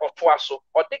ese se oto aso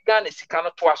odi Ghana sika no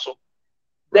to aso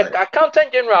the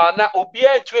accountant general na obi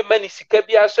antwe mani sika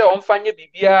bia se onfanye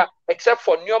bibia except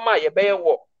for nyoma ye be ye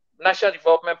wo national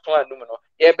development plan no no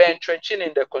ye be entrenching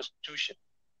in the constitution.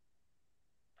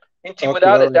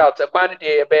 Without a doubt, a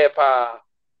quantity a bear pa.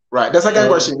 Right. The second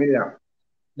question, Miriam.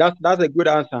 That's a good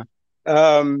answer.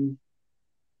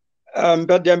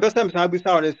 But the ambassador have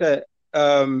sound say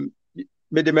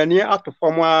me the many out of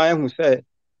form who say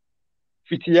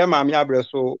fitia mami abre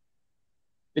so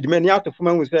the many out of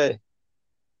form who say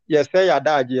yes say ya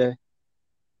dad ye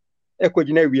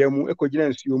ekogina wiemu ekogina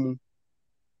nsuo mu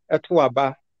eto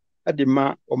aba e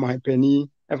ma o my penny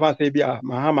e fa say bia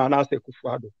mahama na say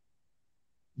kufuado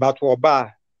but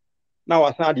oba na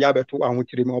wasan de abeto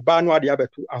ahotire me oba no ade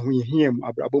abeto ahohia mu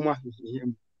abrabom ahohia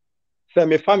mu se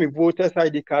me fa me voters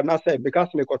ID card na say because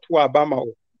me koto aba ma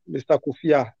o Mr.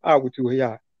 Kofi out to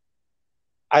here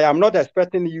I am not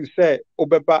expecting you say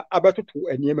obeba abeto to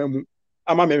eniema mu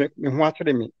ama me ho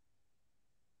atere me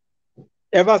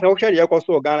ever say o hwere ye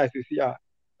koso Ghana sisi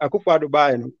Akufo-Addo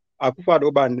ba no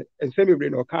Akufo-Addo ba nsem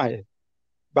bebre no kan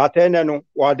but ene no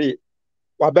wade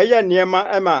wabeye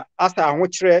niema ema asa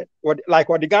ahokyere like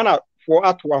wade Ghana for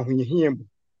ato ahohia mu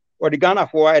wade Ghana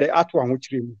for ato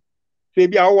ahokyere mu se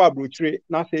bia wo abrokyere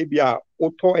na se bia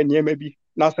woto eniema bi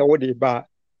na se wode ba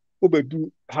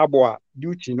obedu habo a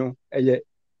duty no eye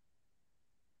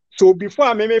so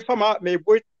before me fama me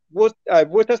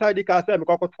voters ID card say me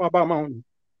kokoto aba ma ho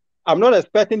I'm not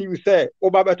expecting you say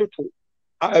oba beto to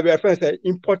friends say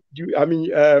import I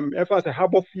mean friends say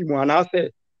habo fee mu and I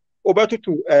say obeto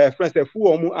to friends say fu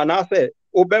omu and I say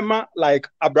obema like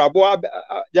abrabo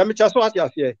ya me chaso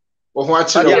ase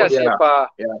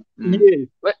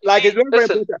like it's very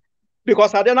important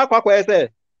because I didn't quite say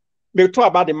me to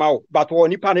about the mouth but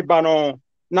when nipa ne ba no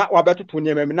na wabeto to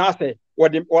niam me na say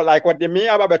what the me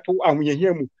ababeto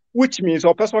ahunye mu which means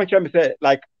or person can say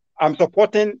like I'm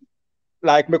supporting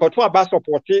like me to about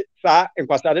support sa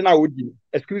enkwasade na wodi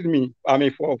excuse me I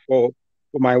mean for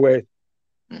my words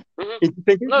no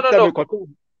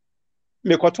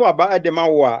me to about the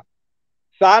mawa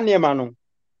sa niam no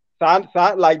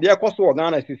sa like the coso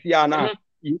Ghana sisi ana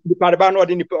the parba no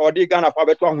the Ghana for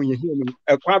beto ahunye mu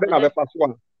e kwa be na be fa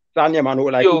so sa niam no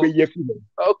like we be yefi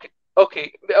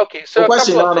okay so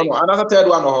question no another third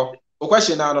one no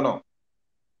question no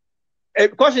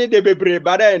question de bebre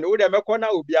but then we dem corner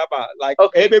obi aba like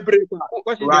e bebre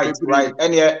question de bebre right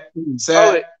and yeah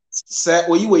say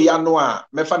oyiwe ya no a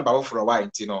me fa ba for a while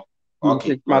you know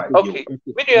okay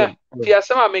media tia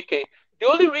sama making the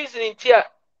only reason in tia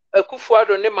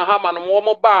Akufo-Addo ne Mahama no wo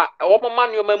mo ba wo mo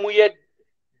man yo mamu ye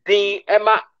din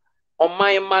ema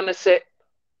oman man se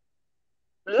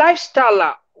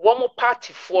lifestyle one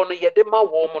party for no yedema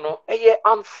woman no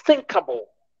unthinkable.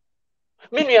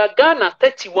 Meaning Ghana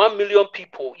 31 million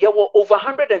people, there were over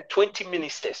 120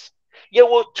 ministers. There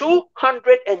were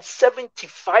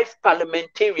 275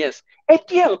 parliamentarians.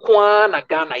 Etienne Kwana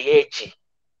Ghana yeji.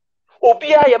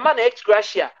 Obia Yamana ex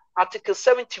gratia, Article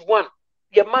 71,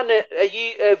 Yamana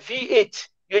V8,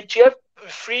 you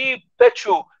free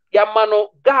petrol,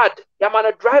 Yamano guard,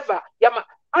 Yamana driver,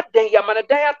 Yamana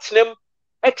dietinem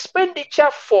expenditure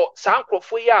for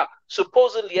Sankrofia,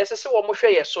 supposedly, as I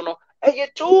say, Sono,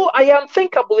 too, I am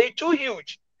thinkably too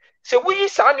huge. So we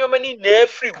sign your money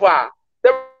everywhere.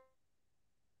 There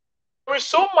is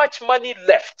so much money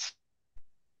left.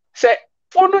 Say,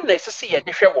 for no necessary a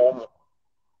different woman.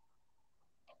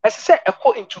 As I said,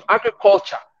 according to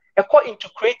agriculture, according to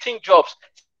creating jobs.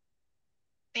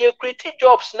 They creating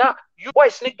jobs now. You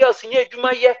boys and girls in here, you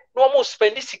no almost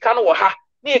spend this sikano waha,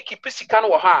 near keep sikano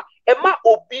waha. Emma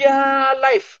obia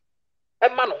life,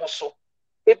 Emma no so.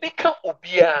 E become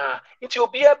obia, into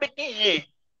obia be ye.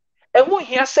 And when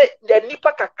he said the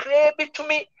nipa kakre be to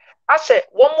me, I said,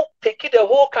 one more take it the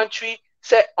whole country,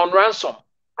 say on ransom.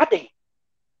 Ade.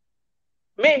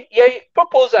 Me, ye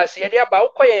proposals, ye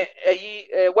about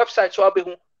a website so I'll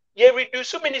ye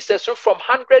reduce ministers from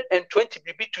 120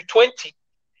 BB to 20.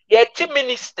 Ye 10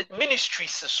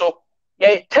 ministries, so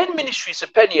ye 10 ministries a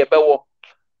penny about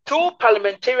 2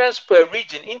 parliamentarians per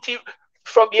region, into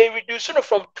from ye reducing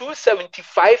from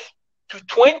 275 to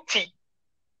 20.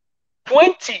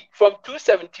 20 from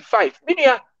 275.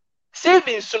 Meaning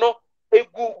savings,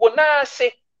 egu wona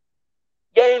say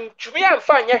yen tumi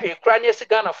amfa nya hwe kra ne se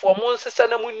Ghana for mo nsesa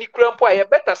na mu nikra mpo aye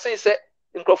better say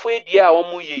nkrofo edi a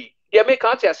omo yi de make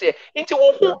count ya say nti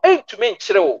wo hu entumi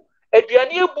nkyere wo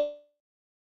aduane ebu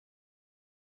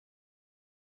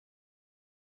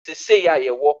se say ya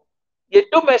ye wo ye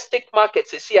domestic market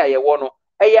se say ya ye wo no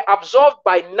absorbed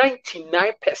by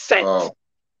 99%. Wow.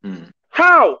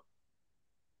 How?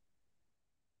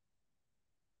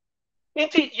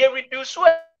 Nti ye reduce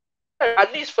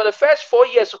at least for the first 4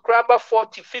 years, grab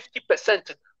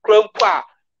 40-50% grandpa.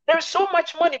 There is so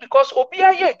much money because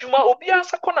Obia ye Juma Obia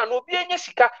Sakona Obia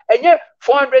Yesika and ye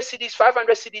 400 cities,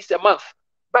 500 cities a month.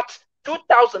 But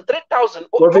 2,000, 3,000.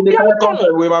 Kofi the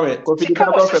confirm with mame. Kofi the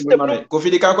confirm with mame.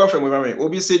 Kofi the confirm with mame.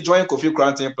 Obi say join Kofi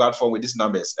Koranteng platform with these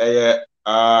numbers.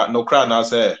 No crowd now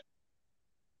say.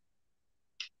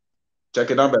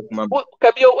 Check it out, mame.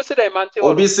 Kabio, what's the man?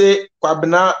 Obi say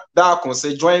Kwabena da kon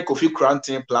say join Kofi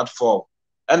Koranteng platform.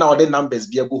 And all the numbers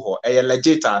be able ho.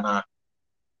 Legit na.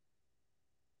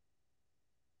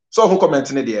 So who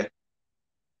commenting it there?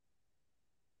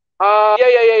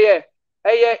 Yeah.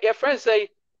 Your friend say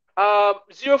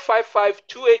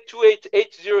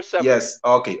 055-2828-807. Yes.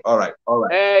 Okay. All right.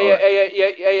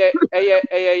 Yeah.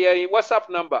 WhatsApp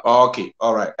number. Okay.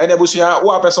 All right. And Ebusia,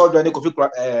 who person join the Kofi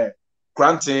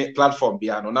Koranteng platform be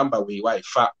no number we why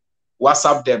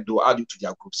WhatsApp them to add you to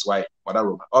their groups. Why?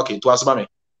 Okay. To us, mame.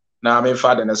 Now I'm in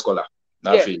far the next scholar.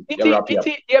 Yeah. They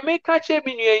may catch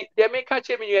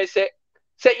me.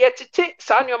 Say yet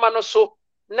Sanyo so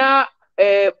now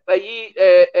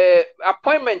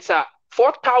appointments are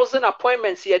 4,000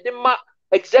 appointments here. The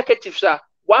executives are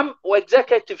one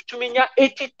executive to me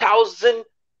 80,000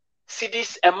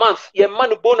 CDs a month. Your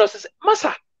money bonuses.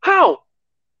 Masa, how?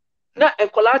 Now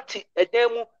and collati a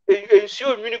demo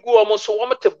ensure you go almost so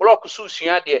one to block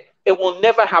there. It will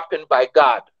never happen by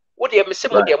God. What do you miss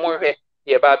with your more here?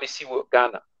 Yeah, Baby see what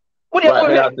Ghana. What do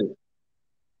you mean?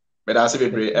 But I say,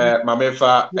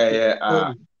 Mamefa,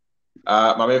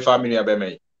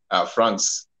 Mamefa,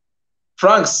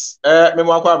 Franks,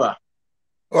 Memo Kwaba.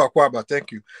 Oh, Kwaba,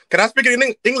 thank you. Can I speak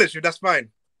in English? That's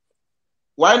fine.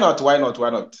 Why not?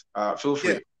 Feel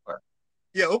free.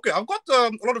 Yeah, okay. I've got a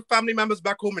lot of family members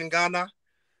back home in Ghana,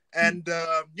 and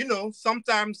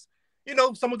sometimes,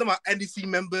 some of them are NDC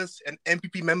members and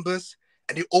MPP members,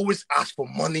 and they always ask for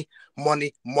money.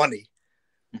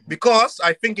 Because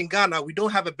I think in Ghana, we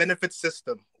don't have a benefit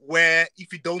system where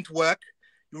if you don't work,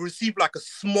 you receive like a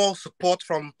small support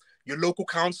from your local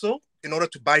council in order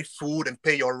to buy food and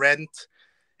pay your rent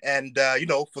and,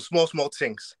 for small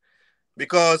things.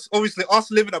 Because obviously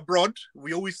us living abroad,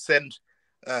 we always send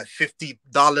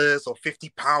 $50 or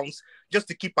 £50 just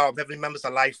to keep our family members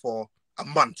alive for a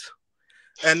month.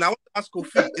 And I want to ask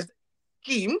Kofi, is there a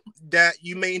scheme that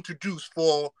you may introduce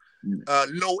for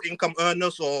low-income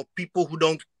earners or people who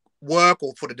don't work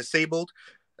or for the disabled?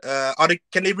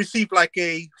 Can they receive like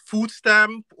a food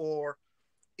stamp or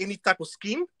any type of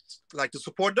scheme like to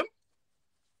support them?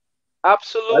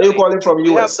 Absolutely. Are you calling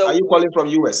from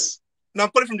US? No, I'm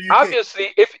calling from the UK.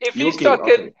 Obviously, if he's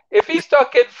talking if he's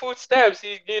talking food stamps,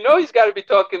 you know he's got to be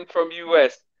talking from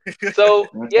US. So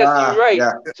yes, you're right.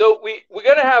 Yeah. So we're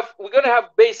gonna have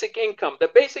basic income. The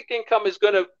basic income is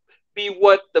gonna be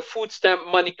what the food stamp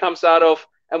money comes out of,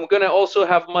 and we're gonna also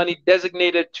have money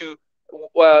designated to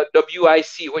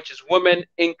WIC, which is women,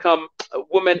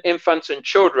 infants, and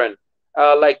children,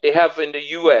 like they have in the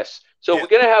US. So we're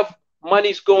gonna have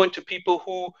monies going to people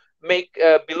who make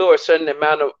below a certain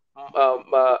amount of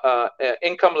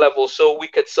income level, so we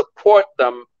could support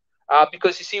them.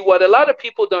 Because you see, what a lot of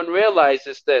people don't realize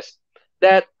is this: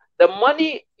 that the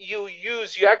money you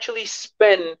actually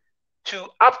spend to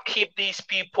upkeep these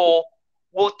people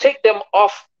will take them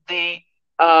off the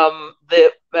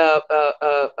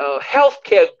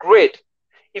healthcare grid.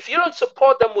 If you don't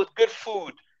support them with good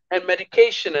food and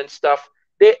medication and stuff,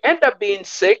 they end up being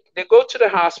sick. They go to the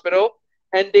hospital,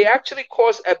 and they actually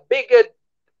cause a bigger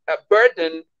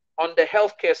burden on the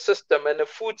healthcare system and the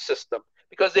food system,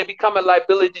 because they become a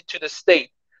liability to the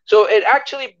state. So it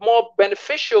actually more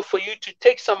beneficial for you to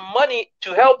take some money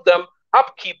to help them,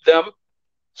 upkeep them,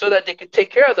 so that they can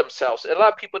take care of themselves. A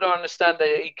lot of people don't understand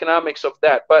the economics of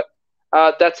that, but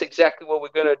that's exactly what we're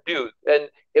going to do. And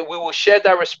we will share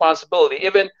that responsibility,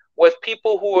 even with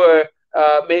people who are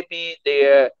maybe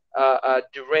they're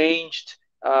deranged,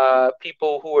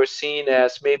 people who are seen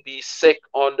as maybe sick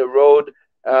on the road,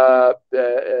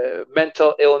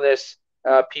 mental illness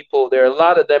people. There are a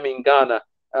lot of them in Ghana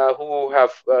who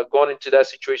have gone into that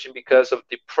situation because of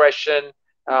depression,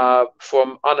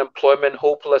 from unemployment,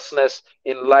 hopelessness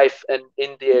in life, and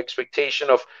in the expectation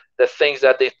of the things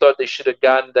that they thought they should have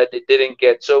gotten that they didn't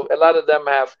get. So a lot of them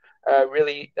have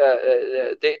really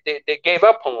they gave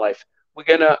up on life. We're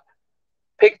gonna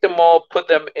pick them all, put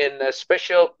them in a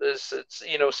special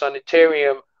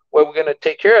sanitarium where we're going to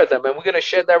take care of them, and we're going to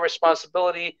share that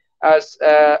responsibility as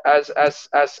a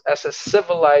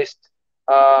civilized,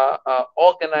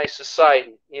 organized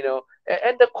society.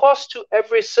 And the cost to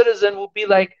every citizen will be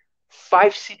like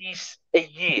 5 cedis a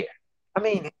year. I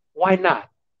mean, why not?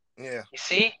 Yeah. You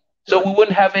see, so we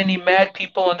wouldn't have any mad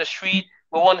people on the street.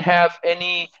 We won't have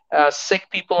any sick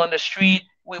people on the street.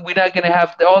 We're not going to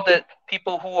have all the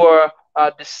people who are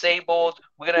disabled.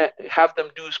 We're going to have them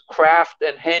do craft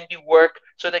and handiwork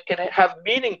so they can have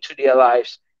meaning to their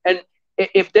lives. And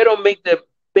if they don't make the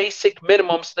basic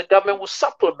minimums, the government will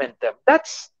supplement them.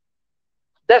 That's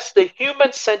the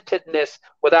human-centeredness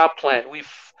with our plan.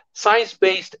 We've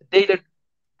science-based,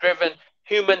 data-driven,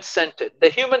 human-centered. The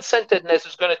human-centeredness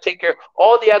is going to take care of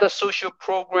all the other social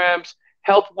programs,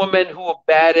 help women who are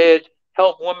battered,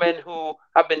 help women who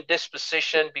have been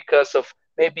dispositioned because of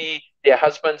maybe their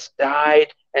husbands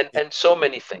died, and so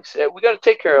many things. We're going to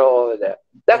take care of all of that.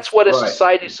 That's what a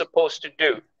society is supposed to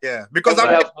do. Yeah, because we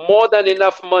have more than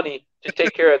enough money to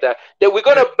take care of that. Then we're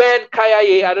going to ban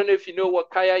Kayaye. I don't know if you know what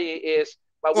Kayaye is,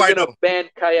 but we're going to ban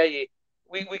Kayaye.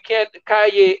 We can't.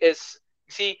 Kayaye is,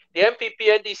 see, the MPP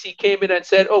NDC came in and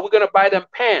said, oh, we're going to buy them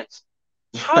pants.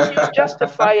 How do you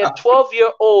justify a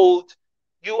 12-year-old?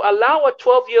 You allow a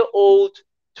 12-year-old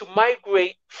to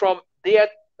migrate from their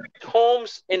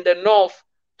homes in the north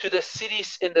to the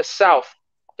cities in the south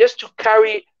just to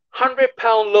carry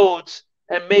 100-pound loads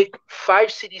and make 5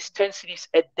 cedis, 10 cedis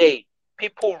a day.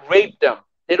 People rape them.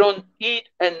 They don't eat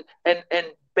and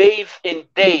bathe in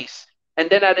days. And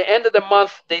then at the end of the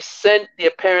month, they send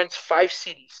their parents 5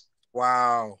 cedis.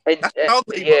 Wow. And, that's child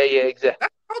labor. Yeah, exactly.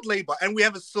 That's child labor. And we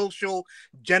have a social,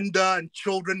 gender, and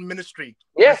children ministry.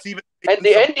 Yeah. And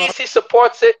the NDC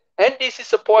supports it. NDC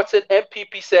supports it.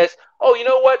 MPP says, oh, you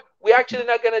know what? We're actually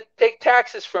not going to take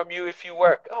taxes from you if you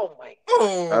work. Oh, my God.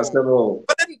 Oh. That's the rule.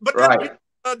 But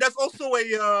then there's also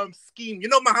a scheme.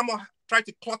 Mahama tried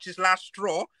to clutch his last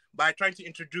straw by trying to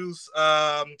introduce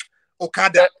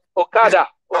Okada. Okada.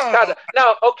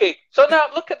 Now, okay. So now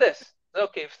look at this.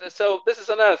 Okay. So this is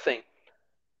another thing.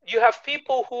 You have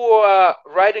people who are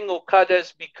riding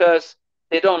Okadas because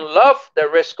they don't love the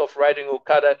risk of riding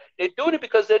Okada. They're doing it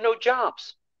because there are no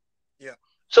jobs. Yeah.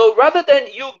 So rather than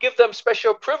you give them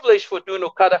special privilege for doing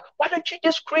Okada, why don't you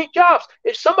just create jobs?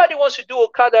 If somebody wants to do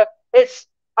Okada, it's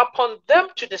upon them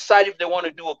to decide if they want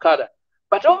to do Okada.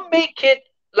 But don't make it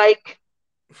like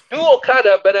do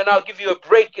Okada, but then I'll give you a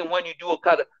break in when you do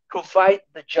Okada. Provide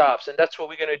the jobs, and that's what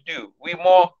we're going to do. We're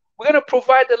going to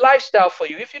provide the lifestyle for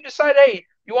you. If you decide, hey,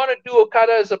 you want to do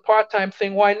Okada as a part-time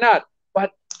thing, why not?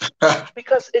 But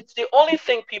because it's the only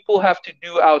thing people have to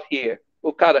do out here,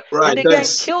 Okada. Right, and they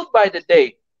get killed by the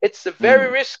day. It's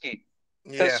very risky,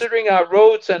 considering our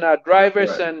roads and our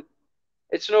drivers, and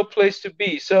it's no place to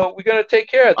be. So we're going to take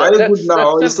care of that. Are you good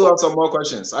now? Or you still have some more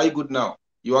questions? Are you good now?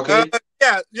 You okay?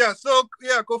 Yeah. So,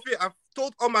 Kofi, I've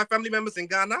told all my family members in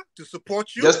Ghana to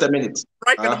support you. Just a minute.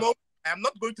 Right at the moment, I am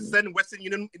not going to send Western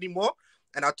Union anymore,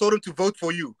 and I told them to vote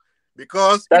for you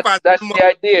because that's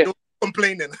the idea. They're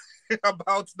complaining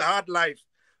about the hard life.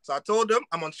 So I told them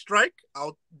I'm on strike. I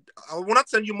will not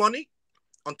send you money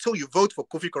until you vote for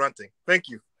Kofi Koranteng. Thank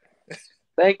you.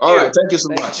 Thank you. All right, thank you so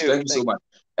much. Thank you so much.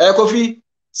 Kofi,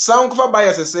 some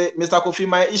bias say, Mr. Kofi,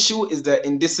 my issue is the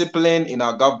indiscipline in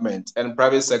our government and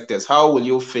private sectors. How will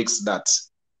you fix that?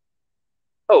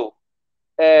 Oh,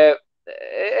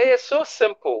 it's so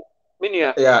simple.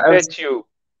 Minia, bet you.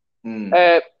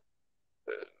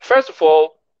 First of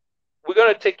all, we're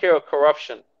going to take care of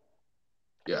corruption.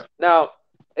 Yeah. Now,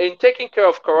 in taking care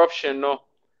of corruption,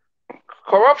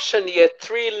 corruption is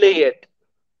 3-layered.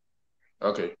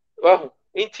 Okay. Well,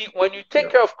 when you take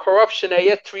care of corruption,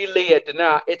 it's 3-layered.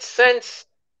 Now, it sends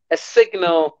a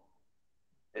signal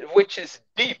which is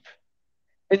deep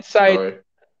inside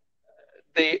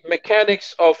the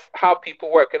mechanics of how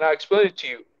people work, and I'll explain it to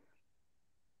you.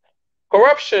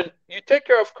 Corruption, you take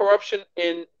care of corruption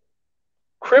in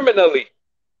criminally.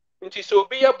 So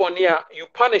be a bonia, you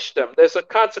punish them. There's a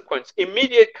consequence,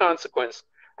 immediate consequence.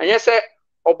 And you say,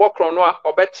 obokrono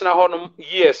obetina honum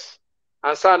years,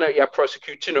 and sana ya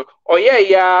prosecuting or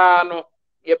no,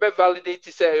 you be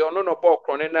validate say you no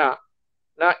bokrono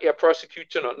na ya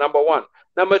prosecuting. Number one.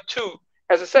 Number two,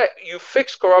 as I said, you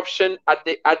fix corruption at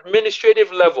the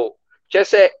administrative level.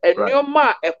 Just say a new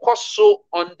ma a cost so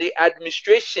on the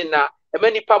administration na a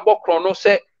many bokrono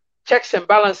say checks and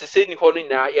balances in holding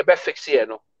na you be fix here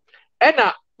no.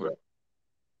 And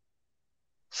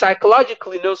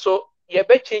psychologically, so you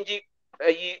be changing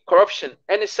corruption.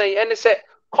 And it's say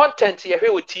content you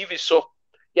hear with TV. So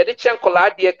you the change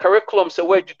collide the curriculum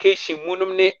so education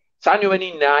munum ne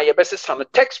sanuani na you be some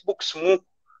textbooks mu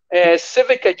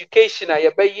civic education na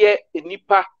you be ye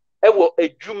nipa ewo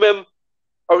edwumam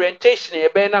orientation you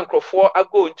be na nkrofo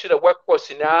go into the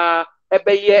workforce na e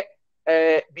be ye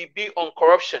BB on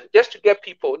corruption just to get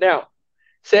people now.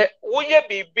 Say, Wuye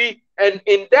BB, and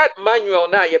in that manual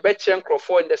now, you betcha in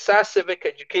the SAS civic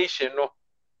education, no,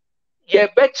 you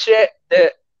betcha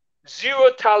the zero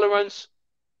tolerance,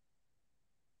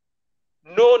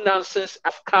 no nonsense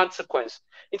of consequence.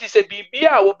 It is a BB,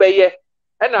 I will be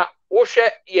and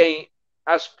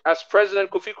as President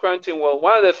Kofi Koranteng, well,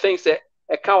 one of the things that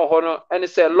account honor and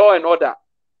it's a law and order.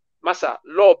 Massa,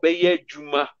 law be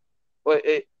Juma. One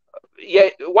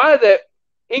of the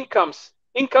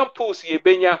income pools ye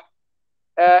benya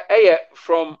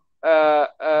from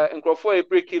nkrofo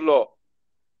breaking law.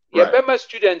 Ye bema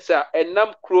students and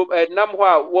nam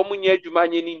hwa womunye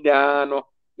adwumanye ni na no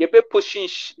ye be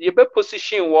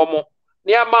position womo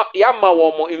ne yama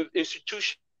womo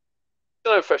institutional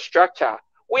infrastructure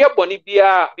we boni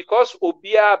bia because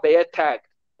obia be tag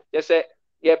you say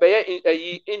ye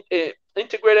be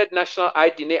integrated national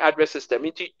ID ne address system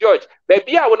into George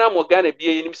baby a wona mo Ghana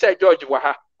bia nim say George wa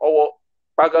ha or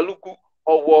Pagaluku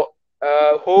or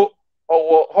ho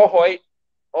or hohoi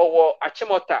or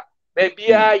achimota baby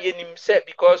yenim say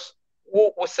because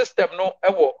wo system no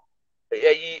ewo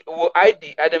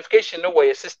ID identification no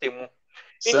way system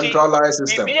centralized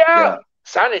system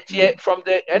sanity from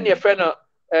the NFN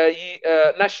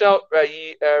national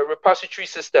repository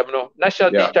system no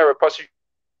national data repository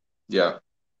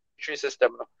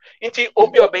system no inti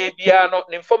obi obia no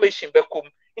information bekum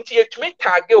inti yetumi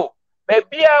tag o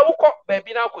baby wukọ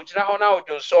baby na akojina ho na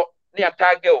odwonso na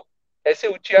tag o ese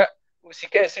utia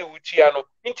usika ese utia no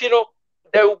inti no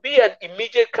there will be an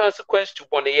immediate consequence to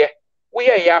boneye we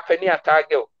are yapani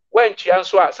tag o when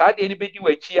chianso a saa de ni bedi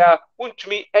wachia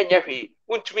untumi enya hwe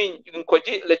untumi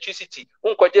nkoji electricity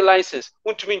unkoji license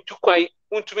untumi ntukwan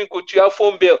untumi nkotua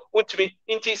phone bill untumi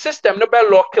inti system no be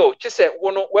local chise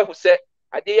wono wehu se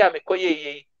ade ya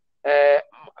mekoye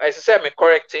as say me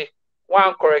correct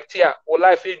one correct here or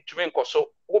life untumi nkoso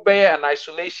wo be an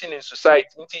isolation in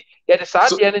society inti ye de saa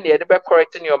de ne ye de be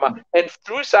correct in your ma and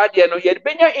through saa de no ye de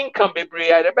benya income bebre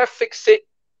ye de be fix it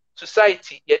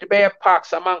society ye de be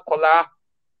parks amankola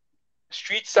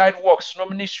street sidewalks, no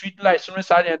many street lights, no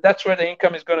side, and that's where the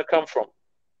income is going to come from.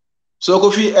 So,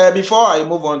 Kofi, before I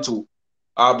move on to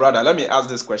our brother, let me ask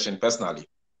this question personally.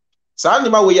 Are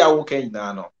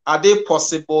they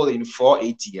possible in 4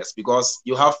 ATS? Because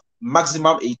you have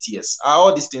maximum ATS. Are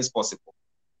all these things possible?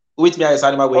 With me, let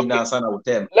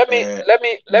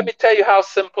me tell you how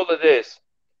simple it is.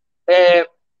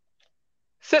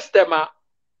 System,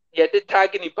 yeah, the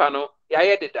tagging panel,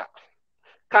 yeah, did that.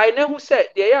 Kaine who said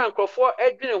the young crofo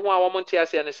edwin ho a womonte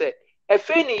ase ne say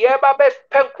efe ni ye ba be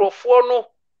pen crofo no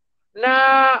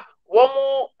na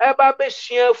womo eba be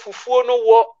hia fufuo no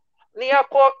wo ne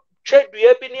yakọ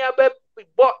twedua bi ne aba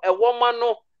bo ewoma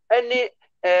no any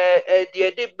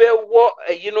the be what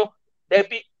you know there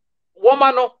be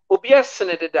woman no obi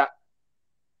asene deda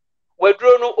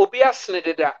waduro no obi asene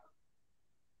deda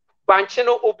banche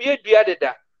no obi adua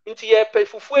deda nti ye pe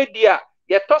fufu adi a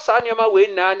ye to sa nneema we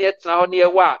na na etena ho na ye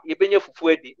wa ye benya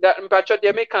fufu adi na mpacho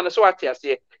de me kan so ate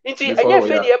ase nti enye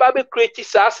fe de ye ba be create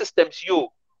sa systems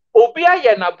yo obi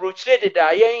aye na brochire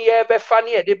deda yen ye be fa na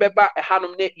ye de be ba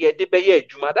hanom na ye de be ye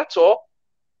adwuma. That's all.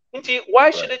 Nti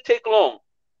why should it take long?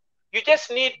 You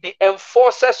just need the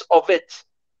enforcers of it.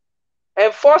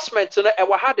 Enforcement, you know,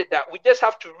 that we just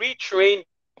have to retrain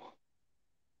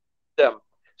them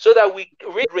so that we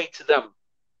rate them.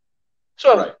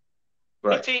 So,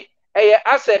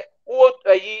 as a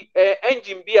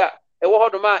engine beer, a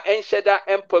water and shedder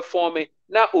and performing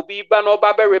now, Ubi Bano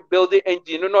Baba rebuild the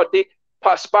engine, no, they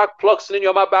spark plugs in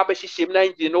your Baba Shim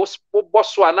engine, no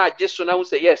Botswana, just so now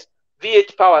say yes,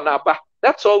 VH power now, but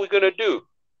that's all we're gonna do.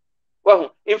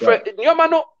 Well, in fact,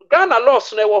 Nyomano Ghana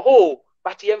loss never whole,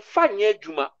 but ye fanye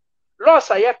juma. Loss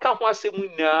I can't want to say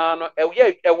no, a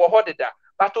wahodeda,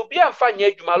 but to be a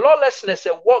fanye juma, lawlessness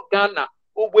and what Ghana,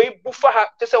 who way buffer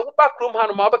just a back room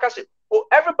hand because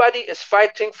everybody is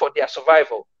fighting for their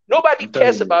survival. Nobody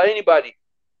cares about anybody.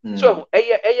 So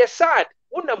a sad,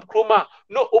 Unam Kruma,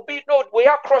 no obi no way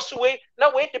across the way,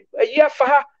 now wait a year for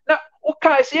her. Now,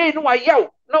 okay, say no, I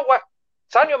yell, no what.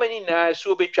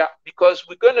 Because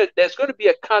there's gonna be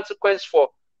a consequence for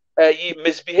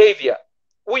misbehavior.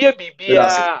 There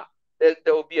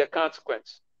will be a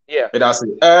consequence. Yeah. That's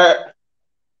it.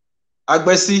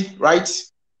 Agbesi, right?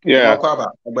 Yeah.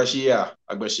 Agbeshi, yeah.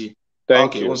 Agbeshi.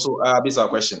 Thank you. Also, this is our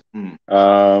question.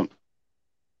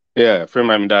 Yeah,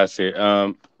 Freeman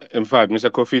Mdase. In fact, Mr.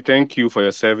 Kofi, thank you for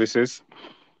your services.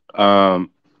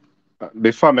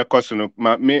 Before my question,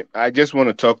 I just want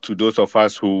to talk to those of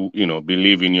us who,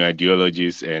 believe in your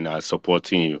ideologies and are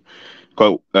supporting you.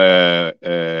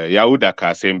 Yahuda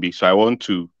Kasembi. So I want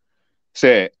to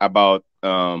say about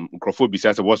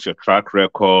Nkrofo what's your track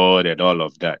record and all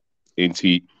of that. And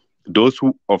see, those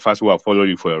of us who have followed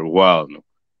you for a while,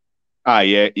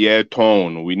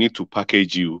 tone. We need to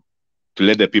package you to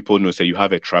let the people know, say you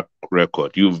have a track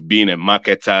record. You've been a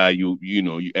marketer. You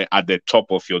at the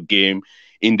top of your game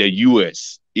in the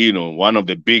US. One of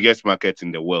the biggest markets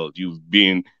in the world. You've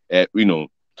been,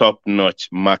 top-notch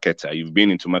marketer. You've been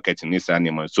into marketing this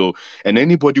animal. So, and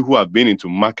anybody who have been into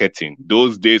marketing,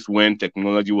 those days when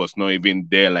technology was not even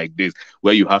there like this,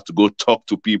 where you have to go talk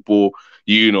to people,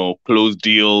 close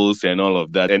deals and all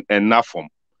of that, and nothing.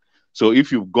 So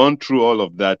if you've gone through all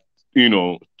of that,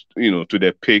 to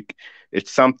the peak,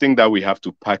 it's something that we have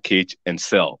to package and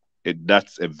sell.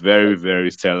 That's a very,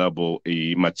 very sellable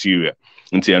material.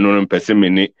 Until I know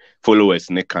many followers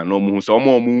and they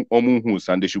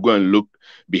should go and look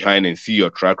behind and see your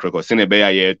track record. So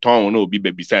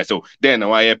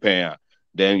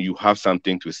then you have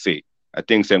something to say. I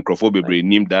think Nkrofo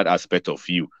named that aspect of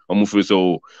you.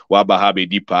 So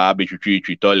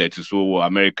toilet so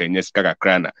American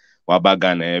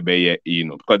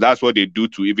because that's what they do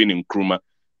to even in Nkrumah.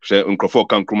 Nkrofo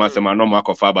can Nkrumah say no mark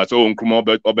of but so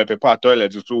Nkrumah obepepa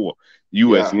toilet so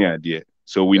US near there.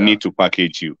 So we need to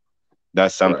package you.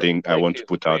 That's something I want to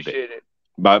put out there.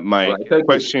 But my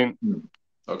question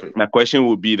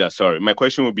would be that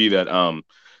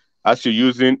as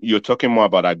you're talking more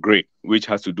about agri, which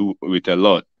has to do with a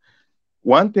lot.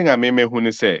 One thing I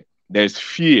may say, there's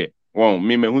fear. Well,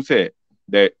 who say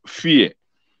the fear.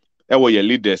 That way your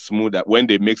leaders smooth that when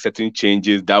they make certain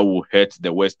changes that will hurt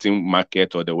the Western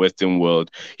market or the Western world,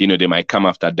 they might come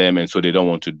after them, and so they don't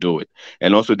want to do it.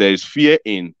 And also there is fear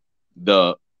in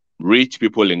the rich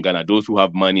people in Ghana, those who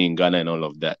have money in Ghana and all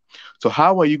of that. So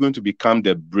how are you going to become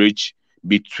the bridge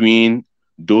between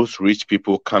those rich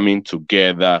people coming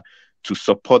together to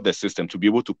support the system, to be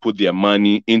able to put their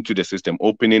money into the system,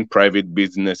 opening private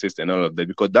businesses and all of that?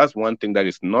 Because that's one thing that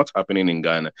is not happening in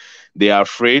Ghana. They are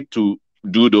afraid to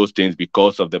do those things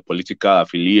because of the political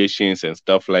affiliations and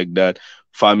stuff like that,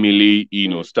 family,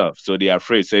 stuff. So they are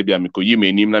afraid. Say, so they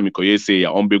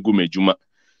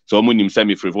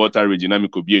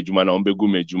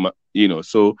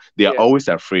are always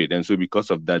afraid. And so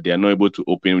because of that, they are not able to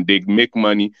open. They make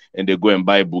money and they go and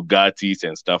buy Bugattis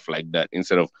and stuff like that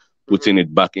instead of putting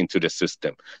it back into the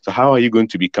system. So how are you going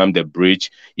to become the bridge,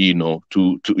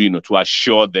 to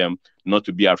assure them not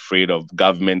to be afraid of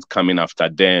government coming after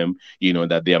them,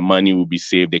 that their money will be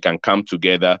saved. They can come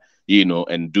together,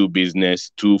 and do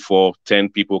business, 2, 4, 10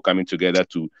 people coming together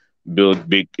to build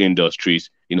big industries,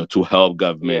 to help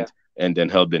government and then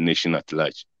help the nation at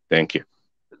large. Thank you.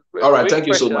 All right. Thank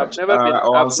you so much. I've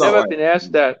never been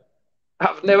asked that.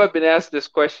 I've never been asked this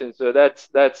question. So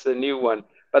that's a new one.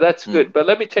 But that's good. But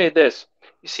let me tell you this.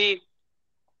 You see,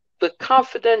 the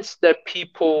confidence that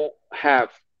people have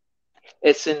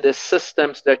is in the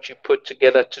systems that you put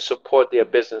together to support their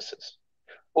businesses.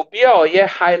 Obia or yeah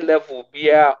high level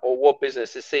bia or what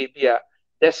businesses say bia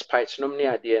despite no many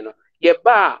idea no. Yeah,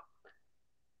 ba.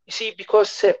 You see,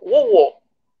 because what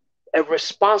a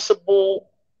responsible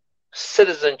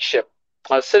citizenship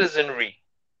or citizenry.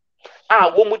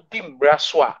 Womu di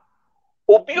mbraswa.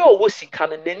 Obia or wasika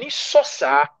no nani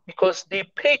sosa because they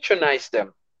patronize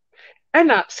them.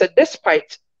 And said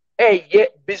despite ye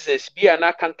business bia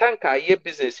na kantanka ye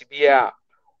business bia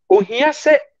ohia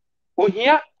se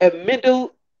ohia a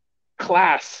middle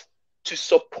class to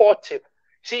support it.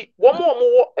 See, one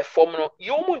more a form no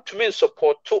you want to mean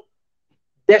support to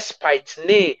despite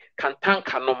ne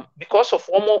kantankanom because of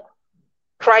one more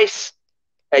price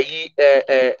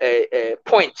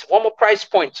point, one more price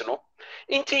point, you know.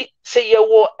 Inti say you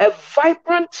were a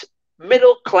vibrant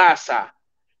middle class.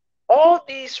 All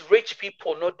these rich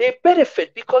people, no, they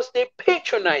benefit because they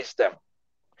patronize them.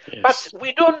 Yes. But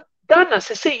we don't. Ghana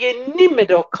say you need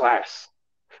middle class.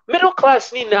 Middle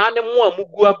class ni na ane mo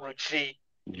amugu abruchi.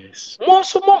 Yes. Mo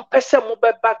so mo pese mo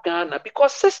beba Ghana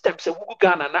because system se wugu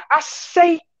Ghana na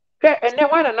asay ene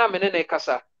wana na mene ne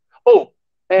kasa. Oh,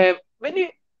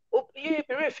 many ye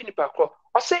be fini pakro.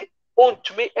 I say on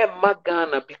to me emma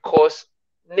Ghana because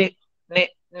ne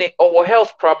our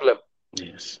health problem.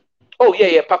 Yes. Oh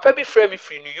yeah, papa be free me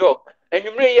free New York. And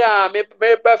you may me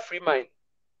free mind.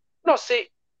 No, say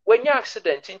when you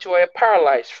accident into a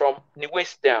paralyzed from the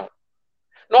waist down.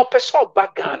 No person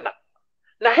back Ghana.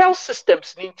 Na health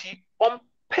systems ninti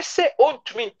pese on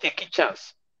to me take a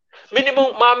chance.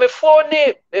 Minimum mame for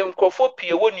ne mkrofo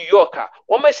pie wo New York a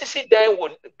sisi dan wo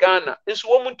Ghana. Nso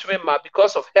wo muntu me ma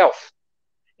because of health.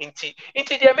 Inti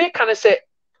the American say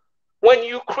when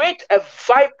you create a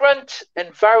vibrant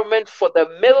environment for the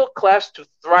middle class to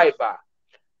thrive,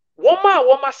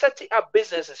 Woma setting up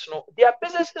businesses, no, their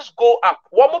businesses go up.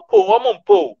 Womo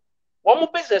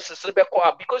businesses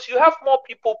because you have more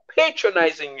people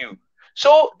patronizing you.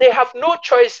 So they have no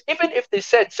choice, even if they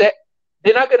said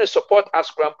they're not going to support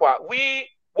us, Grandpa. We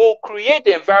will create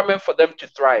the environment for them to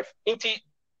thrive. They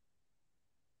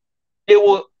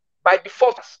will by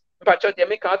default they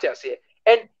make out here.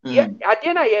 And at the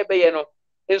end of the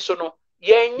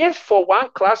year, for one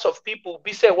class of people,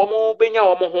 be say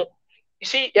you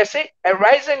see, you say a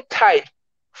rising tide.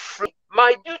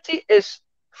 My duty is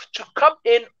to come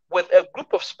in with a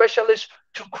group of specialists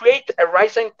to create a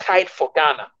rising tide for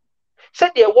Ghana.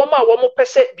 Said the woman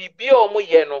percent be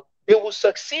they will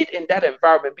succeed in that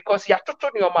environment because you have to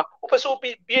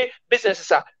be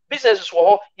businesses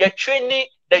you're training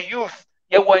the youth.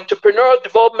 You were entrepreneurial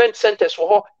development centers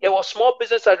you were small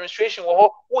business administration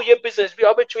who your business be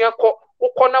able to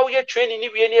now you're training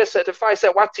you certified say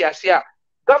what here.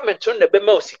 Government on the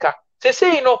Bemosika. They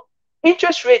say,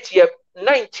 interest rate here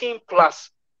 19 plus.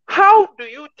 How do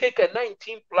you take a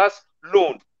 19 plus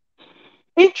loan?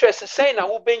 Interest is saying, I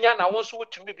will be na wants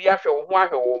to be after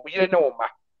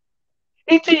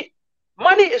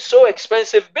money is so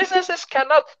expensive, businesses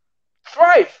cannot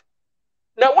thrive.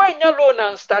 Now, why your loan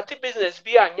and start business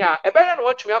be anya? A better than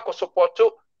what you have support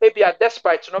to maybe a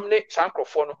despite to nominate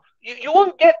Sankofono. You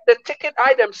won't get the ticket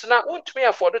items now, won't me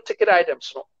afford the ticket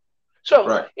items no. So,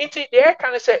 into the air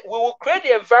can say, we will create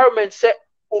the environment, say,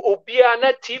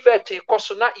 Obiana TV,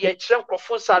 Kosuna, Yacham,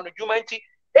 Profonsa, humanity,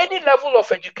 any level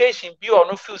of education, be or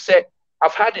no feel say,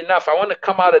 I've had enough, I want to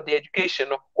come out of the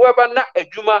education. Whoever not a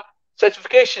Juma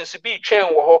certifications be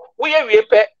trained, we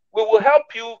will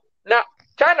help you. Now,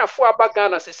 China for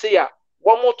Ghana, say,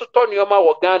 one more to turn your mouth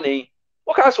or Ghana.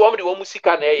 What has one the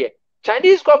Womusika?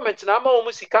 Chinese government, now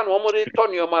Womusika, one more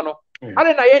turn your mano. I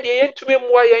don't know, to me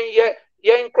more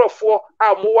yen crofo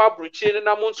more breaching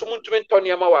na munso muntume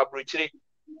ntoniama wa breaching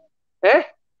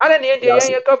ana ne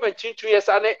yen government 2 years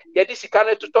ane ye disika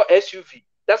na toto SUV.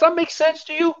 Does that make sense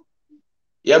to you?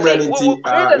 Yeah, no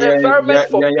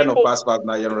passport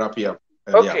na yen wrap here.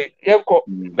 Okay,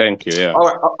 thank you. Yeah. All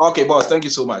right, okay, boss, thank you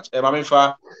so much.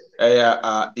 Mamifa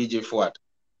DJ Fuad.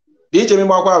 DJ mi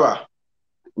mwakwaba.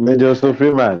 Major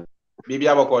Freeman. Bibi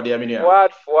aboko dia minia.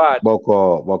 Fuad.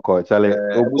 Boko chale.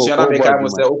 Busiana meka mo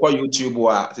se uko YouTube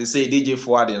wa say DJ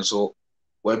Fuad nso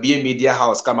we be media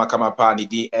house kama pa ni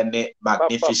di ene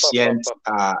magnificent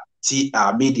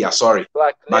media, sorry.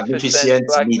 Magnificent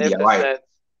media, right?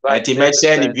 And he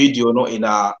mentioned the video no in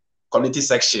a community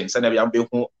section. Send every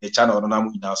ambehu the channel no na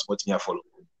mu ina support me follow.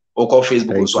 Oko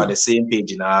Facebook also at the same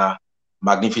page na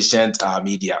magnificent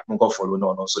media. Mungo follow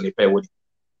no so le pay wodi.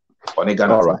 On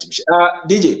Ghana.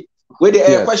 DJ with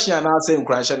the question and answer in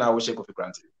question, I will shake Kofi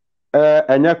Koranteng.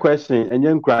 Any question,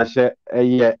 any crash,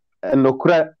 no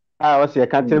crack. I was a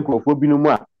can't for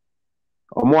Binuma.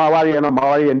 Or more worry and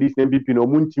Mari and this MPP no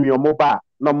Muntimi or Moba,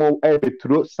 no more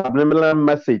through subliminal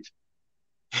message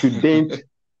to dent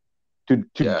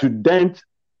to dent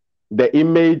the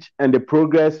image and the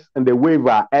progress and the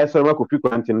waiver as a Kofi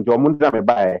Koranteng to Mundra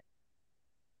by.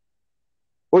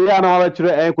 Oh, yeah, no,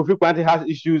 Kofi Koranteng has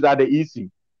issues at the EC.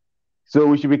 So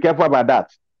we should be careful about that.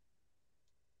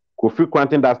 Kofi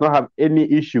Koranteng does not have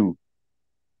any issue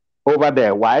over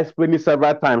there. Why explaining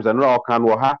several times and raw can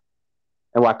waha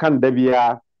and wakan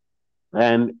debia.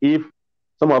 And if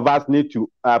some of us need to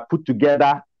put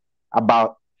together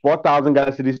about 4,000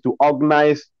 Ghana cedis to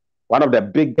organize one of the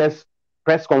biggest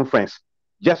press conference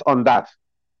just on that,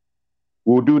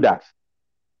 we'll do that.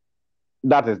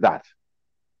 That is that.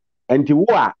 And to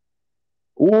one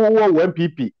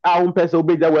PP, our person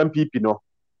obey that one PP no.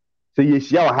 So you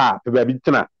see our heart to be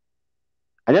tonight.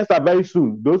 And just very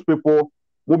soon, those people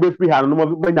will be free hand no more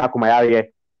when you come here.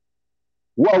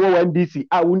 What when DC?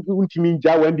 I won't mean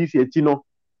ja when DC etino.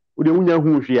 We the unya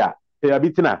hu hwea. Te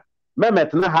abitina.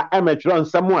 Memet na ha emetron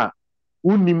someone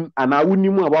unim and I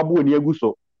unimu ababo ni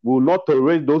aguso will not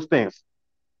tolerate those things.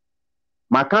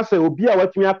 My cancer will be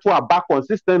what me to back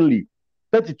consistently.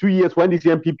 32 years when this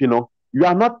MPP no, you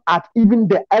are not at even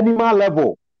the animal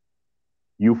level.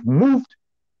 You've moved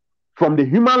from the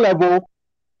human level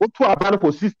to a banner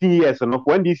for 16 years,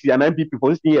 when this is an MPP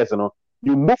for 16 years,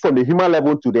 you move from the human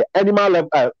level to the animal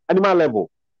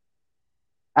level.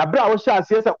 Abra was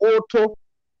say auto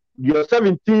your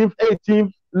 17th,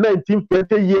 18th, 19th,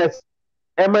 20 years,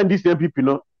 and this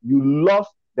MPP, you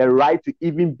lost the right to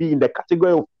even be in the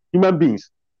category of human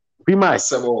beings.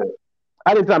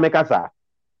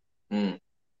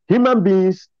 Human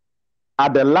beings are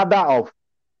the ladder of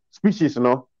species,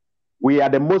 We are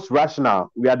the most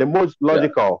rational. We are the most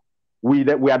logical.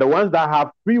 Yeah. We are the ones that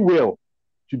have free will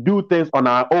to do things on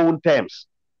our own terms.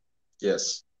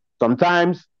 Yes.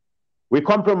 Sometimes we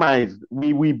compromise.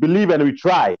 We believe and we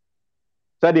try.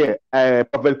 So the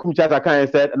Prophet Kumchasa Khan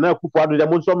said, "No,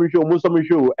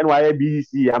 show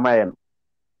NYABC am."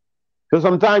 So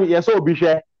sometimes yes, so be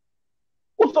share.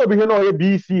 Also be no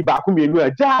ABC back me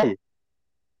jai.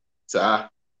 Sir.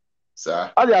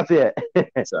 How do you say?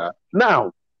 Sir.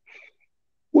 Now.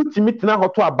 Ultimate now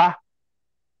to aba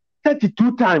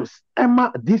 32 times.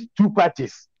 Emma, these two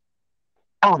parties.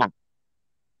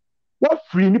 What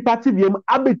free ni party BM?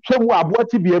 Abe chemu abuwa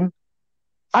TBM.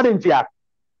 I didn't hear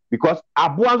because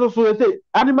abuwa also say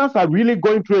animals are really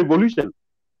going through evolution.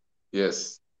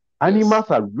 Yes. Animals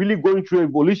are really going through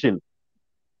evolution.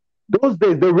 Those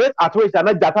days, the rate at which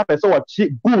another data person or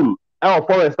bull or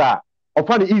forester or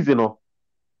funny easy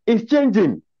it's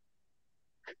changing.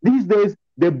 These days,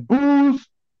 the bulls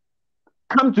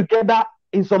come together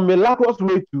in some miraculous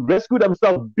way to rescue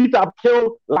themselves, beat up,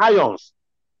 kill lions.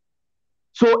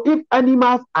 So if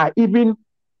animals are even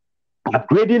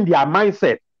upgrading their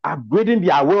mindset, upgrading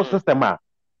their world system, now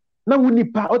we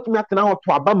need to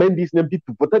abandon these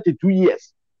people for 32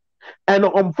 years. And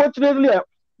unfortunately,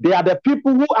 they are the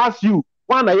people who ask you,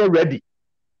 when are you ready?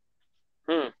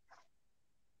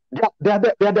 They are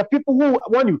the people who,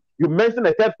 when you mention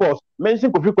the third force,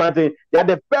 mention Kofi Koranteng, they are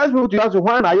the first people to ask you,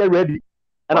 when are you ready?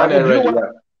 And do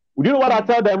you know what I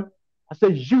tell them? I say,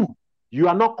 you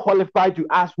are not qualified to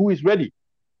ask who is ready.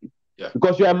 Yeah.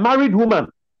 Because you're a married woman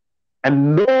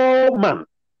and no man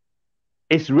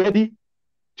is ready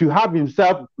to have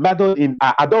himself meddled in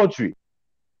adultery.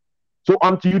 So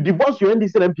until you divorce your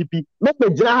NDC MPP,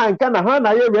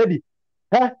 are you ready?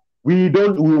 We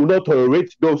will not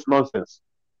tolerate those nonsense.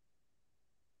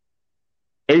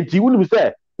 And you will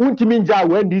say, Untiminja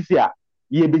when this year,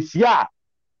 ye be sia.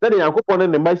 That Yankopon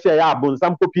and the Messiah abon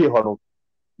some copy hono.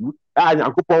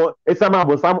 Yankopon, it's some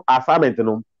assignment,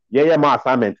 ma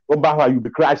assignment. Oba, you be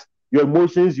crushed, your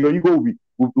emotions, your ego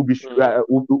will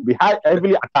be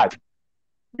heavily attacked.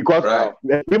 Because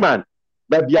women,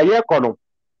 but the year kono,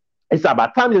 it's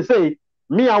about time you say,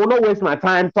 me, I will not waste my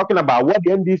time talking about what the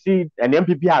NDC and the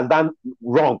MPP has done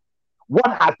wrong.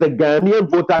 What has the Ghanaian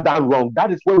voter done wrong?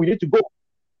 That is where we need to go.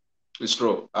 It's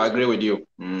true. I agree with you.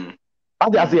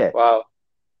 Wow.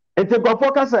 And to go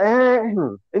focus,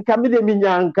 it can be the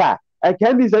Minyanka. I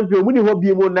can be some people who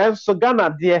be more so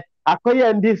Ghana, dear. I call you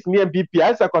and this near BP.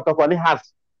 I say,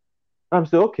 has. I'm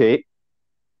saying, okay.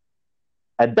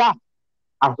 And that,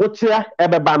 I watch here,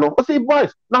 Ebebano. I say,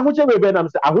 boys, now watch here, I'm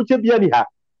saying, I watch here, anyhow.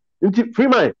 Free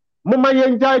mind. Mama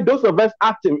enjoy those of us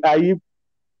active.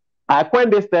 I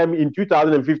coined this term in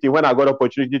 2015 when I got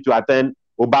opportunity to attend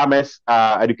Obama's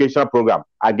educational program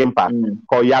at Game Park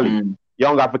called YALI,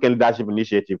 Young African Leadership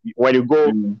Initiative. When you go,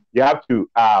 you have to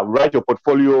write your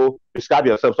portfolio, describe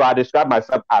yourself. So I describe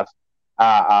myself as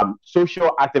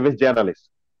social activist journalist.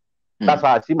 That's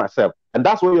how I see myself. And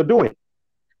that's what you're doing.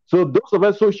 So those of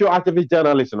us social activist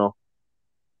journalists,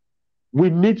 we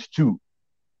need to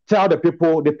tell the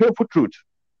people the painful truth.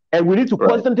 And we need to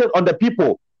concentrate on the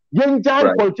people. Young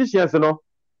giant politicians,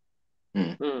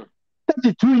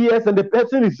 32 years and the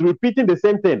person is repeating the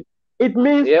same thing. It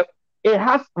means it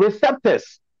has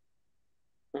receptors.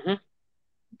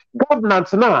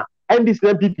 Governance now, and this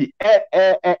MPP,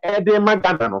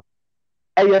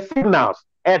 signals,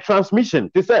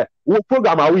 transmission. They say, what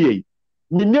program are we?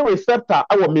 Me new receptor,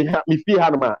 I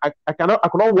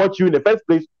cannot watch you in the first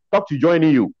place, talk to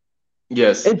joining you.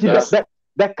 Yes.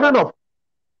 That kind of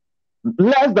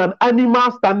less than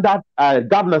animal standard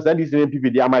governance and this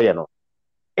MPP,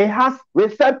 it has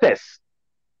receptors.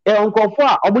 And on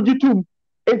confa, obujitum,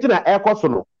 internet air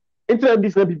cosono, internet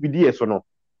this MPP so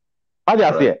I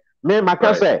just say, me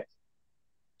can say,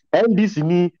 NDC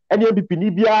ni, any MPP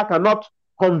Libya cannot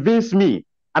convince me.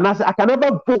 And I say, I can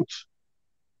never vote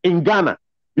in Ghana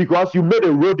because you made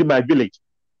a road in my village.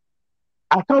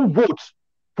 I can't vote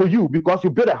for you because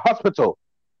you built a hospital.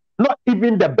 Not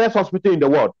even the best hospital in the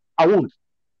world. I won't.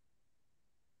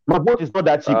 My vote is not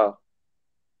that cheap. I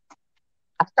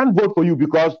can't vote for you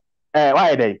because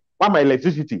why are they? Why my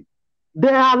electricity? They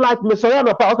are like Messiah.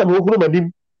 That's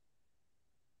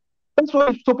what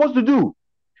you're supposed to do.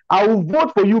 I will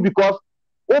vote for you because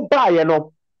and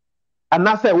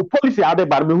I say policy out there,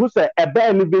 but who say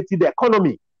elevating the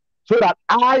economy so that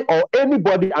I or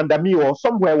anybody under me or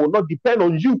somewhere will not depend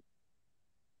on you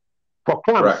for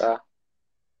clams.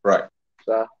 Right.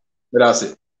 But that's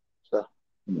it.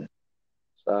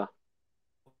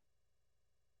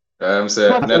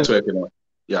 Network,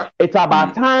 yeah. It's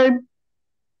about time.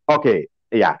 Okay,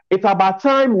 yeah. It's about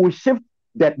time we shift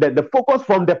the focus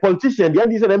from the politician, the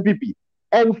NDC and MPP,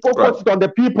 and focus on the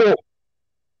people.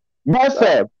 Yes,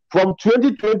 sir. From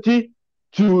 2020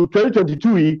 to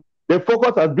 2022, the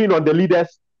focus has been on the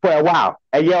leaders for a while.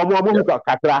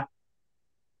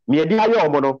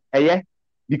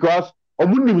 Because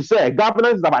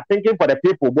governance is about thinking for the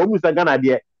people. But we think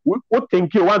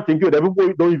you, the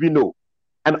people don't even know.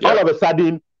 And all of a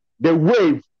sudden, the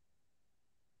wave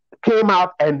came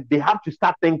out and they have to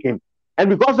start thinking. And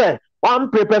because one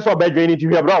paper so bad,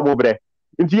 you have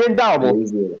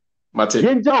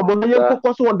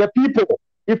focus on the people.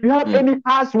 If you have any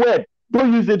harsh word,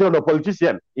 don't use it on the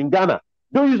politician in Ghana.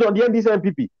 Don't use it on the NDC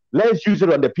MPP. Let's use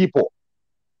it on the people.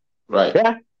 Right.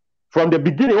 Yeah. From the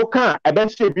beginning, okay, I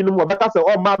don't say you know better say,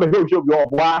 oh, mama, you show your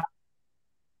boy,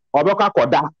 or Beka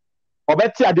Koda, or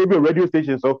Betty a radio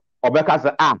station, so or Beka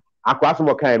say, across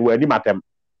more kind where any matter.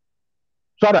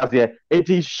 So that's it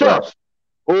is short.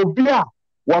 Obia,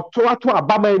 what to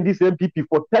Obama in this MPP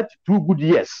for 32 good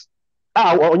years.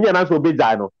 On your answer, be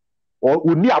dino. Or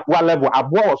we need at what level, a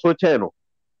boy or so channel.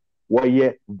 Where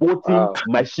ye voting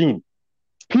machine.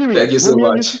 Period. Thank you so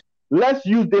much. Let's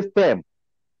use this term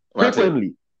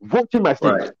frequently. Voting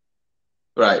machine.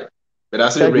 Right. But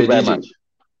that's it, DJ.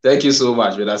 Thank you so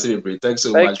much. But that's it, thanks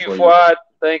so much for your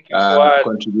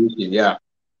contribution. Yeah.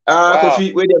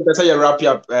 Kofi, we dem pesa ya wrap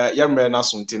up ya mre na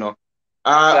suntino.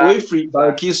 We free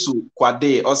Barkisu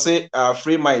Kwade or say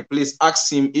free my please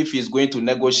ask him if he's going to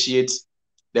negotiate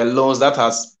the loans that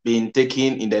has been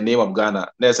taken in the name of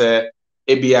Ghana. There's a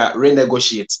ebia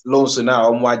renegotiate loans now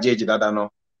or more jeje dada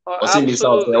no. Or see me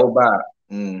south oba.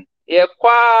 Yeah,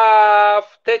 quite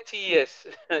 30 years.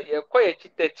 Yeah,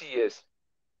 quite 30 years.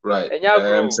 Right.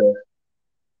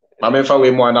 Mamenfa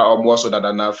we mo na omo so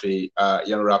dada na fe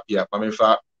yan rap ya.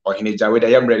 Mamenfa Ohineja we da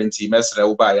yam ready nti mesre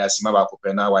wo ba ya sima ba ko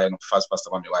pe na wa no fast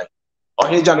pastor mame wai.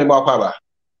 Ohineja me mo akwa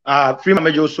ba. Free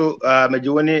mejo so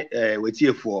mejo woni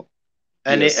wetiefo.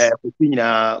 Ene Kofi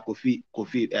nyina Kofi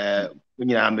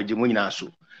nyina mejo mo nyina so.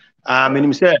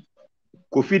 Menim say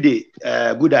Kofi de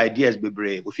good ideas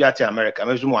bebre. Kofi ate America,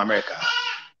 mezo mo America.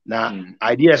 Na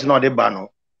ideas no de ba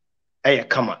no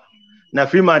kama. Na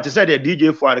Freeman said the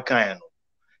DJ for the kind no.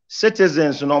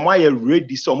 Citizens no ma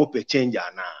ready so mo pe change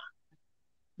ana.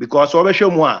 Because we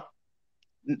show mu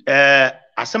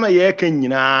asema ye kan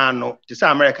nyina no te say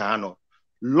America no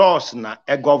laws na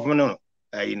govern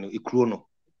ikuro no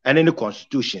and the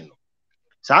constitution no.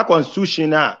 Sa constitution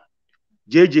na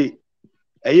JJ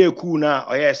cool na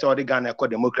oye say the Ghana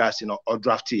democracy no or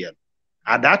draft here.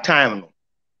 At that time no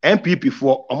MPP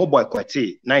for omo boycott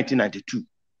 1992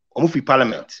 omo fi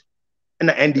parliament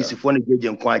na NDC for na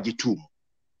JJ nko agi 2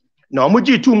 na omo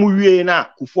gi 2 mu wie na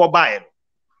Kufuor bae no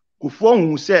Kufuor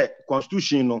hu say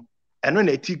constitution no eno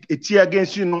na eti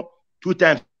against you no 2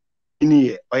 times in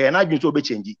year oye na adwin so be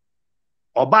change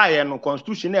obae no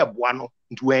constitution na eboa no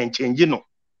nti wen change no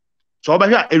So over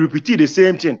here, I repeat the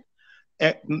same thing.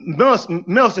 Mills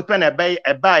pen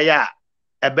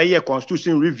a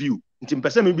constitution review. Nti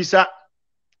mpese me bisa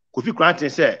Kofi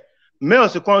Koranteng say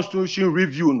Mills constitution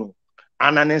review no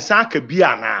ananensa ka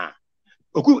bia na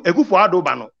Ekufuado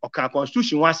ba no oka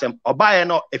constitution wasem obaye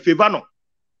no e favor no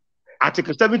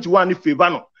article 71 ni favor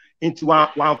no nti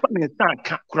wan fa nensa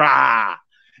ka kra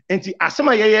nti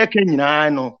asema ye ka nyina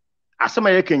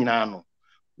no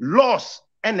laws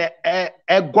ene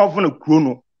e govern kuro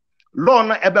no law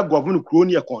na ebe govern kuro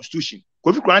ni constitution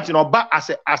Kofi Koranteng oba as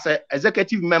a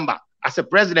executive member as a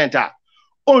president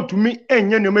to me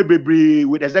enye no bebre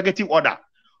with executive order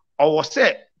or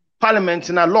say parliament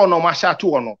na law no ma sha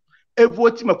to no e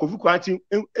vote ma Kofi Koranteng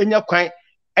enya kwan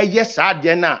eye saa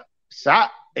de na saa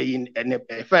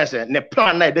first ne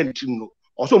plan na dey team no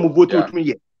also mo vote to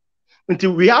me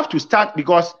until we have to start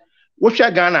because we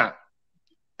share Ghana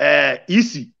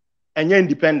easy enye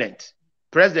independent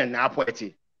president na appoint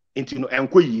into no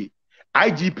enkoyi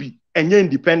IGP enye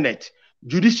independent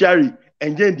judiciary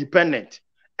enye independent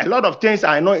a lot of things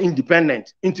are not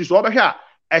independent into so over here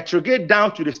aggregate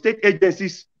down to the state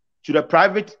agencies to the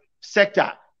private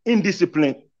sector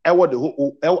indiscipline what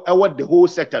the whole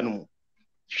sector no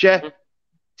share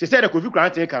she said the Kofi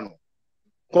Koranteng can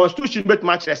constitution bet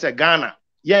match as a Ghana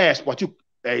export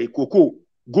cocoa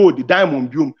gold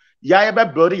diamond boom be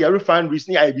bloody ya refineries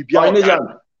ni IBB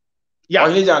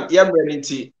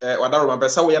Nti wadaro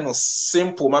mabesa we no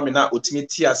simple mami na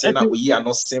otimiti ase na oyi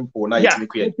no simple na yetimi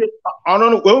kwe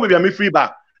no we be me free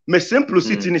back me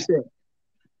simplicity ni say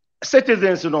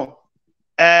citizens no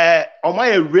am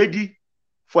I ready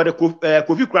for the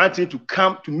Kofi Koranteng to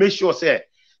come to make sure say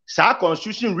sa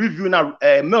constitution review na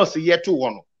Mills year to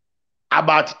one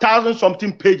about 1,000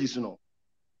 something pages no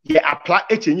ye apply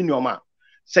echenyi ni oma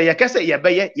say ye kese ye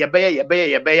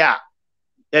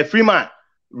be Freeman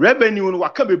revenue no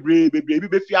waka bebre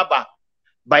be fiaba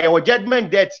by your judgment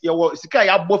debt your sika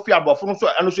ya bo fiaba from so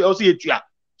and so also yetua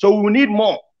so we need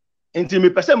more until me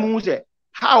person mu say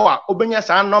how obenya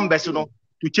sa numbers no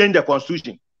to change the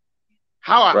constitution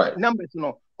how numbers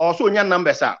no also nya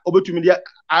numbers obetumi dey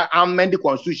amend the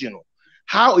constitution no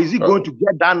how is he going to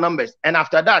get that numbers and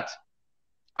after that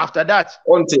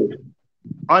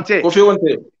until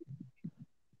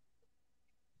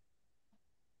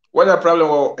what the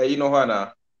problem you know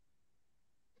Hana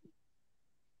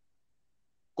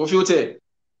Kofi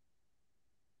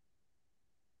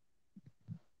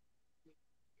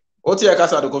Ote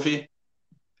akasa do Kofi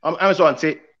I'm so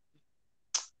ante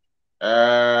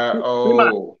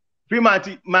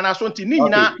Freeman manasonti ni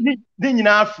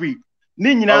nyina free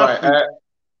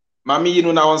Mami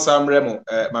yinu na on Sam Remo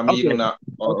mami yinu na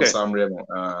on Sam Remo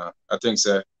I think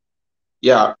so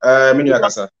yeah me nu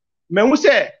akasa me hu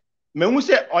say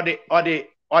or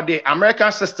the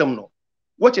American system no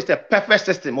which is a perfect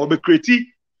system will be create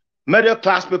middle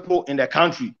class people in the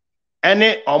country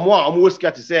any omo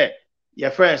scared to say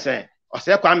your friends say or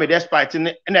say Kwame despite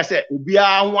and I say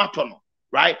ubia nwato no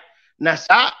right na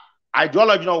sa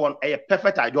ideology no one a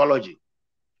perfect ideology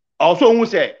also who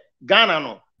say Ghana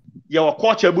no your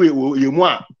culture bu yemu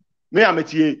a me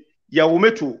ametie ya wo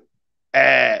meto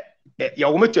a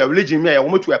religion me ya wo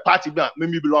meto a party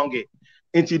me belong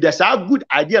into there's a good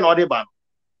idea no dey ban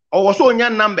or also nya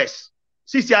numbers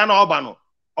sisi ana oba no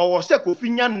or say Kofi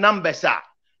nya numbers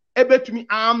ebetumi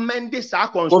amend this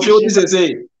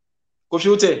constitution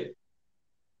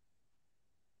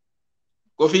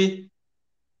Kofi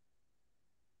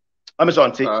I'm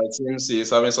sorry it seems he's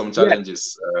having some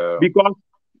challenges because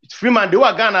Freeman they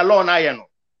were Ghana law na no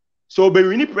so be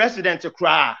we need president to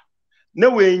cry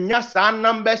no we nya some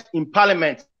numbers in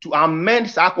parliament to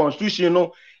amend our constitution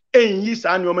no en yi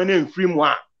sa nyoma na mfiri mu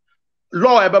a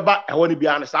law ebeba e woni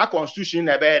bia na sa constitution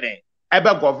na ebe den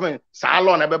ebe government sa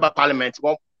law na ebeba parliament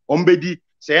ombedi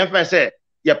say enfen say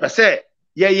ye pese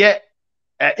ye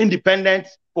independent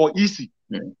for EC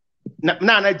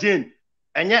na Jane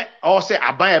enye all say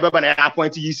aban ebeba na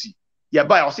appoint EC ye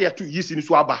ba all say to EC ni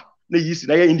so aba na EC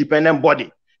na ye independent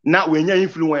body na we nya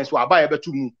influence wa aba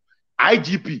ebetu mu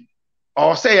IGP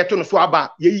all say ye to no so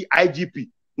aba ye IGP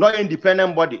no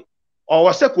independent body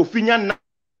or say Kofi nya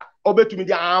obetumi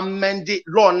dey amend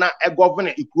law na e govern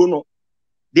ikuro no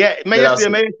there may say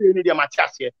ni dey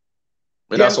matias here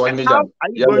but that's why me jam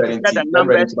yeah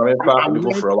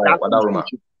go for a while without room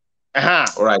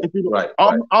all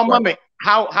right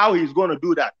how he's going to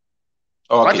do that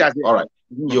okay all right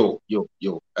yo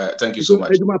thank you so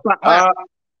much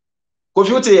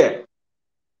Kofi Ote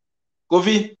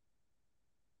Kofi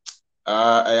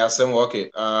I asem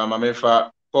okay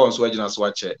mamefa Paul so agina so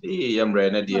ache yemre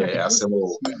na de asem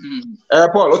o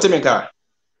Paul otemenka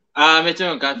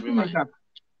metemenka Freeman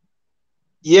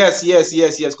Yes.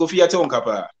 Kofi yate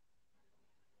onkapa.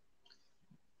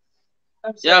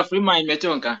 Yeah, free mind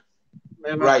metonka.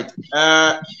 Right.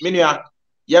 Minua,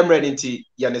 yam ready to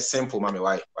yan simple, mommy.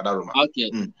 Why?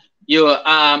 Okay. You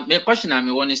my question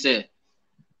I want to say.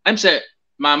 I'm say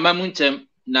my mamuntem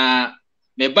na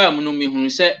me ba mu no me hu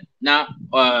say na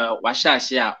washa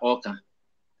ase oka.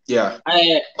 Yeah.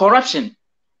 Corruption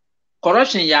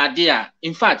ya dia.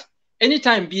 In fact,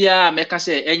 anytime bia make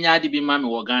say enya ade bi ma me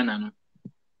wo Ghana no.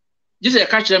 Just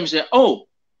catch them say, "Oh,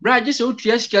 bra, just o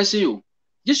tua sika say o.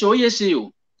 Just o yes say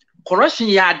o." Corruption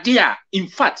ya dia. In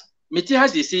fact, me ti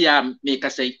has say ya make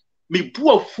say me bu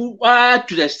afu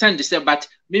to the stand say but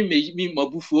me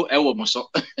mabufu e wo mo so.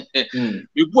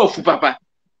 Me bu afu papa.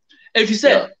 If you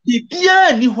say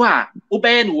bibia ni ho a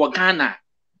obey no wo Ghana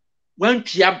wan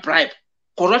tua bribe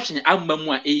corruption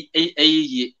amamu a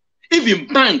ye even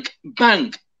bank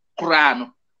kra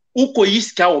no uko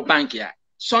yiska wo bank ya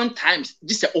sometimes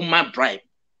this a oma bribe.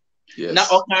 Yes. Na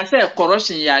o can say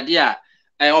corruption ya dia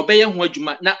obey ho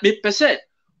adwuma na me pese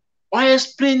or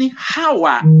explaining how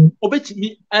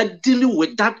obetimi dealing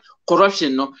with that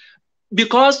corruption no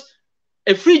because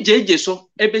a free JJ so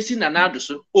ebesi na na do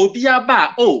so obi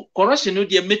aba corruption no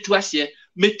dia metu ase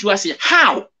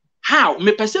how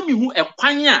me pese me hu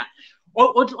ekwan a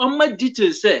on my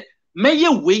details say meye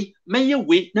we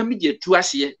na me dey tu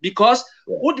ase because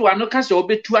what do I no can say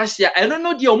obetu ase I don't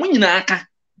know dia omo nyina aka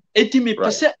eti me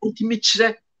pese otimi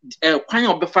kire kwan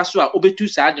obefa so a obetu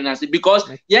sa adonase because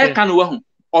ye kan wo hu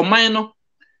oman no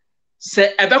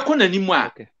se ebeko nanimu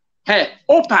a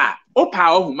opa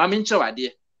ohu ma me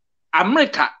nchewade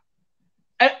America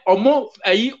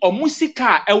omo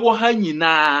sika ewo ha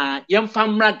nyina yemfa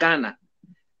mra Ghana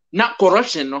na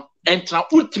corruption no entra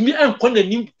ultimi enko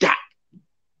nanim da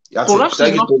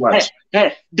corruption no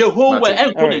the whole world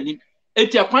enko nanim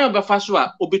eti akwan obefa so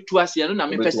a obetu ase no na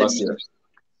me pese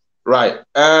right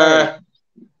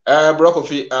bro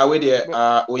Kofi we there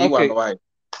we one why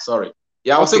sorry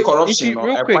yeah I say corruption no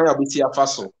akwan obeti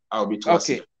afaso I obetu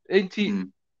ase enti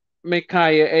me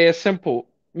kai simple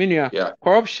Minya,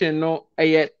 corruption no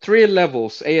 3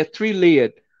 levels, 3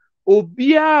 layered.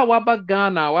 Obia waba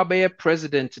Ghana, waba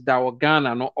president da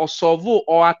Ghana no or solve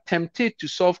or attempted to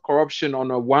solve corruption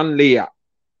on a 1 layer.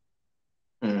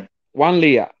 1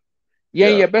 layer.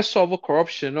 You best solve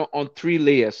corruption on 3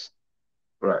 layers.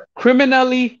 Right.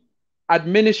 Criminally,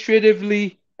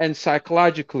 administratively, and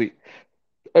psychologically.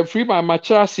 Free my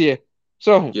machasi.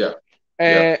 So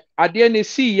at the end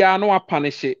see ya no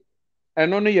punish it.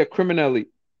 And only you criminally.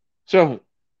 So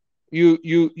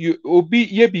you obi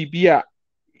ye bibia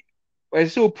I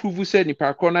so prove said ni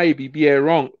parkona ye bibia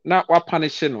wrong not what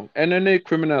punish no and then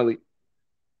criminally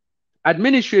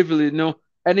administratively no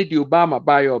any the Obama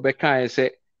buy or beka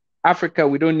say Africa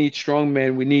we don't need strong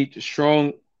men we need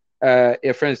strong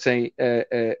friends saying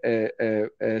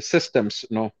systems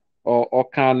no or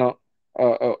kind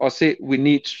or say we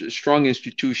need strong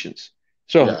institutions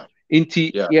so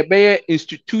Inti yebeye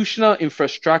institutional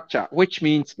infrastructure, which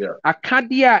means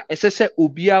akadia esese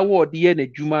obia wo de na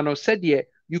djuma no said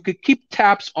you could keep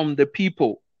tabs on the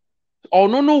people. Or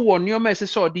no one your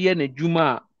esese ode na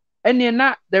djuma. And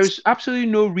na there is absolutely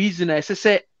no reason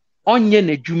esese onye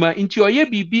na djuma into oye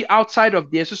bibi outside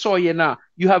of the esese na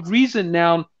you have reason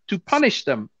now to punish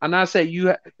them. And I say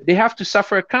they have to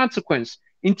suffer a consequence.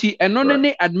 Inti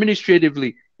enonene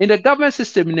administratively. In the government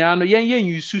system now, yen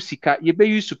use sika, you be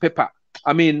use paper.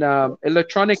 I mean,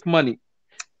 electronic money.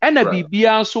 And a BB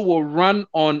also will run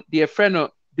on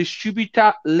the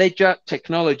distributor ledger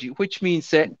technology, which means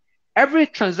that every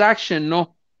transaction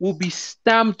will be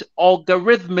stamped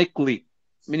algorithmically.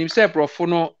 Meaning, say,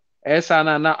 profono,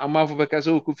 esana na amafu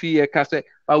bekaso kufi kase,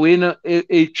 but we no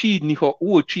a chi ni ho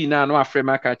chi na no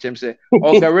afrema ka chem say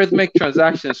algorithmic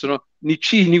transactions so ni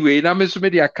chi ni we na me so me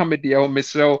dia comedy o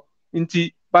mesrel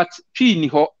inti but chi ni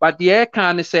ho but the air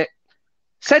can say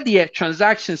said the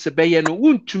transactions be no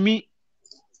wuntumi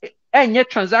enye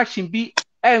transaction bi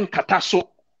enkata so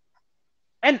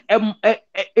and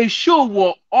a show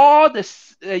what all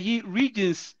the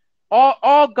regions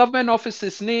all government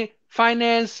offices ni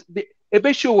finance the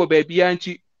ebe show wo baby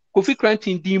anti Kofi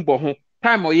Koranteng din bo ho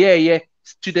time o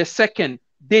to the second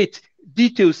date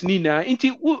details ni na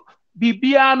inti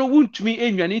bibia no wuntumi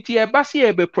enwane inti e ba se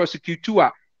e be prosecute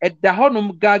a da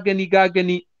honom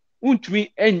gagani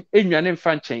wuntumi enwane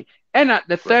mfa nchen and at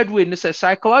the third way ne say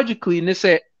psychologically ne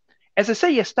say as I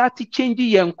say you start to change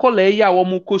your kola ya wo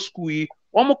mo ko school yi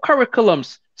wo mo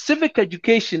curriculums civic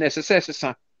education as I say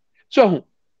so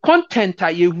content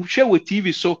a you share with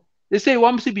TV so they say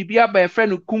one see bibia by a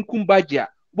friend kunkum bagia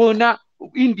bona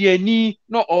India ni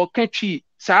no or country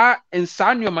sa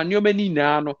ensanyoma nyoma ni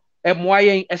na no ɛmoa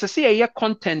yɛn ɛsɛ sɛ yɛyɛ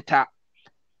content a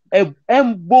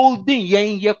embolden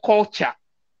yɛn culture.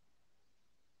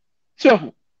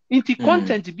 So inti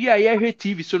content bi a yɛhwɛ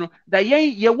TV so no that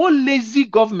yɛwɔ lazy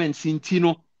governments inti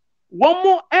no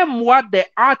wɔn ɛmoa the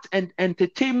art and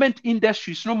entertainment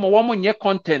industries no ma wɔn nyɛ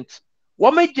content.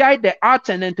 Wɔn gyae the art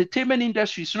and entertainment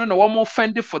industries no na wɔn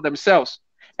fend for themselves.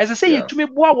 As I say, yɛtumi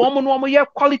boa wɔn no wɔn yɛ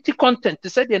quality content. Te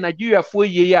sɛ deɛ Nigeria foɔ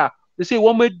yie a te sɛ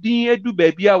wɔn din edu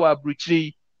baabi a wɔ aburukyire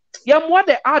yi. Yɛmoa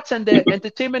the art and the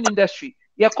entertainment industry.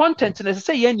 Yɛ content na ɛsɛ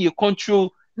sɛ yɛn yɛ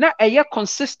control na ɛyɛ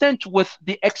consistent with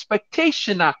the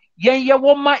expectation a yɛn yɛ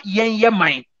wɔ ma yɛn yɛ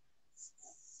man.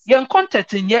 Yɛn content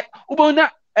nyɛ wobɛn na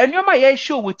nneɛma yɛn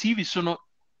show wɔ TV so no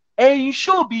ɛn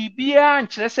show biribiara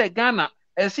nkyerɛ sɛ Ghana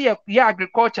ɛsɛ yɛ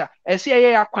agriculture ɛsɛ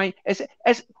yɛ akwan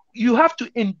ɛsɛ you have to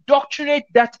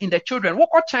indoctrinate that in the children.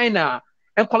 Wokɔ China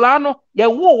nkɔlaa no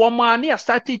yɛwo wɔn a ne yɛ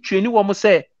started training wɔn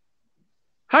sɛ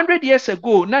 100 years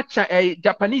ago na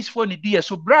Japanese for ne die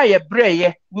so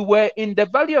brɛ we were in the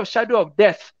valley of shadow of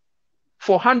death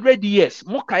for 100 years.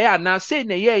 Mokaya na say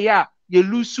ne ye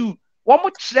lusu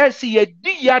wɔn kyerɛ sɛ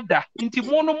yɛdi yada nti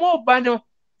mo no mo ba no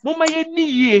mo ma yɛ ni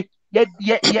yie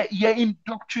yɛ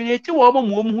indoctrinate wɔn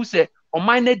mo hu sɛ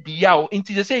ɔman na di yaw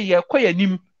nti sɛ yɛ kɔ yɛ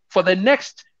nim for the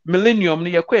next millennium no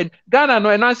yɛ kɔ Ghana no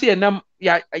ɛnan sɛ yɛnam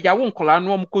yɛawo nkɔlaa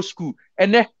no wɔn kɔ school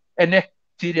ɛnɛ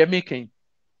ti deɛ making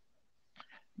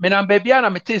menam baby na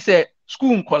mete say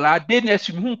school nkɔlaa de na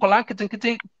asum hu nkɔlaa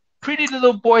nketenkete pretty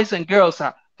little boys and girls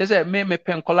a te say me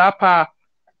pɛ nkɔlaa pa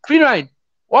free ride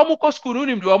wɔn kɔ school no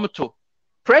nim de wɔn to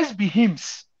presby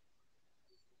hymns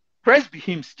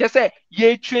just say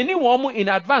ye training wɔn in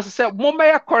advance say mo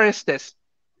mɛyɛ choristers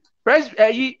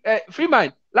free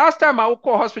mind last time I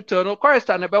call hospital no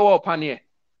chorister na bɛwɔ ɔpaneɛ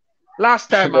last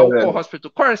time I call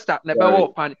hospital chorister na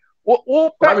bɛwɔ ɔpaneɛ. You will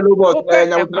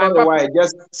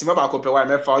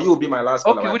be my last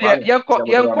caller. Okay,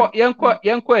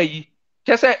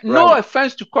 just say no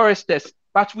offense to choristers,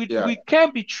 but we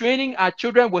can't be training our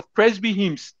children with Presby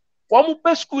hymns. One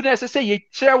best school say you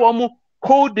share one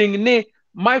coding ne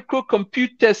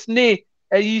microcomputers ne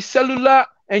cellular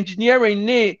engineering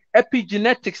ne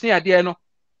epigenetics ne idea no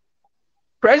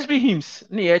Presby hymns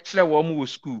ne share one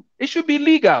school. It should be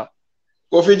legal.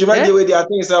 Kofi, I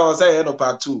think I was saying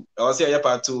part 2. I was saying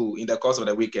part 2 in the course of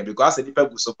the weekend because the people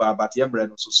so far, but Yemre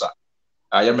no Susa.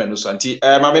 Yemre no Santi.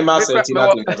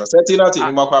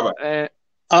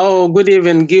 Oh, good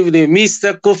evening, give the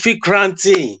Mr. Kofi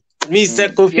Koranteng.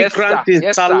 Mr. Kofi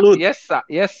Koranteng, salute. Yes,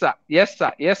 sir.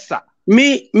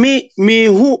 Me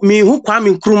who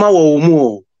Kwame Nkrumah wo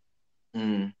mu.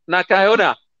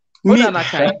 Nakayona. Me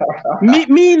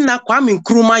na Kwame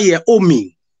Nkrumah ye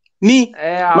omi. Ni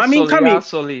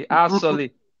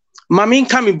mami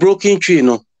nkami broken tree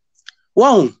no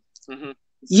wow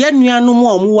ye nuanu mu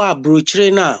omu wa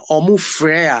brochire na omu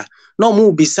frɛ a na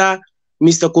omu bisa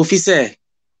Mr. Kofi say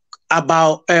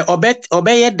about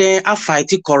obeye den a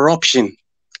fight corruption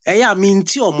eya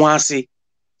minti omu ase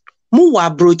mu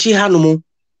wa brochi hanumu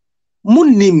mu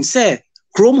nim say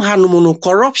krom hanumu no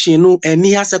corruption no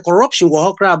eni ha say corruption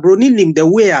wo hokra bro ni nim the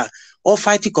way a or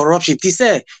fight corruption. He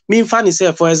say, me funny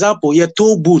say, for example, ye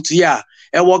toll booth, yeah,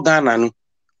 Ghana no.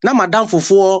 Na madam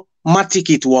for ma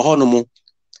ticket wo honomo.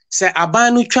 Say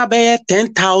abanu twa be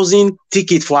 10,000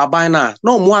 ticket for abana.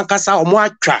 No mo ankasa omo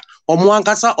atwa, omo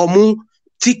ankasa omo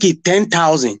ticket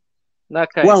 10,000.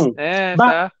 Wow.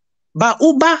 Ba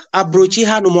uba abrochi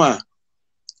hanumo a.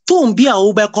 To mbi a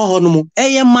uba ko honomo.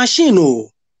 Eye machine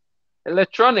o.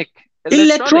 Electronic.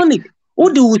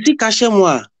 Odi usi kashe mo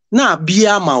a. Na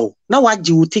bia mao na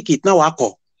waji wu ticket na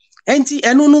wako enti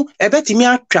enu no ebetimi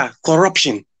atwa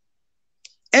corruption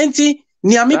enti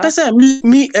ni ami pese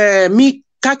mi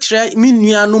kachre mi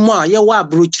nuanu mo a ye wa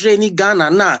abrochire ni Ghana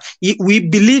na we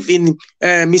believe in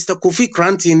Mr. Kofi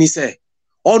Koranteng ni say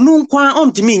onu nkwa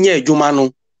ontimi nye adwuma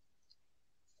no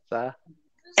sa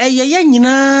eyeye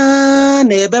nyina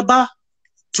na ebeba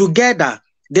together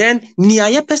then ni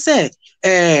aye pese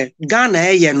Ghana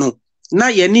eye no na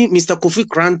yeni Mr. Kofi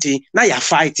Koranteng na ya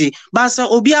fight basa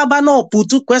obi aba na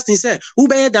put question say who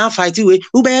be dan fight we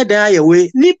who be dan aye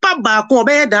we nipa ba ko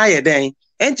be dan aye den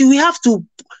and we have to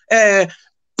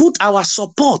put our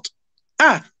support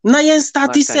na yen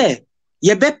start say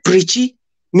ye be preach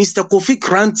Mr. Kofi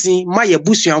Koranteng ma ye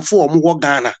busuanfo omo wo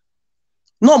Ghana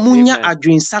no munya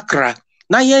adwen sakra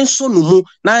na yen so no mu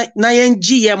na yen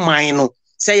gi ye man no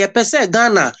say ye pese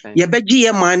Ghana ye be gi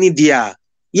ye man ni dia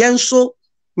yen so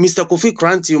Mr. Kofi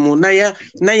Koranteng mu na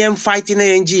yen fighting na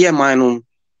yen gi ye man no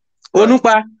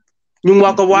onupa nyumu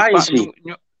akobwa ishi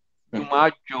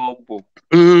nyuma jobo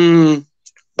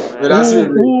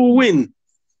who win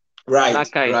Right.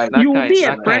 Nakai, Right. You will be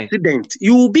a Nakai. president.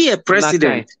 You will be a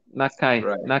president. Nakai.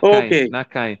 Right. Okay.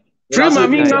 Nakai. Freeman,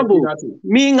 me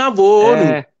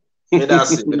ngabo. Me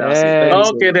that's it. Thank you so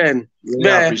Okay much. then. Really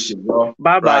appreciate you.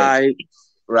 Bye bye.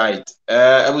 Right.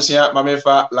 Ebusia,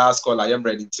 Mamefa, last call. I am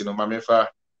ready to know. Mamefa,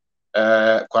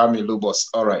 Kwame Lobos.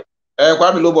 All right.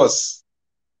 Kwame Lobos.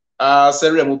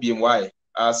 Serre Mubim, why?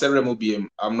 Serre Mubim,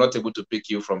 I'm not able to pick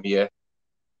you from here.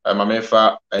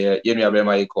 Mamefa, Yemi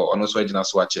Abema Eko, on also Edina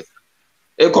Swatch.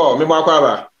 Eko, me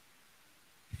Makwaba.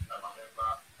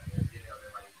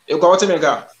 Eko, what you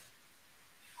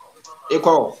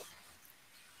Eko.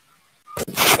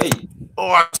 Hey.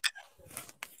 Oh,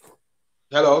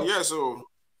 hello. Yes, sir.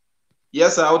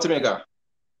 Yes, sir. What you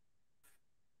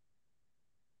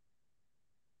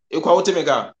Eko, what you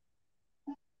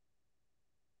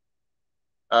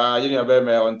Yemi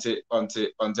Abema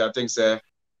until I think, sir,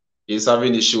 he's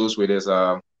having issues with his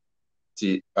let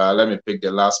me pick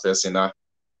the last person now.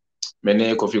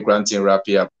 Mene Kofi Koranteng wrap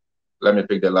up. Let me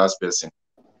pick the last person.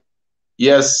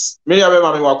 Yes, me abe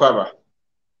mami wakwaba.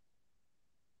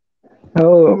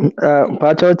 Oh,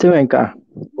 Pacho Timenka.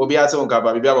 Obi ate unka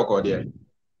ba bibi aboko there.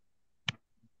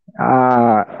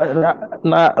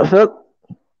 So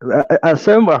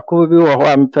asem wako bi wo ho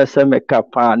am pese meka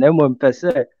pa na mo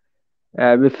pese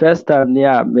the first time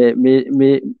near me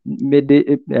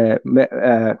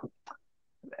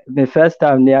the first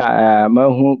time near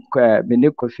mahu me ne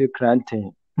Kofi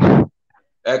Koranteng.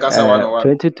 Kasa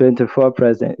 2024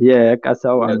 president. Yeah, kasa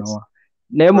wano.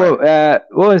 Nemo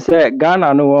won say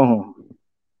Ghana no wo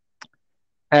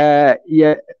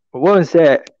yeah, won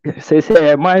say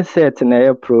mindset na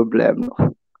a problem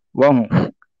no. Wo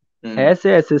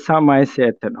say some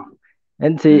mindset no.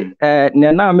 Enti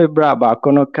ne na me bra ba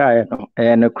kono kai no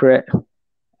no kre.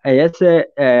 Say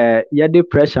ya the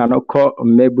pressure no ko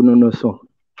mebunu no so.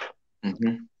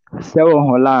 Say wo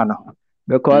hola no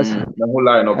because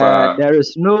there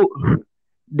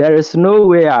is no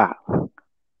way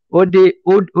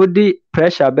odi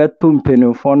pressure beto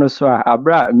mpenimfo no so a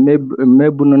abra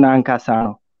mebunu na nkasa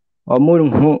no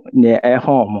omo ne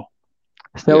ehom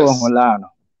se wo hola no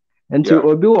nti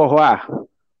obi wo ho a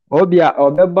obi a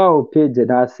obeba o page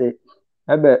na ase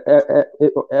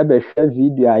ebe hwe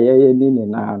video ayeye ni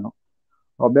na no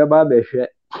obeba be hwe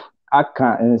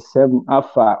aka nsem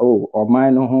afa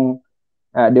oman no ho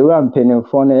the way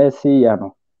mpenimfo no esi ya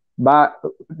no ba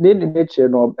the nature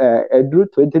no edru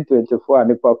 2024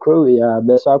 and for crow ya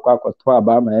be so akwakoto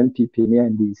aba ma MPP ni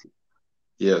NDC.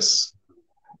 Yes.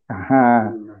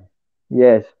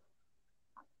 Yes.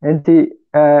 Enti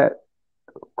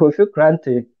Kofi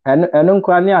Koranteng eno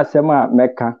nkwa ni asema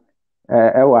meka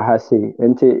ewa ha sei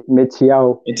enti metia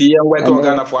o enti yan work on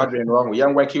Ghana for adwen no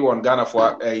yan work on Ghana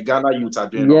for Ghana youth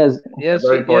adwen no. Yes,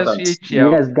 very important. Yes,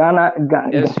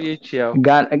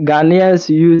 Ghanaians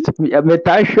youth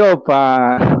meta shop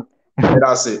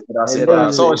that's it.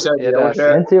 So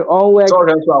enti on work so I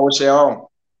will share on.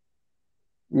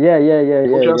 Yeah.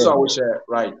 So I will share,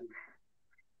 right.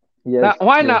 Yes.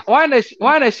 Why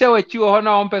not share with you on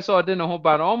on person or dinner home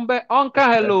ban on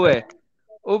ka hello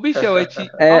Obi share with you.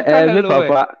 Me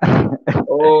papa.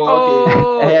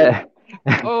 Okay.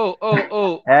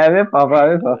 Me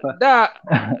papa.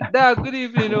 Da good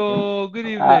evening, good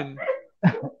evening.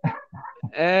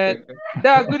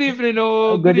 Da good evening,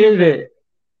 good evening.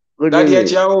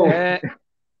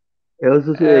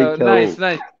 Nice.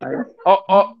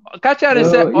 Catch her and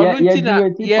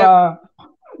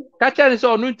say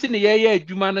Onuntina ye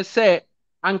adwuma no say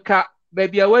anka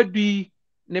baby awadu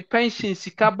ne pension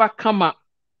sika ba kama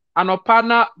anopa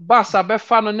na bus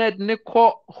abefa no ne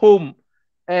call home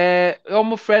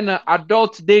your friend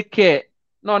adult daycare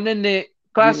no ne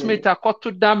classmate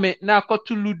akoto dame na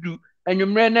akoto ludu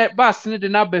enwumre ne bus ne de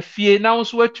na ba fie na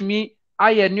nso watumi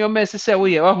aye nneoma sese wo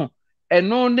ye ho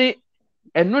eno na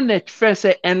friend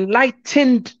say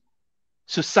enlightened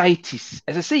societies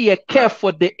as I say you care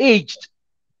for the aged.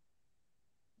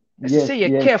 Say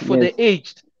you care for the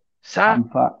aged, sir.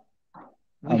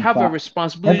 We have a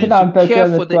responsibility to care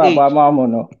for the aged.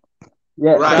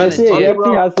 Right. Thank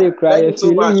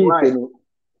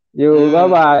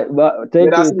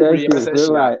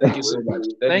you so much.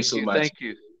 Thank you so much. Thank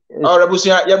you.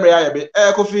 Rebusia,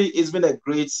 Kofi, it's been a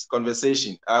great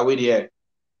conversation. With here.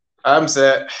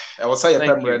 Say I was say a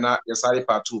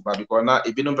part 2, but because now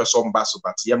it been person basso,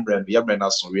 but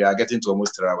we are getting to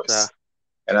almost 3 hours.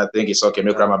 And I think it's okay.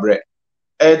 Make my break.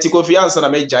 Kofi answer na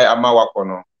me jai amawa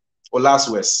kono. O last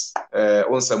words.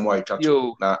 On some more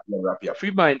yo na wrap up.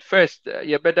 Free Mind first.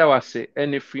 You better was say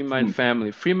any Free Mind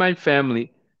family. Free Mind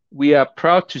family. We are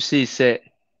proud to say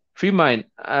Free Mind.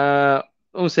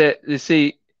 Say they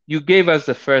say you gave us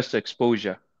the first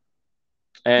exposure.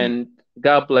 and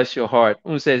God bless your heart.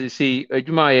 Says, you see,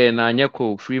 Ejuma na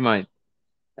nyeko free mind.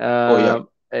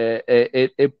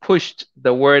 It pushed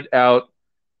the word out,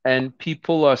 and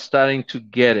people are starting to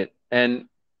get it. And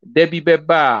Debbie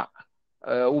Beba,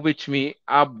 which me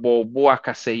abo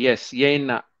boaka say yes,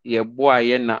 yena ye boy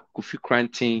yena Kofi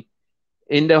Koranteng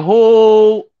in the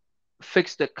whole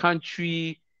fix the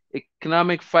country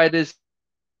economic fighters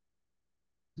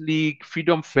league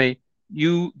freedom fair.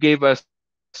 You gave us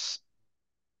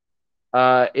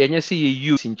and you see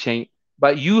you in chain,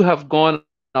 but you have gone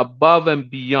above and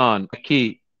beyond.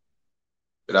 Okay,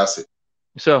 that's it.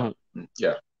 So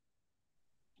yeah,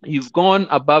 you've gone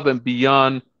above and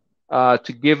beyond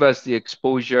to give us the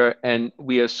exposure, and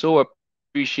we are so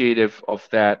appreciative of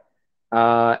that.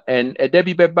 And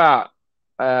Debbie Beba,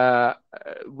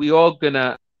 we all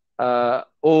gonna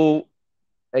owe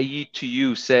a year to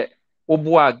you. Say,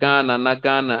 Obua Ghana na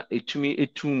Ghana etumi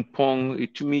etumpong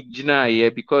etumi jina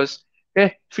because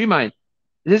free mind.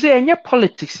 They say any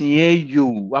politics here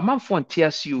you. I'm not for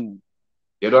you.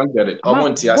 You don't get it.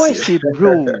 Boy say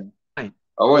bro. I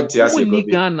want to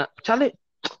Ghana. Charlie.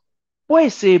 Boy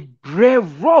say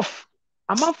brave rough.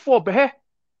 I'm not for be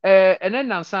and then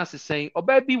Nancy is saying, oh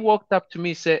baby walked up to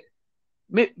me say,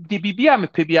 me the BB me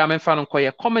PB I'm fan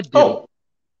koye comedy. Oh.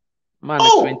 Man,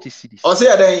 20 cities. Oh, say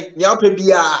then, you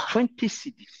PB 20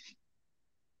 cities.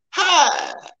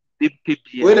 Ha! The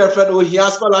PB. When a friend will hear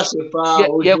scholarship.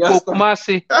 Yeah,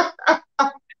 Kumasi.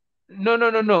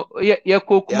 No. Yeah,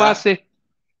 Kumasi.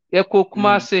 Yeah,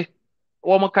 Kumasi.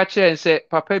 Woman catch and say,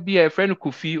 Papa be a friend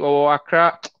Kofi or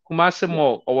Accra Kumasi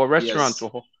Mall or restaurant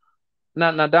or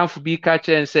na down for be catch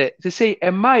and say, they say,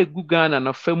 am I good Ghana and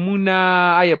a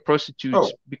femuna I a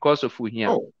prostitute because of who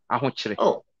here? I want you.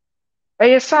 Oh,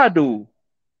 a sado.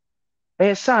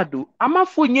 I'm a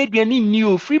for any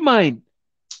new free mind.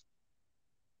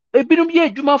 A bit of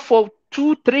Juma for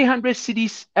 200-300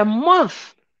 cities a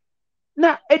month.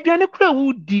 Now, a Diana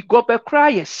would go back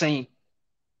cry saying.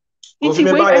 Kofi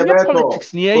me buy a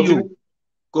politics near you.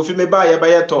 Kofi me buy a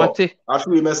buyer talk.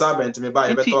 After we mess up and me buy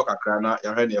a talk a crana,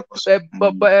 your head.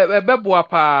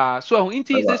 But so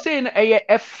inti they saying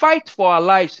a fight for our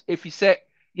lives. If you say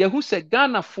who said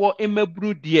Ghana for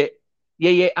emebru dear,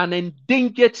 an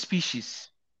endangered species.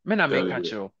 Men are make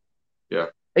natural. Yeah.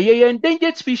 A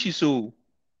endangered species so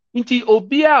inti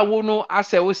obia wono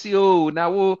ase wosi o na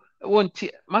wo wonti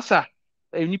masa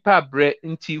nipa bre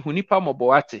inti hunipa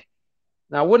moboate.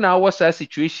 Now, when I was a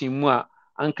situation where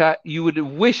Anka, you would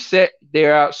wish that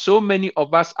there are so many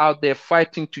of us out there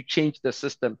fighting to change the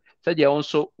system. So they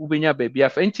also ubenya baby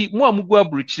afa. Enti mo amugwa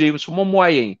bruchire so mo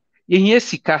moayen. Ye hie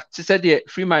sika te say the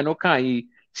free mind no kan yi.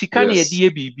 Sika na ye de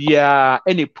bibia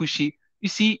ene pushy. You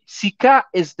see, sika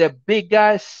is the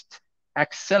biggest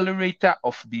accelerator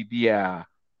of bibia.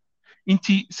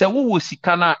 Inti se wo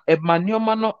sika na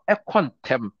emanioma no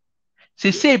ekontem.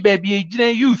 Say baby e gina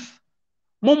youth.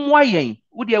 Momo yen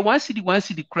wo de 1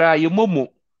 cedi cry ye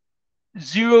momo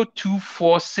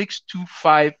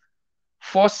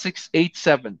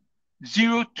 0246254687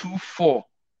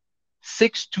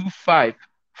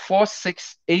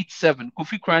 0246254687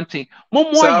 Kofi Koranteng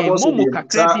momo yen momo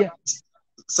kakra bia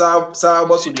sa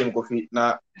boss bi Kofi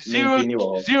na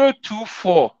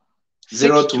 024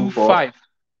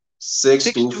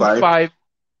 625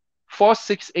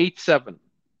 4687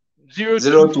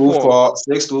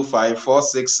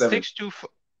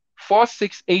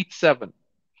 024-625-467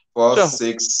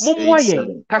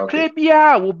 4687 kakra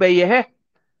bia wo be ye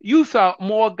youth are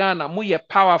more Ghana mo ye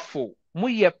powerful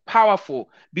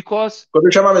because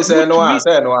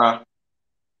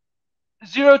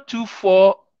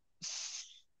 024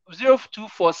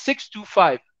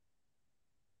 625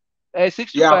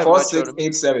 yeah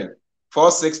 4687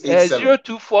 4687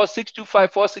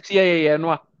 024-625-46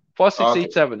 no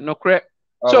 4687 no correct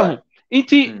so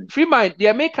inti free mind the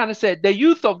American said the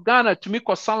youth of Ghana to me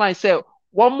cause line say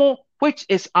one more which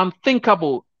is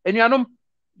unthinkable and you know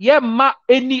ma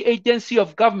any agency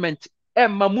of government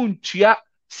mamuntua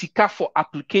sika for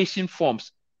application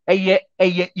forms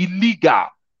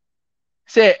illegal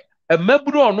say a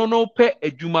mebro no pe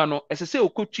adwuma no say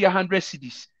okotua 100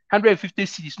 cedis 150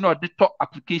 cedis no the top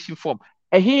application form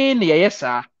he na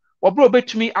yesa obro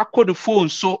betumi akọ the phone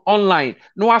so online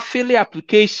no affiliate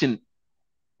application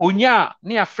onya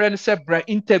ne a friend say bra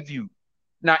interview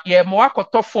na ye mo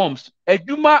akọtọ forms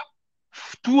adwuma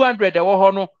 200 ewo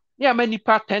ho no ne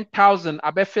amanipa 10,000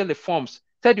 abe fill the forms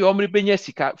said the omri benya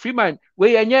sika free mind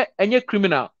we enye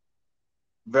criminal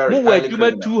very highly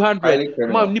criminal 200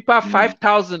 ma nipa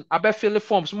 5,000 abe fill the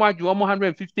forms mo adu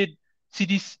 150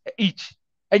 cedis each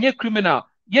enye criminal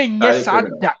ye nye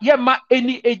sada ye ma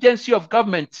any agency of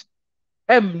government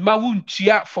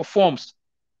mawuntia for forms.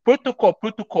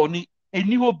 Protocol ni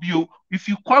any bio. If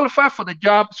you qualify for the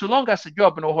job, so long as the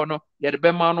job no hono, ya de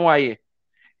be manu aye.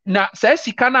 Na sa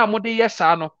sika na mode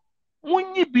yesa no,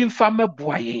 munyi bi mfa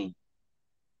meboa yen.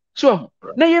 So,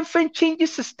 na yɛmfa change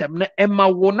system na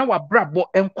ɛma wo na wabrabɔ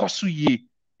ɛnkɔ so yie.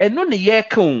 Ɛno ne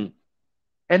yɛka o.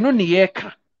 Ɛno ne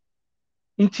yɛka.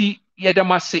 Nti yɛda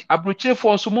mo ase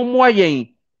aburokyerefo nso mommoa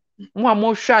yɛn. Mo a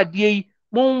mohwɛ adeɛ yi,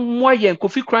 mommoa yɛn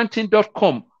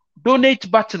kofikoranteng.com. Donate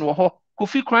button wɔ hɔ.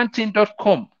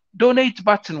 kofikoranteng.com. Donate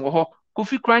button wɔ hɔ.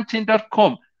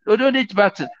 kofikoranteng.com. Donate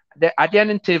button. The adeɛ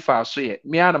no nte fa so yɛ.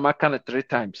 Me ana maka no 3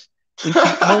 times.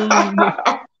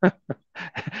 Nti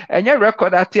enye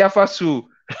record ati afa so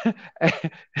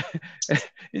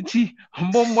nti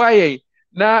mbomwa ye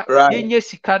na yenye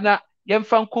sika na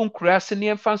yemfa nkonkura ase na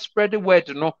yemfa spread the word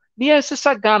no na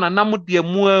yensesa Ghana na mo de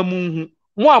mu amu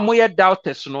mo a mo ye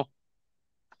doubters no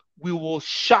we will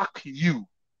shock you,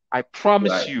 I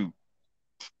promise you.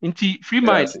 Nti free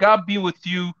mind, God be with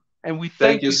you, and we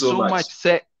thank you so much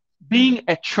say being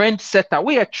a trendsetter.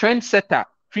 We a trendsetter,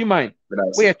 free mind.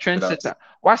 We a trendsetter.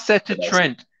 What set a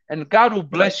trend? And God will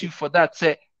bless you for that.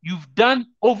 Say, you've done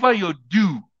over your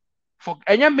due. For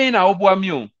enya me na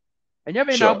obuamio. Enya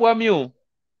me na obuamio.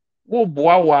 Wo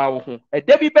boa wa ho. E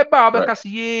debi beba obeka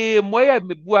ye moya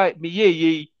me bua me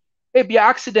ye. Ebia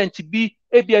accident bi,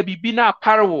 ebia bibi na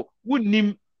aparo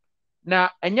wunnim na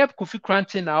enya Kofi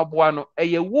Koranteng na oboa no.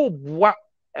 Eye wo boa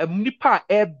nipa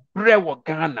ebre wo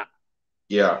Ghana.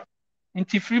 Yeah.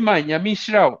 Inti free mind nyame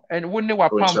hyira and wonne wa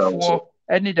pamfo.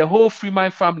 And the whole Free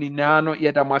Mind family now, no,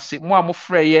 yedamase, mo a mo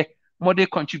freye, mo de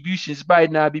contributions by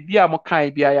na bibia mo kan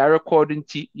bia ya recording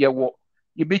ti ye wo.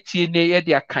 Ye betie ne ye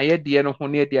de akan ye de no ho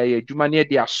ne de ye adwuma ne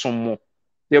de asom.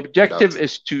 The objective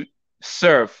is to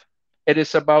serve. It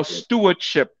is about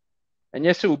stewardship. And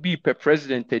yes, it will be per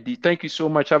president Teddy. Thank you so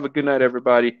much. Have a good night,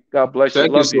 everybody. God bless you.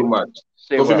 Thank you so much.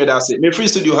 Kofi me that's it. Me free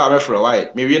studio have for a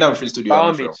while. Me we free studio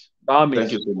have for.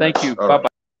 Thank you so much. Thank you. Bye bye.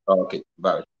 Okay,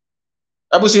 bye.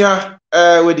 Abusia,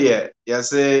 we there.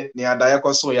 Yes, ni adaya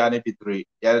koso ya ne pitre.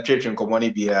 Ya church in common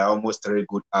be almost 3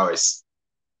 good hours.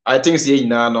 I think say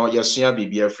na no yesua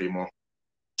bibia free mo.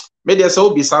 Me there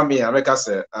so be some me America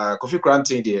say Kofi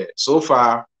Koranteng there. So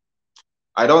far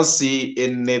I don't see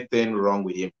anything wrong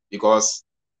with him because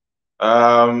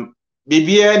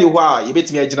bibia ni wa you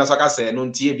betimi agina saka say no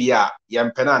ntie bia ye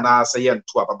mpena na say ye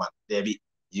nto abama. There be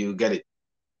you get it.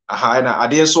 Aha na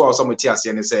ade so also moti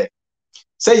ase ne say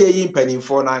ye yin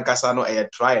penifo na nkasa no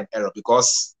try and error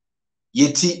because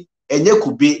yeti enye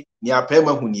kube ni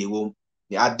apema huni ewo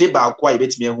ni ade ba kwa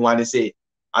yebetimi ehu ane say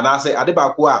anase ade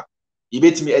ba kwa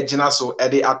yebetimi agina so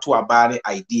ede ato aba ne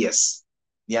ideas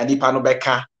ni anipa no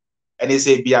beka ene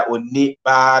say bia oni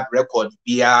bad record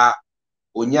bia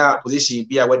onya position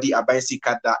bia wadi abansi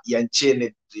kada yanche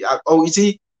ne oh you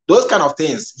see those kind of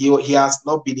things he has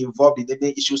not been involved in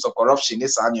any issues of corruption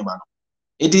is animal.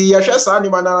 It is a share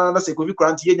na say Kofi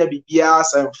Koranteng nya bibia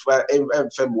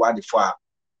fem wadi for.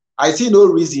 I see no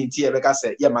reason here because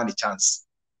say yeah man the chance.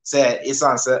 Say it's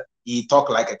answer he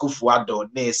talk like a kufuado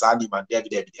ne sa animal there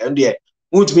and there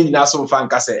won't mean na so fan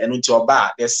ka say enu ti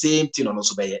oba the same thing on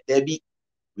so be there be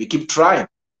we keep trying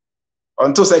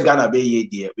until say Ghana be ye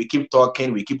there we keep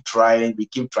talking we keep trying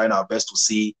our best to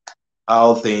see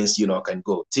how things can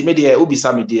go. Timedia ubi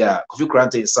sami there Kofi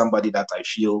Koranteng is somebody that I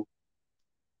feel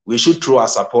we should throw our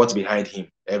support behind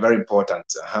him. Very important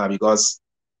because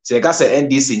say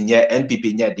NDC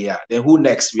NPP there. Then who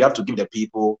next? We have to give the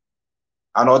people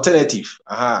an alternative.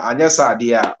 And yes,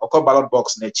 there or ballot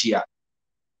box next year.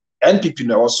 NPP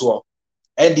never saw,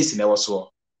 NDC never saw.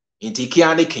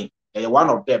 Intikiani King, one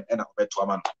of them and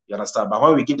you understand? But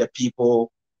when we give the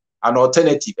people an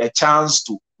alternative, a chance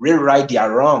to rewrite their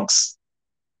wrongs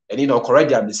and correct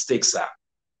their mistakes,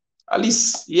 at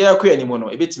least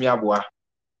anymore. A bit me abua.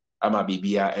 Ama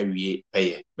bibia ewie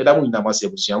peye medamu nyinamase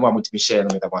abusua mo amutimi share no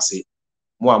medamase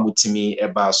mo amutimi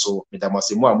eba so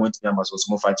medamase mo amutimi amaso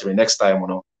so mo fanche next time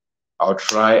I'll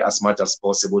try as much as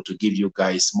possible to give you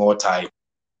guys more time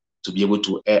to be able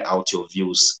to air out your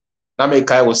views. Now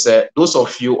Mekai will say those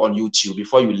of you on YouTube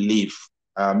before you leave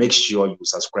make sure you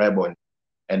subscribe on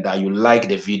and that you like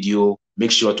the video, make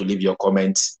sure to leave your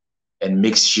comments and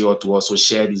make sure to also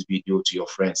share this video to your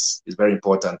friends. It's very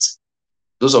important.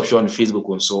 Those of you on Facebook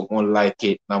also won't like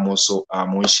it, now also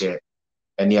won't share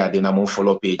any other now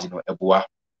follow page, Ebua.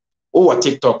 Or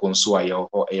TikTok also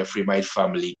a Free Mind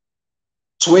family.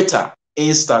 Twitter,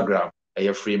 Instagram,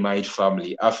 a Free Mind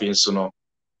family. I think so no.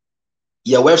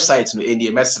 Your website no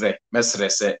any mesre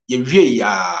say ye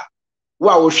ya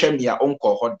wa wo hwem ya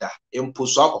onko hoda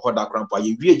emposo akohoda krampo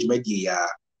ye wie djumadi ya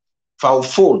fa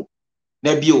phone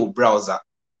na bio browser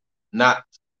na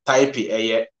type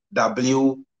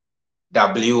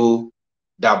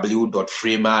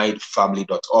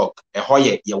www.freemindfamily.org. Eho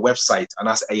ye your website and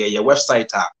as your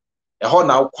website eho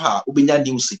na ukwa ubinya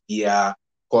news here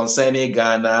concerning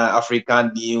Ghana,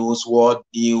 African news, world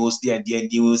news, D&D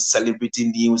news,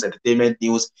 celebrity news, entertainment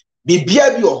news.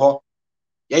 Bibia bi oho.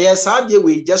 Yes,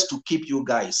 we just to keep you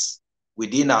guys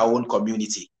within our own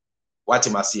community. What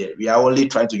am I saying? We are only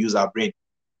trying to use our brain.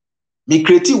 Me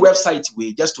creative website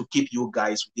way just to keep you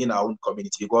guys within our own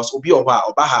community because obi oha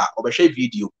obaha obehwe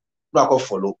video no akọ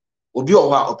follow obi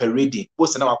oha operating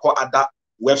post na akọ other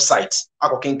websites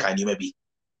akọ kenkan ni maybe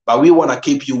but we want to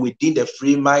keep you within the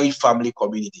Free Mind family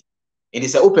community. And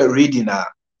it's a open reading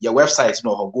your website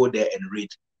no go there and read.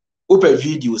 Open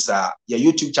videos your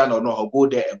YouTube channel no go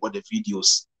there and watch the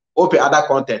videos. Open other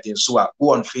content in so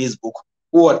go on Facebook,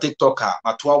 go on TikTok,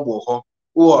 matwa wo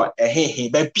or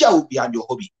but bia will be on your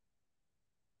hobby.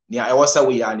 Yeah, I was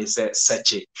away and it's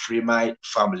such a Free Mind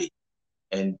family,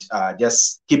 and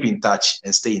just keep in touch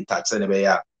and stay in touch. Anyway,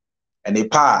 and a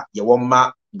pa you want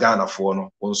ma Ghana for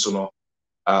no also no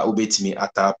ubetimi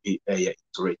atapi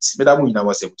to rate. Medamu ina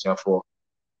was able for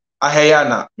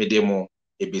ahayana medemo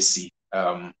ebesi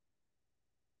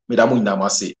medamu ina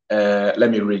masi. Let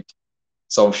me read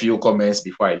some few comments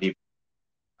before I leave.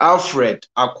 Alfred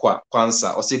Aqua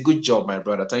Kwansa, I say good job, my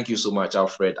brother. Thank you so much,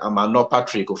 Alfred. I'm not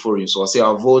Patrick Ofori, so I say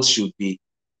our vote should be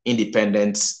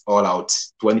independent all out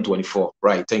 2024.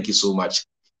 Right. Thank you so much.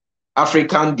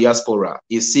 African diaspora,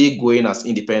 is he going as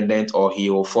independent or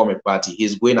he will form a party?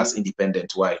 He's going as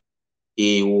independent. Why?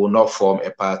 He will not form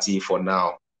a party for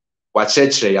now. It's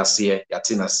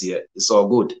all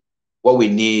good. What we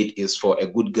need is for a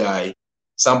good guy,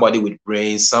 somebody with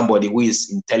brains, somebody who is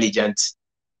intelligent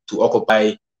to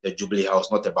occupy the Jubilee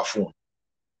House, not a buffoon.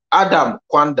 Adam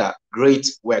Kwanda, great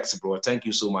works, bro. Thank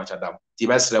you so much, Adam.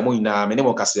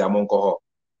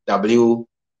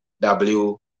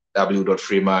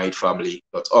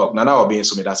 www.freemindfamily.org. Nana Obin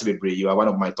so that's brave. You are one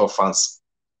of my top fans.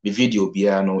 The video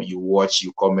piano, you watch,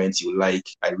 you comment, you like.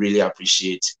 I really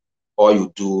appreciate all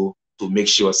you do to make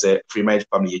sure say Free Mind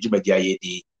Family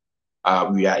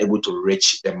we are able to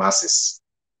reach the masses.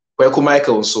 Kweku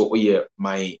Michael also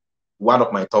one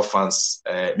of my top fans,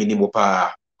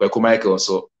 Minimopa. Kweku Michael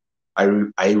also, I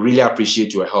really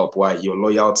appreciate your help. Why? Your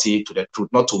loyalty to the truth,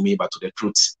 not to me, but to the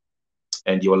truth,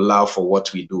 and your love for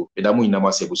what we do. Medamu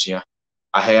inama sebusia.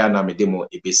 Ahaya na medemo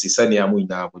ebesi sani amu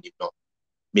ina munibno.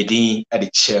 Medin at the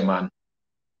chairman,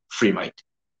 Free Mind.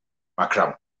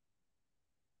 Makram.